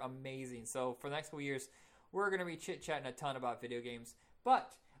 86 were amazing. So for the next couple years, we're gonna be chit-chatting a ton about video games.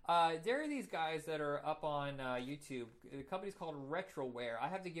 But there are these guys that are up on YouTube. The company's called Retroware. I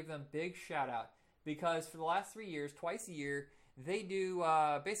have to give them a big shout out, because for the last 3 years, twice a year, they do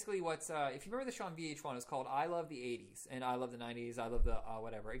basically what's, if you remember the show on VH1, it's called I Love the 80s, and I Love the 90s, I Love the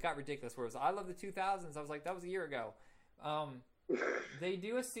whatever. It got ridiculous, where it was I Love the 2000s. I was like, that was a year ago. They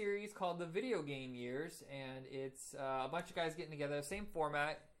do a series called the Video Game Years, and it's a bunch of guys getting together, same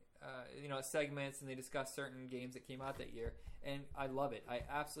format, you know, segments, and they discuss certain games that came out that year. And I love it. I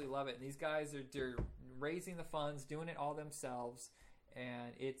absolutely love it. And these guys they're raising the funds, doing it all themselves,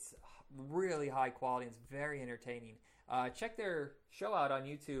 and it's really high quality. It's very entertaining. Check their show out on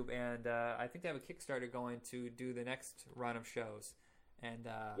YouTube, and I think they have a Kickstarter going to do the next run of shows. And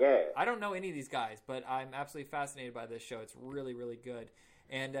I don't know any of these guys, but I'm absolutely fascinated by this show. It's really, really good.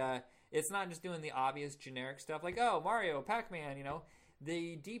 And it's not just doing the obvious generic stuff like, oh, Mario, Pac-Man, you know.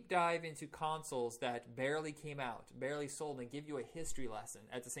 They deep dive into consoles that barely came out, barely sold, and give you a history lesson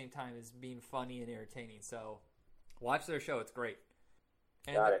at the same time as being funny and entertaining. So watch their show. It's great.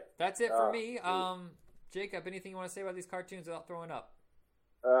 And Got it. That's it for me. Jacob, anything you want to say about these cartoons without throwing up?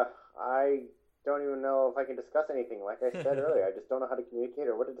 I don't even know if I can discuss anything. Like I said earlier, I just don't know how to communicate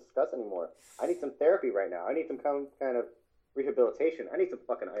or what to discuss anymore. I need some therapy right now. I need some kind of rehabilitation. I need some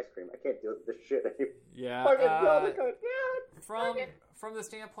fucking ice cream. I can't deal with this shit anymore. Yeah. From the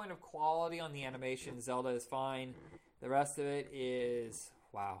standpoint of quality on the animation, Zelda is fine. The rest of it is,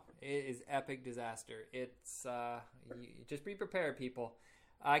 wow, it is epic disaster. It's just be prepared, people.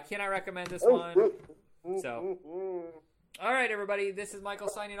 I cannot recommend this one. So, all right, everybody, this is Michael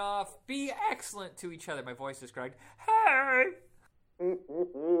signing off. Be excellent to each other. My voice is cracked. Hey.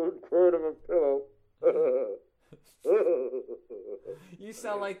 Part of a pillow. You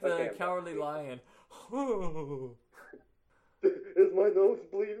sound like the Cowardly Lion. Is my nose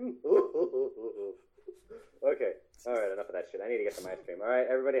bleeding? Okay. All right, enough of that shit. I need to get some ice cream. All right,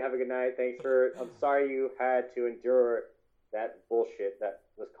 everybody have a good night. Thanks for... I'm sorry you had to endure that bullshit that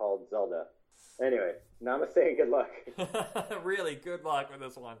was called Zelda. Anyway, namaste and good luck. Really, good luck with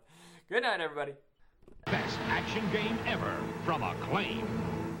this one. Good night, everybody. Best action game ever from Acclaim.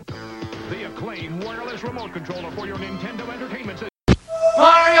 The Acclaim wireless remote controller for your Nintendo Entertainment System.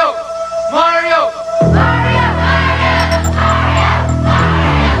 Mario! Mario!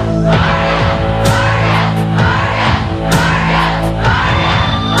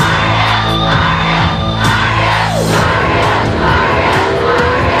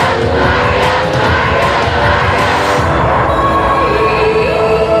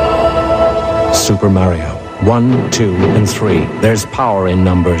 Super Mario. 1, 2, and 3. There's power in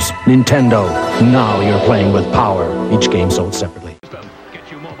numbers. Nintendo. Now you're playing with power. Each game sold separately.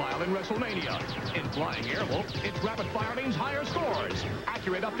 Get you mobile in WrestleMania. In Flying Airwolf, its rapid fire means higher scores.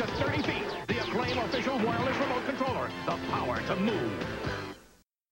 Accurate up to 30 feet. The Acclaim official wireless remote controller. The power to move.